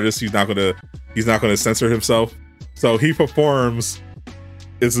real artist. He's not gonna censor himself. So he performs.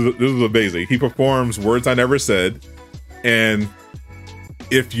 This is amazing. He performs Words I Never Said, and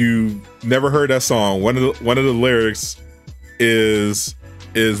if you never heard that song, one of the lyrics is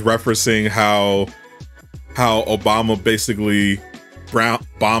referencing how Obama basically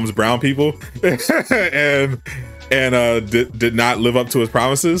bombs brown people and did not live up to his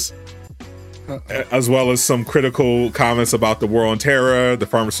promises, as well as some critical comments about the war on terror, the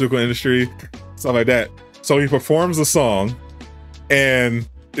pharmaceutical industry, stuff like that. So he performs the song, and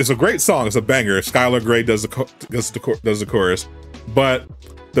it's a great song. It's a banger. Skylar Grey does the chorus, but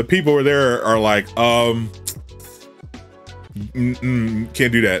the people were there are like, can't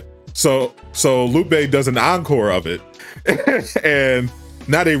do that. So Lupe does an encore of it, and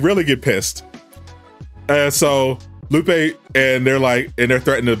now they really get pissed. So Lupe and they're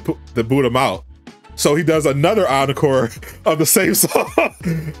threatening to boot him out. So he does another encore of the same song.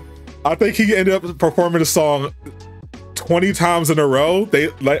 I think he ended up performing the song 20 times in a row.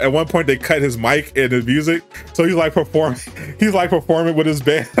 At one point they cut his mic and his music, so he's performing with his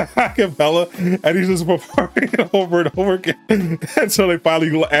band a cappella, and he's just performing it over and over again until they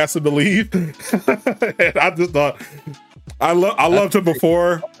finally asked him to leave. And I just thought, I loved him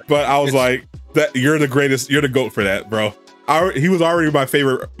before, but I was like, that you're the greatest, you're the GOAT for that, bro. He was already my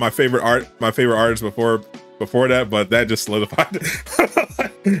favorite artist before that, but that just solidified it.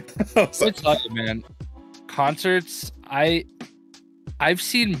 I tell you, man, concerts, I've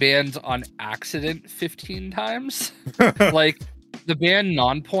seen bands on accident 15 times. Like the band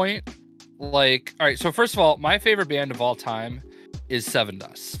Nonpoint. All right, so first of all, my favorite band of all time is Seven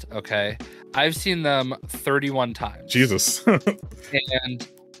Dust. Okay, I've seen them 31 times. Jesus. And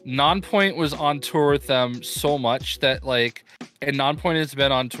Nonpoint was on tour with them so much that and Nonpoint has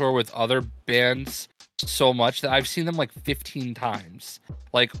been on tour with other bands so much that I've seen them 15 times,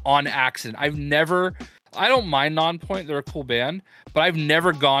 on accident. I don't mind Nonpoint, they're a cool band, but I've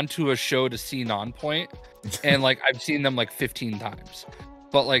never gone to a show to see Nonpoint, and I've seen them 15 times.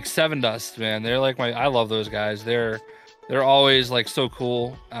 But Seven Dust, man, they're I love those guys. They're always so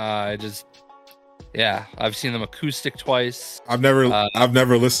cool. I've seen them acoustic twice. I've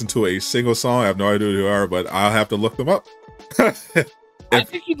never listened to a single song. I have no idea who they are, but I'll have to look them up. I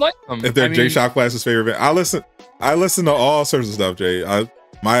think you'd like them. If they're Jay Shock Class's favorite band, I'll listen. I listen to all sorts of stuff, Jay.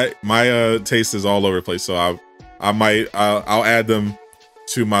 My taste is all over the place, so I'll add them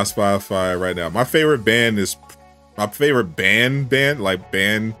to my Spotify right now. My favorite band like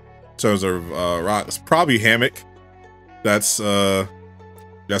band in terms of rock, it's probably Hammock. That's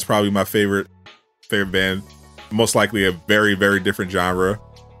probably my favorite band. Most likely a very, very different genre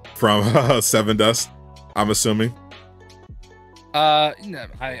from Seven Dust, I'm assuming. No,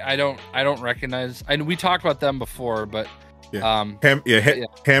 I don't recognize. I know we talked about them before, but Hammock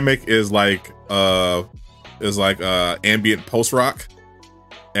is like ambient post rock,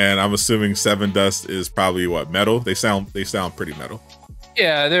 and I'm assuming Seven Dust is probably what, metal. They sound pretty metal.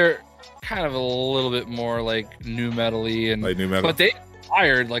 Yeah, they're kind of a little bit more like new metal-y and like new metal, but they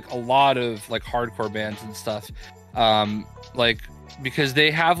inspired like a lot of like hardcore bands and stuff. Like because they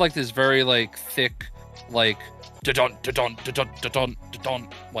have like this very like thick like da-dun, da-dun, da-dun, da-dun, da-dun,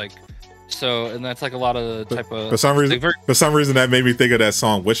 like so, and that's like a lot of the type of for some reason like for some reason that made me think of that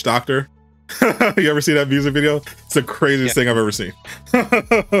song Witch Doctor. You ever see that music video? It's the craziest thing I've ever seen.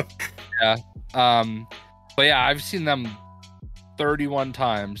 Yeah. But yeah, I've seen them 31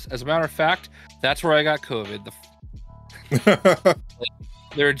 times. As a matter of fact, that's where I got COVID.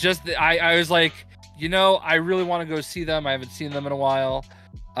 They're just I was like, you know, I really want to go see them. I haven't seen them in a while.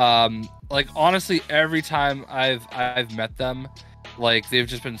 Like honestly, every time I've met them, like they've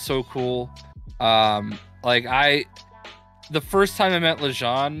just been so cool. Like the first time I met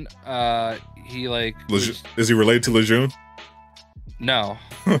Lejeune, he like is he related to Lejeune? No.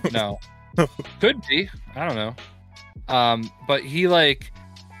 Could be. I don't know. But he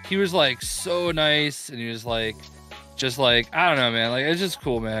was like so nice, and he was like just like, I don't know, man, like it's just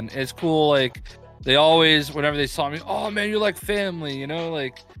cool, man. It's cool. Like they always, whenever they saw me, oh man, you're like family, you know,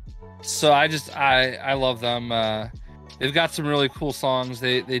 like. So I love them. They've got some really cool songs.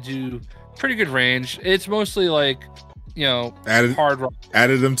 They do pretty good range. It's mostly like, you know, hard rock.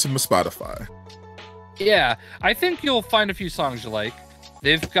 Added them to my Spotify. Yeah, I think you'll find a few songs you like.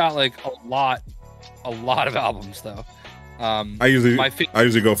 They've got like a lot of albums though. I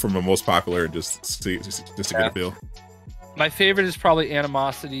usually go from the most popular and just to get a feel. My favorite is probably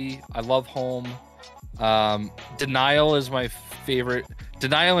Animosity. I love Home. Denial is my favorite.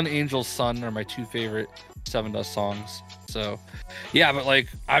 Denial and Angel's Son are my two favorite Seven Dust songs. So, yeah, but like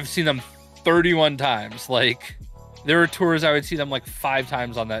I've seen them 31 times. Like there were tours I would see them like 5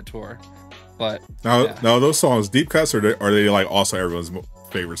 times on that tour. But now those songs deep cuts, or are they like also everyone's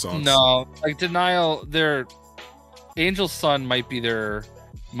favorite songs? No, like Denial, their Angel's Son might be their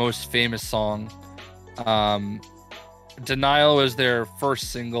most famous song. Denial was their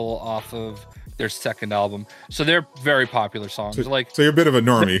first single off of their second album, so they're very popular songs. So you're a bit of a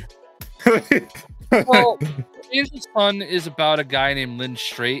normie. Well, Angel's Son is about a guy named Lynn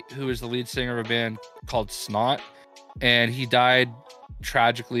Straight, who is the lead singer of a band called Snot, and he died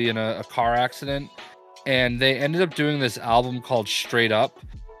tragically in a car accident. And they ended up doing this album called Straight Up,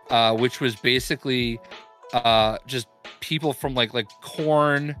 which was basically just people from like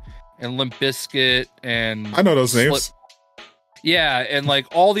Korn and Limp Bizkit and I know those names. Yeah, and like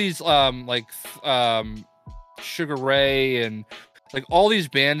all these Sugar Ray and like all these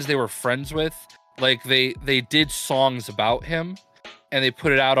bands they were friends with, like they did songs about him and they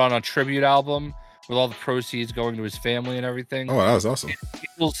put it out on a tribute album with all the proceeds going to his family and everything. Oh, that was awesome.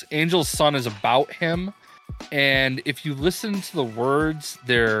 Angel's Son is about him, and if you listen to the words,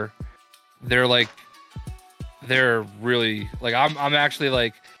 they're really like I'm actually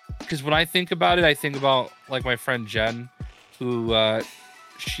like, because when I think about it, I think about like my friend Jen, who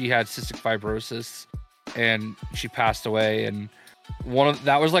she had cystic fibrosis and she passed away, and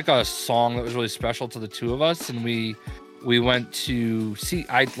that was like a song that was really special to the two of us, and we went to see,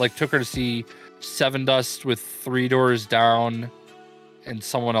 I like took her to see Seven Dust with Three Doors Down and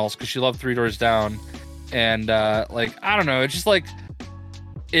someone else because she loved Three Doors Down, and like I don't know, it's just like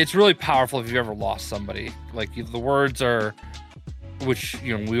it's really powerful if you've ever lost somebody. Like the words are, which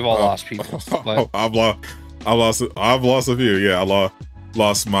you know we've all lost people, but I've lost a few. Yeah, I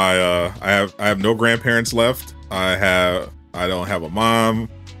lost my I have no grandparents left. I don't have a mom.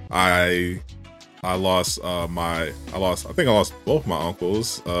 I lost I think I lost both my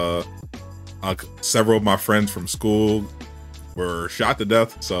uncles. Several of my friends from school were shot to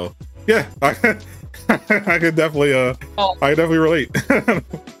death. So yeah, I could definitely I definitely relate.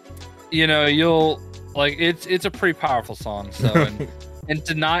 You know, you'll like it's a pretty powerful song. So and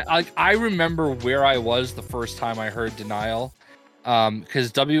Denial, I remember where I was the first time I heard Denial,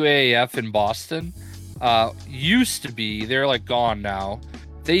 because WAAF in Boston used to be, they're like gone now.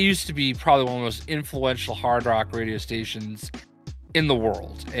 They used to be probably one of the most influential hard rock radio stations in the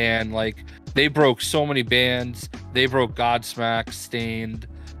world, and like they broke so many bands. They broke Godsmack, Stained,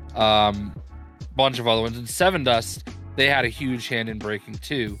 bunch of other ones, and Seven Dust. They had a huge hand in breaking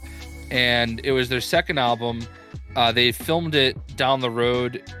too, and it was their second album. They filmed it down the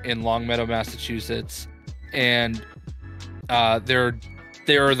road in Longmeadow, Massachusetts, and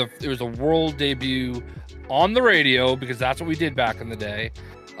it was a world debut on the radio, because that's what we did back in the day,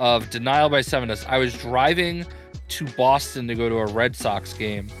 of Denial by Seven Dust. I was driving to Boston to go to a Red Sox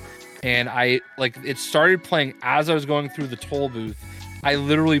game, and it started playing as I was going through the toll booth. I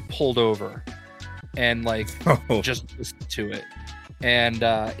literally pulled over and just listened to it, and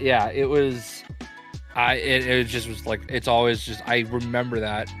it was it just was like, it's always just, I remember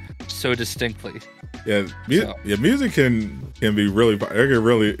that so distinctly. Music can be really, it can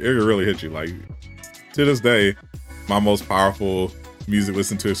really hit you. Like, to this day, my most powerful music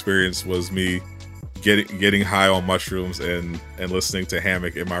listen to experience was me getting high on mushrooms and listening to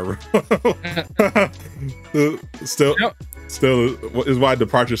Hammock in my room. Still is why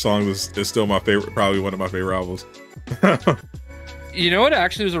Departure Song is still my favorite, probably one of my favorite albums. You know what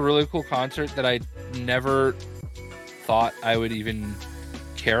actually was a really cool concert that I never thought I would even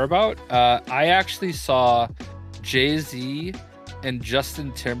care about? I actually saw Jay-Z and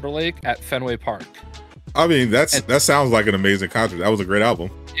Justin Timberlake at Fenway Park. I mean, that sounds like an amazing concert. That was a great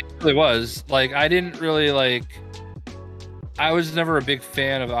album. It really was. Like, I didn't really I was never a big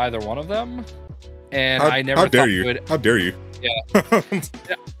fan of either one of them, and I never. How dare you? How dare you? Yeah. Yeah.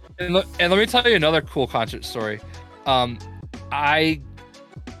 And let me tell you another cool concert story. I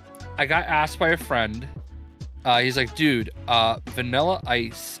got asked by a friend. He's like, dude, Vanilla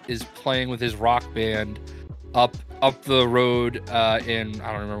Ice is playing with his rock band up the road in,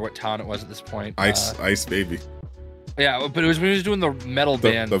 I don't remember what town it was at this point. Ice Baby. Yeah, but it was when he was doing the metal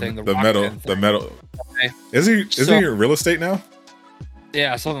band thing. The metal. Okay. Is he in real estate now?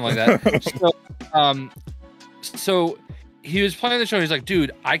 Yeah, something like that. So he was playing the show. He's like,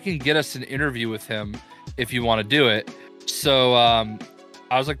 dude, I can get us an interview with him if you want to do it. So I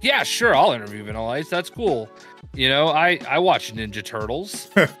was like, yeah, sure, I'll interview Vanilla Ice. That's cool. You know, I watch Ninja Turtles,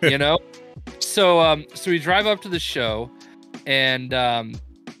 you know? So we drive up to the show, and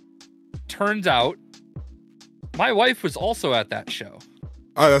turns out my wife was also at that show.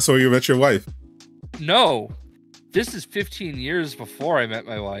 Oh, that's where you met your wife? No. This is 15 years before I met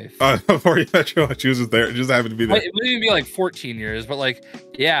my wife. Before you met your wife, she was just there. Just happened to be there. It would even be like 14 years, but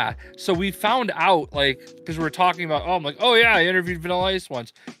yeah. So we found out, because we were talking about, I'm like, oh yeah, I interviewed Vanilla Ice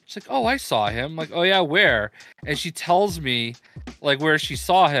once. She's like, oh, I saw him. I'm like, oh yeah, where? And she tells me where she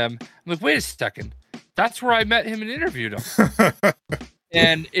saw him. I'm like, wait a second. That's where I met him and interviewed him.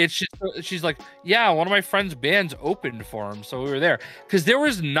 And it's just, she's like, yeah, one of my friend's bands opened for him, so we were there. Because there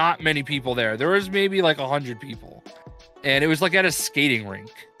was not many people there. There was maybe 100 people, and it was at a skating rink.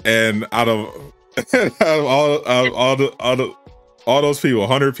 And out of all those people,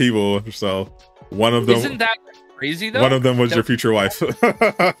 100 people or so, one of them, isn't that crazy though? One of them was your future wife.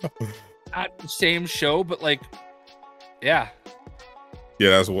 At the same show, but yeah.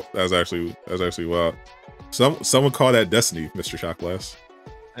 Yeah, that's actually wild. Some would call that destiny, Mr. Shotglass.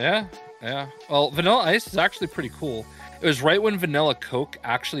 Yeah. Well, Vanilla Ice is actually pretty cool. It was right when Vanilla Coke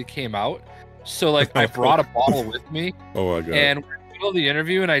actually came out, so I brought a bottle with me. Oh my god! And we're in the middle of the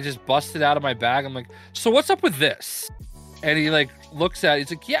interview, and I just busted out of my bag. I'm like, "So what's up with this?" And he looks at it. He's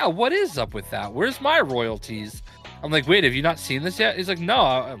like, "Yeah, what is up with that? Where's my royalties?" I'm like, "Wait, have you not seen this yet?" He's like,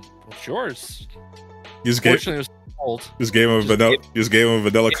 "No, it's yours." Fortunately, it was cold. This game of vanilla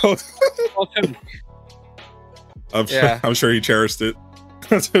Coke. I'm sure he cherished it.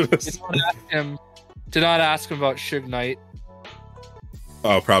 Did not ask him about Suge Knight.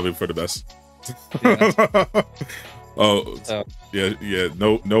 Oh, probably for the best. Yeah. Yeah.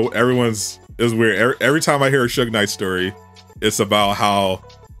 No. It's weird. Every time I hear a Suge Knight story, it's about how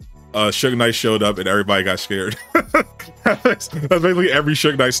Suge Knight showed up and everybody got scared. That's basically every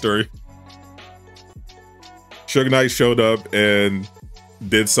Suge Knight story. Suge Knight showed up and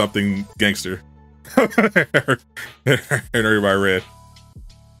did something gangster. And everybody read.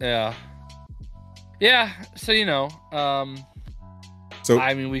 Yeah. So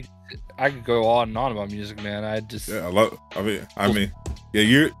I could go on and on about music, man.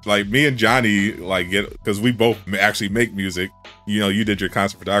 You me and Johnny because we both actually make music. You did your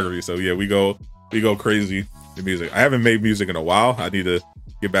concert photography, so yeah, we go crazy in music. I haven't made music in a while. I need to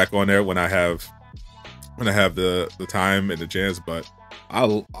get back on there when I have the time and the chance, but I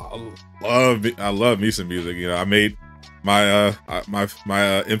love me some music. I made my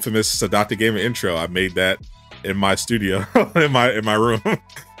infamous Sadata Gamer intro. I made that in my studio in my room.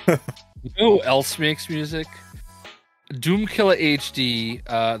 You know who else makes music? Doom Killer HD,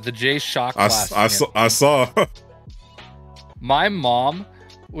 the J Shock I saw. My mom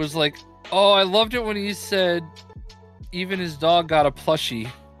was like, "Oh, I loved it when he said even his dog got a plushie."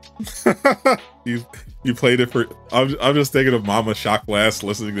 You played it for. I'm just thinking of Mama Shock Blast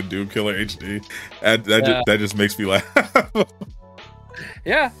listening to Doom Killer HD, and that just makes me laugh.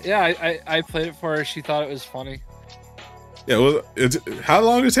 Yeah, I played it for her. She thought it was funny. Yeah, well, how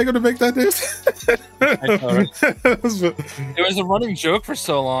long did it take him to make that disc? It was a running joke for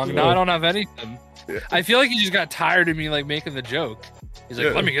so long. Now I don't have anything. Yeah. I feel like he just got tired of me like making the joke. He's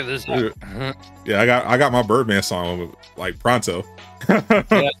like, "Let me get this out." Yeah, I got my Birdman song like pronto.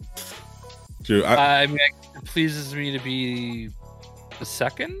 Yeah. True. I mean, it pleases me to be the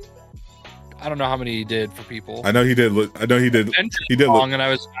second. I don't know how many he did for people. I know he did. He did long, and I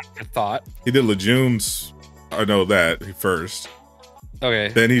was afterthought. He did Lejeune's. I know that first. Okay.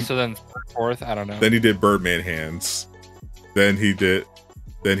 Then fourth. I don't know. Then he did Birdman Hands. Then he did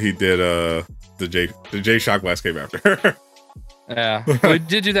the J Shock Blast came after. Yeah, we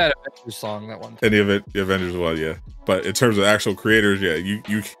did do that Avengers song that one time. And the Avengers one, yeah. But in terms of actual creators, yeah,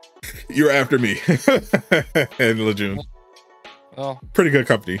 you're after me and Lejeune. Well, pretty good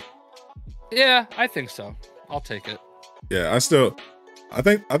company. Yeah, I think so. I'll take it. Yeah, I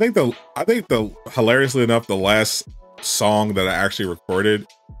think the hilariously enough, the last song that I actually recorded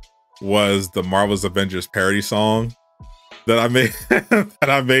was the Marvel's Avengers parody song that I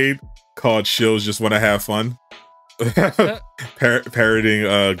made called "Shills Just Want to Have Fun."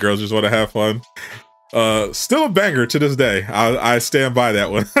 Parodying Girls Just Want to Have Fun. Still a banger to this day. I stand by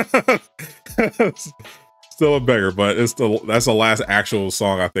that one. Still a banger, but that's the last actual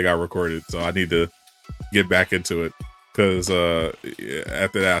song I think I recorded, so I need to get back into it because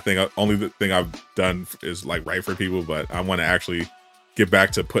after that I think only the thing I've done is like write for people, but I want to actually get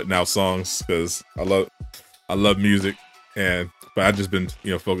back to putting out songs because I love music, but I've just been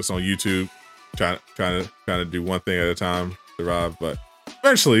focused on YouTube, trying to do one thing at a time, survive. But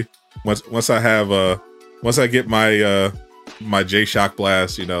eventually, once I get my J Shock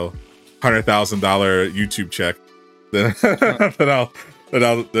Blast, $100,000 YouTube check, then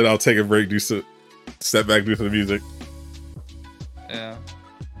I'll take a break, step back, do some music. Yeah.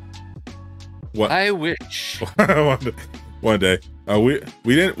 What I wish one day.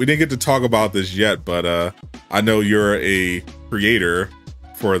 We didn't get to talk about this yet, but I know you're a creator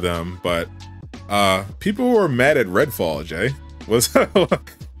for them, but people were mad at Redfall, Jay. What's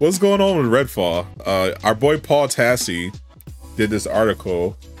going on with Redfall? Our boy Paul Tassi did this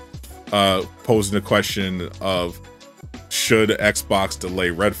article posing the question of should Xbox delay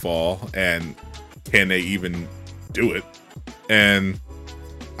Redfall and can they even do it? And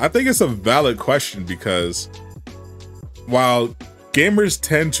I think it's a valid question because while gamers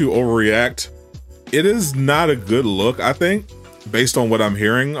tend to overreact, it is not a good look, I think, based on what I'm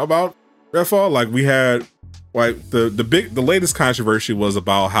hearing about Redfall. Like we had the latest controversy was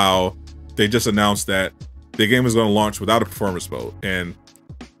about how they just announced that the game is going to launch without a performance mode, and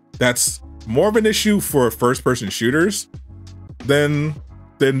that's more of an issue for first-person shooters than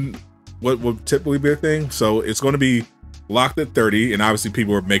what would typically be a thing. So it's going to be locked at 30, and obviously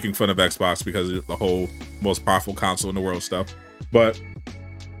people are making fun of Xbox because of the whole most powerful console in the world stuff. But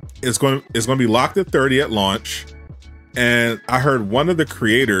it's going to be locked at 30 at launch, and I heard one of the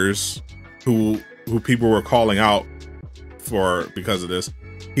creators who people were calling out for because of this.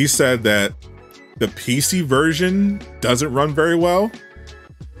 He said that the PC version doesn't run very well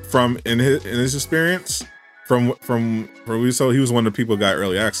in his experience. So he was one of the people who got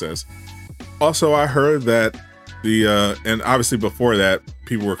early access. Also, I heard that and obviously before that,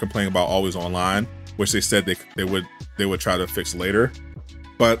 people were complaining about Always Online, which they said they would try to fix later.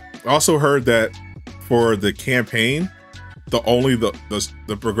 But I also heard that for the campaign,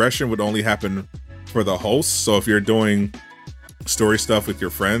 the progression would only happen for the hosts. So if you're doing story stuff with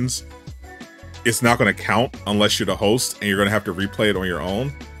your friends, it's not going to count unless you're the host, and you're going to have to replay it on your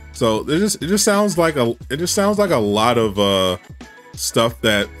own. So it just sounds like a lot of stuff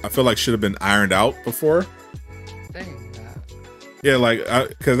that I feel like should have been ironed out before. Dang that. Yeah, like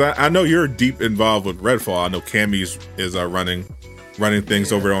because I know you're deep involved with Redfall. I know Cammy's is running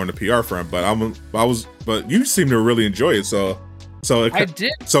things over on the PR front, but you seem to really enjoy it. I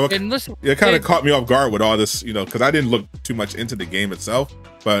did. So and listen, it kind of caught me off guard with all this, because I didn't look too much into the game itself,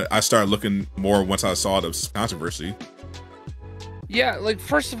 but I started looking more once I saw the controversy. Yeah, like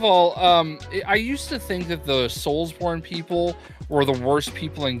first of all, I used to think that the Soulsborne people were the worst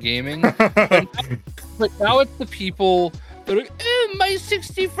people in gaming, but now it's the people that are like, my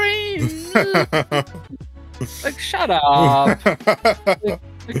 60 frames. Like, shut up. Like,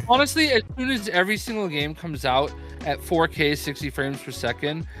 honestly, as soon as every single game comes out at 4K 60 frames per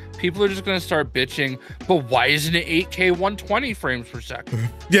second, people are just going to start bitching, but why isn't it 8K 120 frames per second?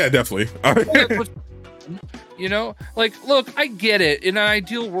 Yeah, definitely. You know, like, look, I get it. In an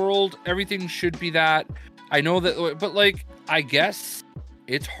ideal world, everything should be that. I know that, but like, I guess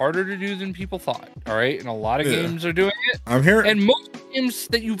it's harder to do than people thought. All right. And a lot of games are doing it. I'm hearing, and most games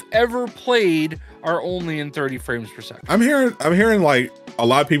that you've ever played are only in 30 frames per second. I'm hearing like a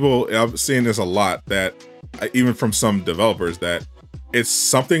lot of people, I'm seeing this a lot, that even from some developers, that it's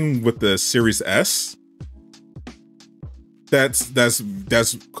something with the Series S that's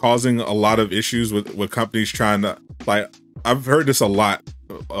causing a lot of issues with companies trying to, like, I've heard this a lot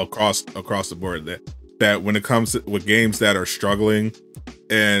across the board, that when it comes to, with games that are struggling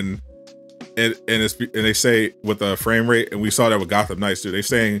and they say with the frame rate, and we saw that with Gotham Knights too, they're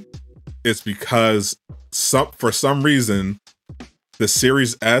saying it's because for some reason the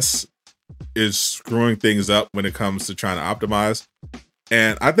Series S is screwing things up when it comes to trying to optimize.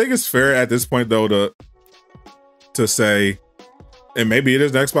 And I think it's fair at this point though to say, and maybe it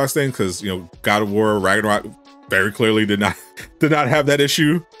is an Xbox thing, because, you know, God of War Ragnarok very clearly did not have that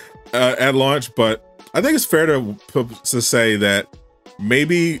issue at launch. But I think it's fair to say that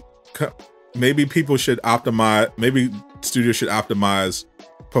maybe people should optimize, maybe studios should optimize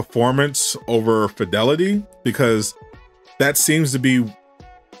performance over fidelity, because that seems to be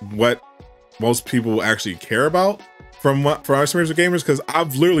what most people actually care about from our experience with gamers. Because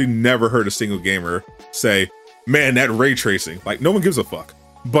I've literally never heard a single gamer say, man, that ray tracing, like, no one gives a fuck.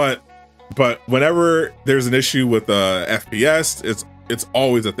 But whenever there's an issue with FPS, it's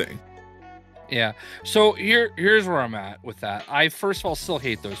always a thing. Yeah. So here's where I'm at with that. I first of all still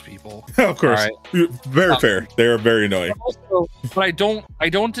hate those people. Of course. Right? Very fair. They are very annoying. But I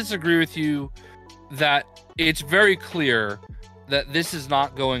don't disagree with you that it's very clear that this is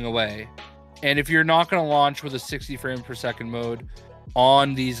not going away. And if you're not going to launch with a 60 frame per second mode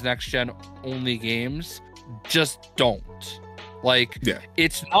on these next gen only games, just don't. Like,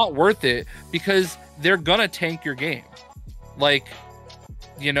 it's not worth it, because they're gonna tank your game. Like,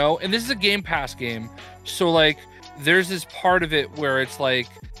 you know, and this is a Game Pass game, so like there's this part of it where it's like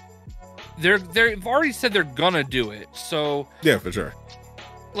they've already said they're gonna do it. So yeah, for sure.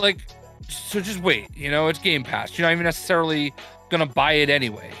 Like, so just wait, you know, it's Game Pass. You're not even necessarily gonna buy it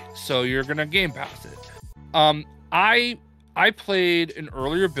anyway, so you're gonna Game Pass it. I played an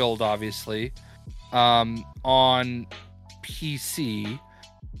earlier build, obviously, on PC.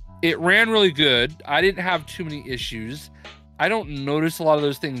 It ran really good. I didn't have too many issues. I don't notice a lot of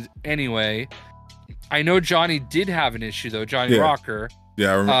those things anyway. I know Johnny did have an issue though, Johnny Rocker.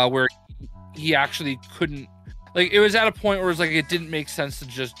 Yeah, I remember. Where he actually couldn't, like, it was at a point where it was like it didn't make sense to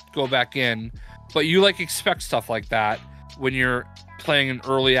just go back in, but you like expect stuff like that when you're playing an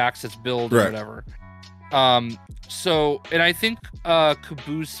early access build or whatever. So, and I think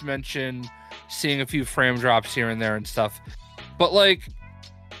Caboose mentioned seeing a few frame drops here and there and stuff, but like,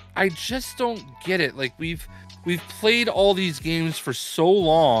 I just don't get it. Like, we've played all these games for so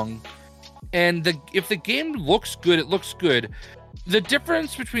long, and if the game looks good, it looks good. The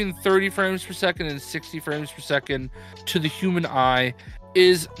difference between 30 frames per second and 60 frames per second to the human eye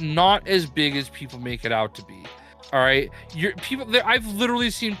is not as big as people make it out to be. All right, I've literally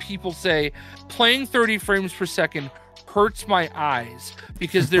seen people say playing 30 frames per second hurts my eyes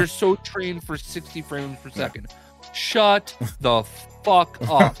because they're so trained for 60 frames per second. Shut the fuck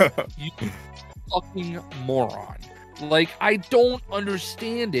up, you fucking moron. Like, I don't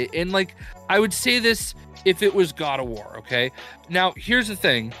understand it. And like, I would say this if it was God of War, okay? Now, here's the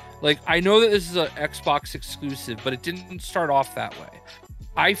thing. Like, I know that this is an Xbox exclusive, but it didn't start off that way.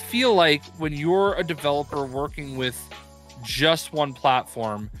 I feel like when you're a developer working with just one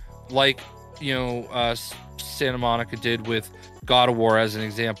platform, like, you know, Santa Monica did with God of War as an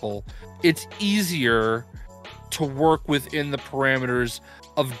example, it's easier to work within the parameters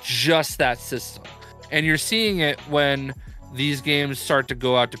of just that system. And you're seeing it when these games start to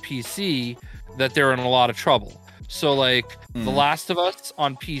go out to PC, that they're in a lot of trouble. So like The Last of Us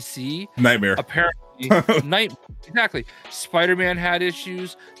on PC, nightmare. Apparently, nightmare. Exactly. Spider-Man had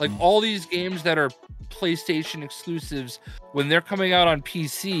issues. Like all these games that are PlayStation exclusives, when they're coming out on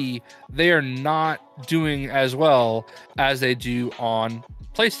PC, they are not doing as well as they do on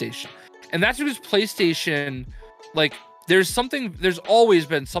PlayStation. And that's because PlayStation, like, there's always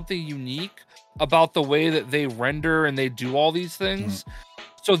been something unique about the way that they render and they do all these things.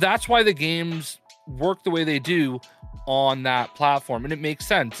 So that's why the games work the way they do on that platform, and it makes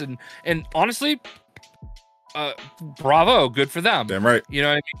sense. And honestly, bravo, good for them. Damn right. You know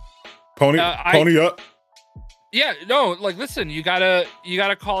what I mean? Pony up. Yeah, no, like listen, you gotta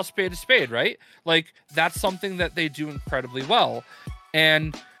call a spade, right? Like that's something that they do incredibly well.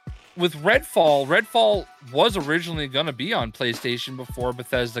 And with Redfall was originally gonna be on PlayStation before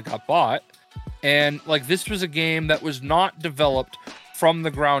Bethesda got bought. And like this was a game that was not developed from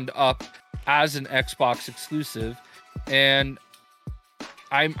the ground up as an Xbox exclusive. And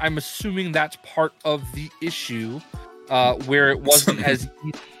I'm assuming that's part of the issue, where it wasn't as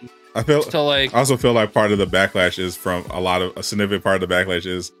easy. I also feel like part of the backlash is from a significant part of the backlash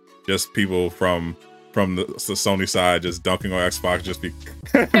is just people from the Sony side just dunking on Xbox just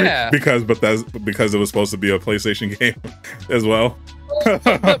because it was supposed to be a PlayStation game as well.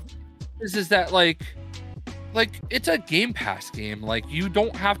 is that like it's a Game Pass game. Like you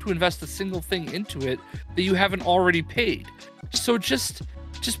don't have to invest a single thing into it that you haven't already paid. So just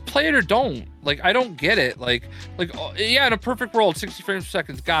play it or don't. Like I don't get it. Like yeah, in a perfect world, 60 frames per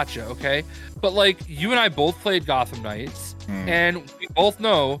second, gotcha, okay. But like you and I both played Gotham Knights, and we both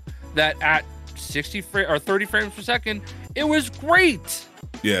know that at 30 frames per second, it was great.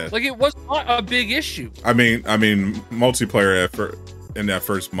 Yeah, like it was not a big issue. I mean, multiplayer effort in that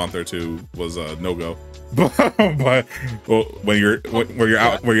first month or two was a no-go. But when you're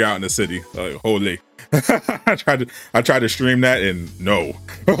out in the city, holy. I tried to stream that and no.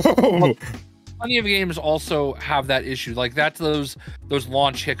 Well, plenty of games also have that issue. Like that's those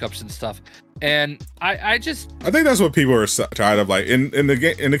launch hiccups and stuff. And I think that's what people are tired of. Like in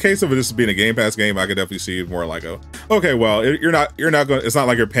the case of this being a Game Pass game, I could definitely see more like okay, well you're not going. It's not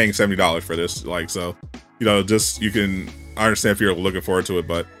like you're paying $70 for this. Like so, just you can. I understand if you're looking forward to it,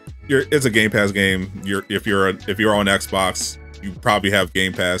 but it's a Game Pass game. If you're on Xbox, you probably have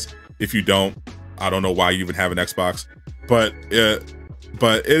Game Pass. If you don't, I don't know why you even have an Xbox, but it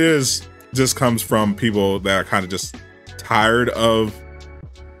is just comes from people that are kind of just tired of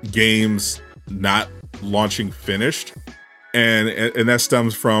games not launching finished, and that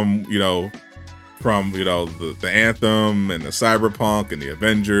stems from the Anthem and the Cyberpunk and the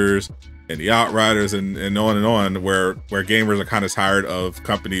Avengers and the Outriders and on, where gamers are kind of tired of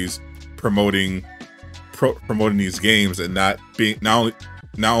companies promoting these games and not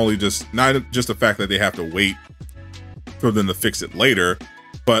just the fact that they have to wait for them to fix it later,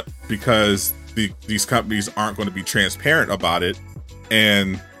 but because these companies aren't going to be transparent about it,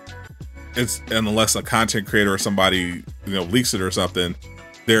 and unless a content creator or somebody leaks it or something,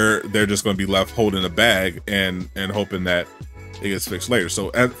 they're just going to be left holding a bag and hoping that it gets fixed later. So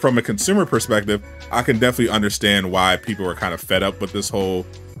from a consumer perspective, I can definitely understand why people are kind of fed up with this whole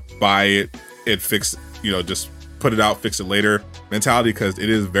buy it fix, just put it out, fix it later mentality, because it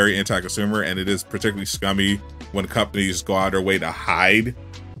is very anti-consumer, and it is particularly scummy when companies go out of their way to hide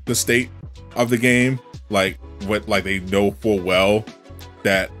the state of the game, like they know full well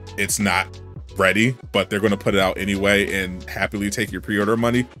that it's not ready, but they're going to put it out anyway and happily take your pre-order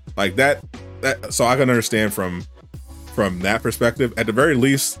money like that. So I can understand from that perspective. At the very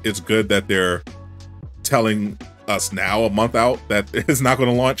least, it's good that they're telling us now, a month out, that it's not going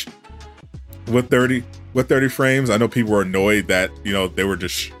to launch with 30 frames. I know people were annoyed that they were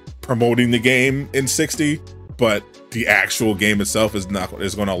just promoting the game in 60, but the actual game itself is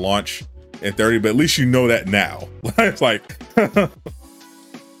going to launch in 30. But at least that now. It's like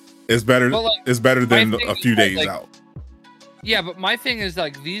it's better. Well, it's better than a few days out. Yeah, but my thing is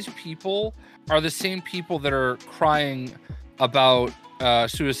like these people are the same people that are crying about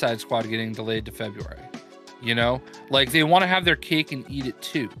Suicide Squad getting delayed to February. Like they want to have their cake and eat it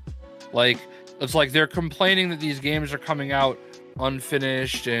too. Like it's like they're complaining that these games are coming out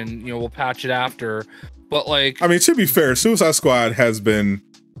unfinished and we'll patch it after. But like, I mean, to be fair, Suicide Squad they've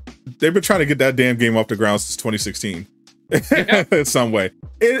been trying to get that damn game off the ground since 2016. Yeah. In some way,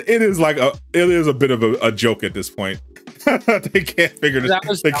 it is a bit of a joke at this point. They can't figure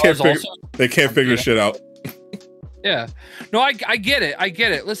this. They can't figure shit out. Yeah, no, I get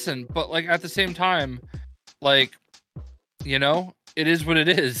it. Listen, but like at the same time, like it is what it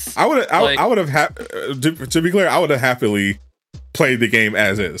is. I would have to be clear, I would have happily played the game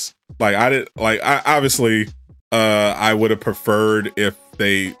as is. Like I obviously I would have preferred if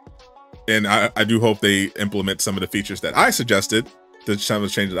they, and I do hope they implement some of the features that I suggested, some of the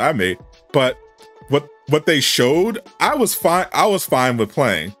changes that I made. But what they showed, I was fine with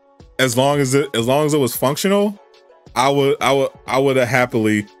playing as long as it was functional. I would have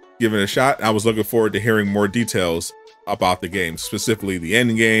happily given it a shot. I was looking forward to hearing more details about the game, specifically the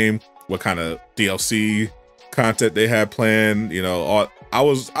end game, what kind of DLC content they had planned. I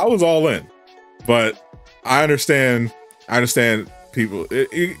was all in, but I understand people,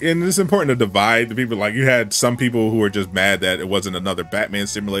 and it's important to divide the people. Like you had some people who were just mad that it wasn't another Batman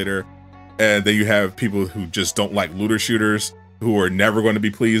simulator, and then you have people who just don't like looter shooters who are never going to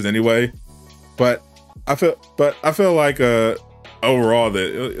be pleased anyway. But I feel like overall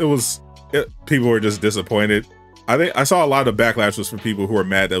that people were just disappointed. I think I saw a lot of backlash was from people who were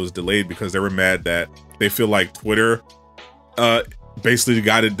mad that it was delayed because they were mad that they feel like Twitter basically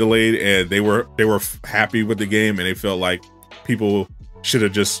got it delayed, and they were happy with the game, and they felt like people should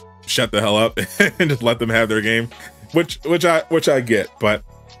have just shut the hell up and just let them have their game, which I get. But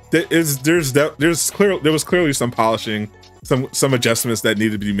there was clearly some polishing, some adjustments that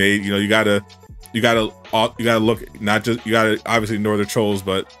needed to be made. You gotta look, not just, you gotta obviously ignore the trolls,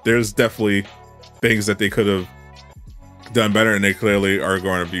 but there's definitely things that they could have done better, and they clearly are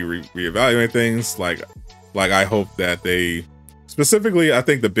going to be reevaluating things. Like I hope that they specifically, I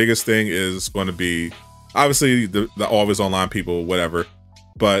think the biggest thing is going to be obviously the always online people, whatever.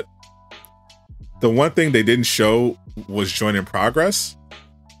 But the one thing they didn't show was join in progress,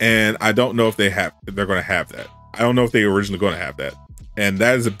 and I don't know if they're going to have that. I don't know if they were originally going to have that, and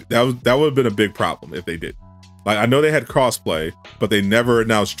that would have been a big problem if they did. Like, I know they had crossplay, but they never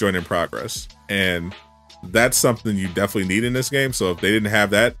announced join in progress, and that's something you definitely need in this game. So if they didn't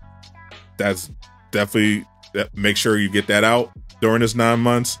have that, that's definitely, make sure you get that out during this 9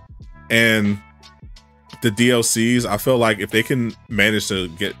 months. And the DLCs, I feel like if they can manage to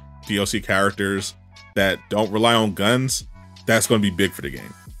get DLC characters that don't rely on guns, that's going to be big for the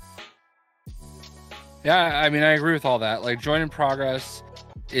game. Yeah, I mean, I agree with all that. Like, join in progress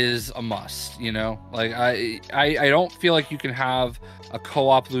is a must, like I don't feel like you can have a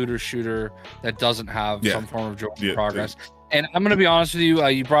co-op looter shooter that doesn't have some form of join in progress. And I'm gonna be honest with you,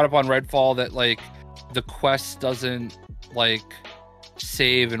 you brought up on Redfall that like the quest doesn't like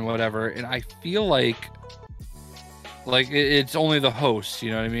save and whatever, and I feel like it's only the host,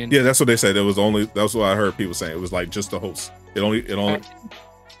 you know what I mean? Yeah, that's what they said. That's what I heard people saying. It was like just the host. It only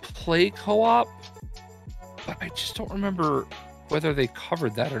play co-op, but I just don't remember whether they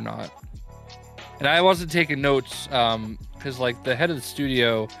covered that or not. And I wasn't taking notes because like the head of the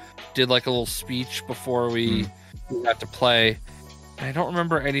studio did like a little speech before we got to play, and I don't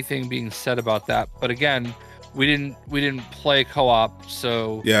remember anything being said about that. But again, we didn't play co-op,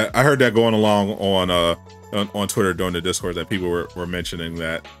 so yeah, I heard that going along on Twitter during the Discord, that people were mentioning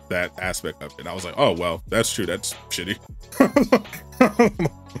that aspect of it. I was like, oh well, that's true. That's shitty.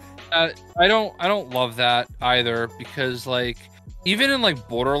 I don't love that either, because like even in like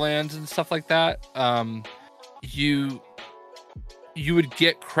Borderlands and stuff like that, you would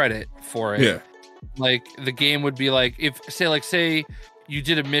get credit for it. Yeah. Like the game would be like, if say you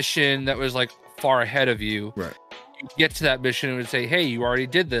did a mission that was like far ahead of you, right? You get to that mission and it would say, hey, you already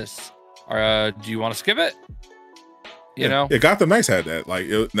did this. Do you want to skip it? You know? Yeah, Gotham Knights had that. Like,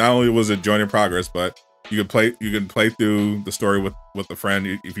 not only was it join in progress, but you can play through the story with a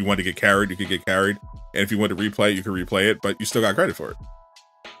friend. If you want to get carried, you could get carried, and if you want to replay it, you can replay it, but you still got credit for it.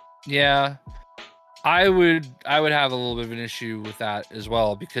 Yeah, I would have a little bit of an issue with that as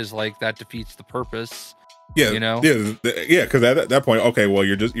well, because like that defeats the purpose. Yeah, yeah, because at that point, okay, well,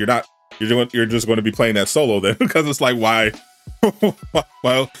 you're just going to be playing that solo then, because it's like, why?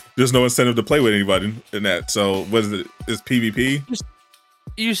 Well, there's no incentive to play with anybody in that. So what is it? Is PvP?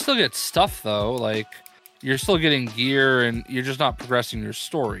 You still get stuff though, like you're still getting gear, and you're just not progressing your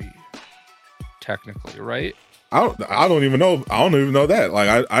story technically, right? I don't even know that.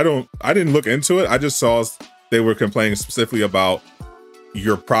 Like I didn't look into it. I just saw they were complaining specifically about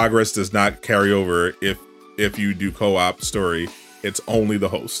your progress does not carry over if you do co-op story. It's only the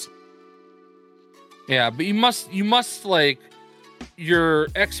host. Yeah, but you must like, your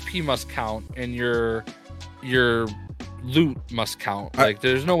XP must count and your loot must count. Like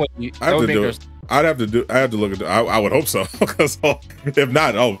there's no way I have to look at it. I would hope so, because if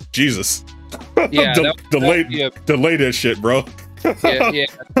not, oh Jesus. Yeah, delay that shit, bro. yeah,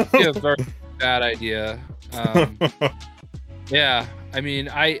 that'd be a very bad idea. Yeah, I mean,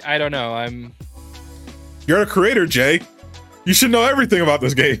 I don't know. You're a creator, Jay. You should know everything about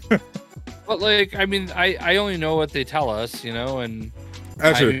this game. But like, I mean, I only know what they tell us, and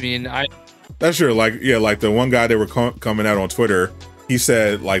that's true. That's true. Like, yeah, like the one guy they were coming out on Twitter, he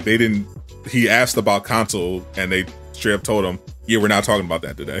said like he asked about console, and they straight up told him, yeah, we're not talking about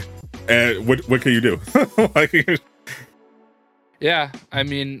that today. And what can you do? Like, yeah, I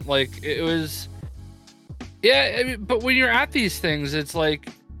mean, like it was, yeah. I mean, but when you're at these things, it's like,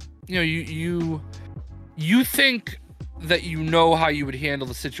 you think that you know how you would handle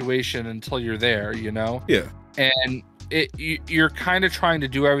the situation until you're there, Yeah. And you're kind of trying to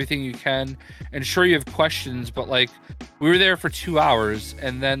do everything you can, and sure, you have questions, but like we were there for 2 hours,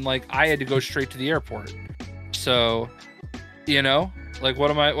 and then like I had to go straight to the airport, so Like,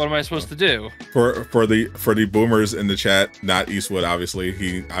 what am I supposed to do? For the boomers in the chat, not Eastwood, obviously.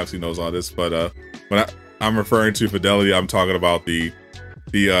 He obviously knows all this, but when I'm referring to fidelity, I'm talking about the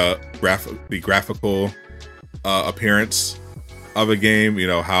graphical appearance of a game. You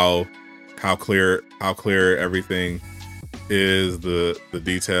know, how clear everything is, the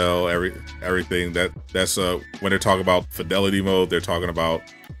detail, everything that's when they're talking about fidelity mode, they're talking about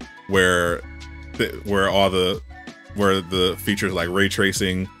where the features like ray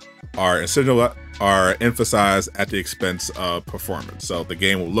tracing are emphasized at the expense of performance. So the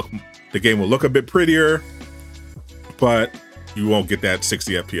game will look a bit prettier, but you won't get that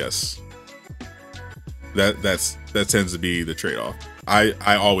 60 FPS. That tends to be the trade-off.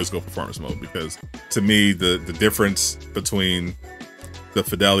 I always go performance mode because to me the difference between the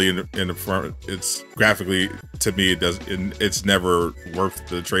fidelity and the performance, it's graphically, to me it's never worth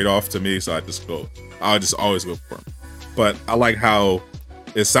the trade-off to me. So I'll just always go performance. But I like how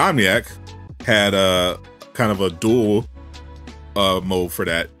Insomniac had a kind of a dual mode for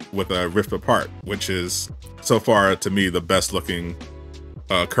that with a Rift Apart, which is so far to me the best looking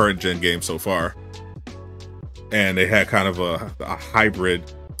current gen game so far. And they had kind of a hybrid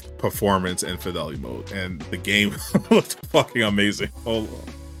performance and fidelity mode, and the game looked fucking amazing.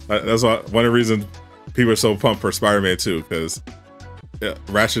 That's one of the reasons people are so pumped for Spider-Man 2, because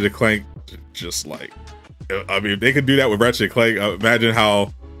Ratchet and Clank, just like, I mean, if they could do that with Ratchet and Clank, imagine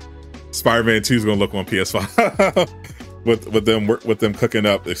how Spider-Man 2 is going to look on PS5 with them cooking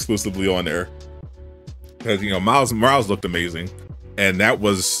up exclusively on there. Because, you know, Miles Morales looked amazing, and that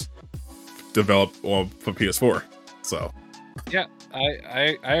was developed for PS4. So yeah,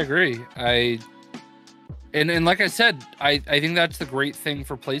 I agree. And like I said, I think that's the great thing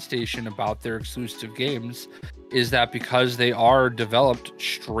for PlayStation about their exclusive games, is that because they are developed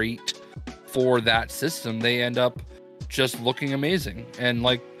straight for that system, they end up just looking amazing. And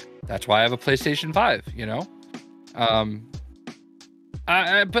like, that's why I have a PlayStation 5, you know?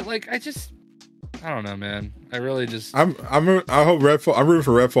 But like, I don't know, man. I really just I hope Redfall. I'm rooting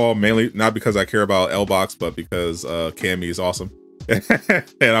for Redfall mainly not because I care about L-Box, but because Cammy is awesome, and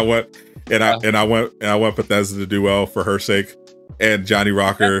I want Bethesda to do well for her sake. And Johnny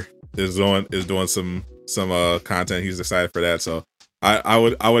Rocker is doing some content. He's excited for that. So I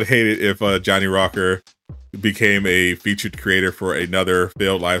would hate it if Johnny Rocker became a featured creator for another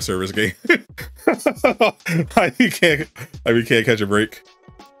failed live service game. You can't catch a break.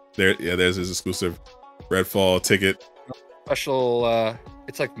 There's his exclusive Redfall ticket. Special,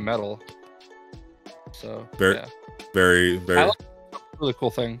 it's like metal. So very really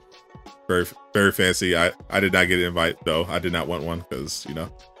cool thing. Very, very fancy. I did not get an invite though. I did not want one because, you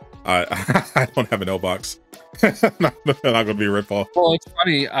know, I don't have an L box. not gonna be a Redfall. Well, it's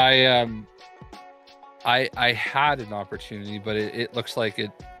funny. I had an opportunity, but it looks like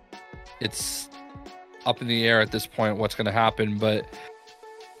it's up in the air at this point what's going to happen. But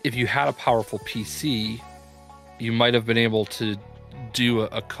if you had a powerful PC, you might have been able to do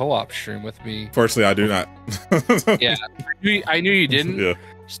a co-op stream with me. Fortunately, I do not. Yeah, I knew you didn't. Yeah.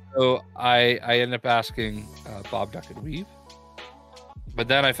 So I ended up asking Bob Duck and Weave, but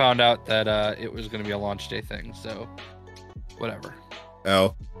then I found out that it was going to be a launch day thing. So whatever.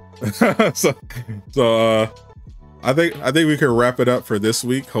 So I think we can wrap it up for this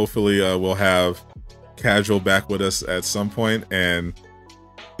week. Hopefully, we'll have Casual back with us at some point, and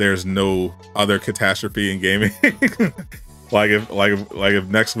there's no other catastrophe in gaming. like if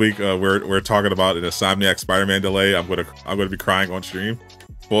next week we're talking about an Insomniac Spider-Man delay, I'm gonna be crying on stream.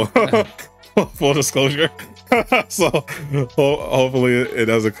 Full disclosure. So hopefully it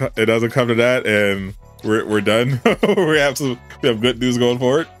doesn't come to that, and we're done. we have good news going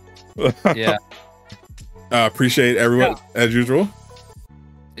forward. Yeah. Appreciate everyone as usual.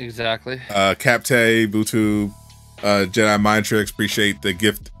 Exactly. Capte, Bluetooth, Jedi Mind Tricks, appreciate the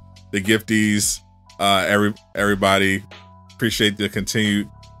gifties. Everybody, appreciate the continued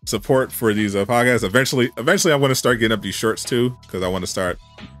support for these podcasts. Eventually I'm going to start getting up these shorts too, because I want to start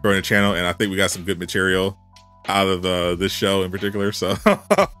growing the channel, and I think we got some good material out of this show in particular. So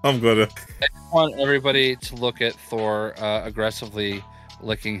I want everybody to look at Thor aggressively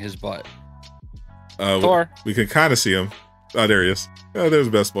licking his butt. Thor. We can kind of see him. Oh, there he is. Oh, there's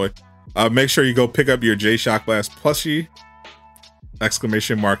the best boy. Make sure you go pick up your J Shock Blast plushie!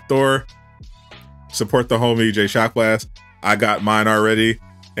 !Thor. Support the homie J Shock Blast. I got mine already,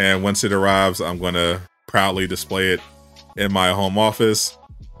 and once it arrives, I'm gonna proudly display it in my home office.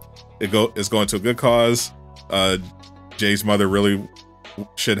 It's going to a good cause. Jay's mother really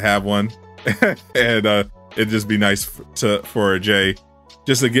should have one, and it'd just be nice for Jay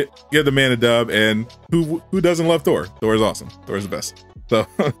just to give the man a dub. And who doesn't love Thor? Thor is awesome. Thor is the best. So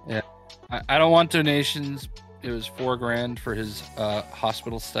yeah, I don't want donations. It was $4,000 for his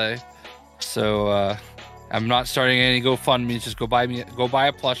hospital stay. So I'm not starting any GoFundMe. Just go buy a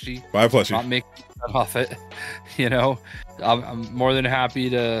plushie. Buy a plushie. Not make off it. You know, I'm more than happy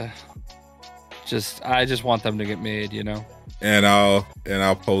to. I just want them to get made. You know. And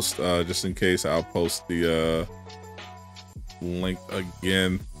I'll post just in case. I'll post the link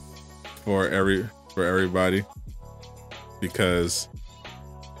again for everybody, because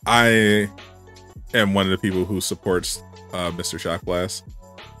I am one of the people who supports Mr. Shock Blast,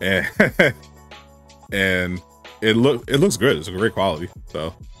 and and it looks good. It's a great quality.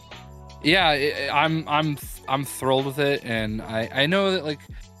 So yeah, I'm thrilled with it, and I know that like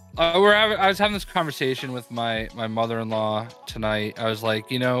I was having this conversation with my mother-in-law tonight. I was like,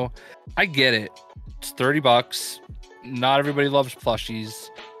 you know, I get it. It's $30. Not everybody loves plushies,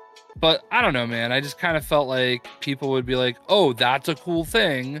 but I don't know, man. I just kind of felt like people would be like, "Oh, that's a cool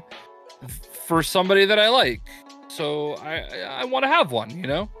thing for somebody that I like." So I want to have one, you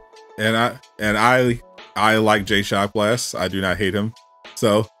know. And I like J Shock Blast. I do not hate him,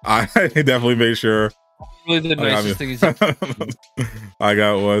 so I definitely made sure. Really, the nicest thing he's I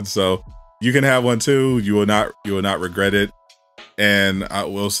got one, so you can have one too. You will not regret it. And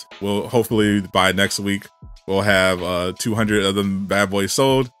we'll hopefully by next week we'll have 200 of them bad boys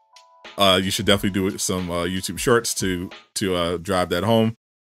sold. You should definitely do some YouTube shorts to drive that home.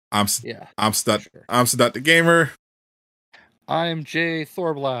 I'm Stud the Gamer. I'm Jay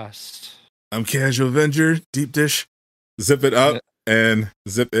Thorblast. I'm Casual Avenger. Deep Dish. Zip it up and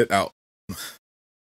zip it out.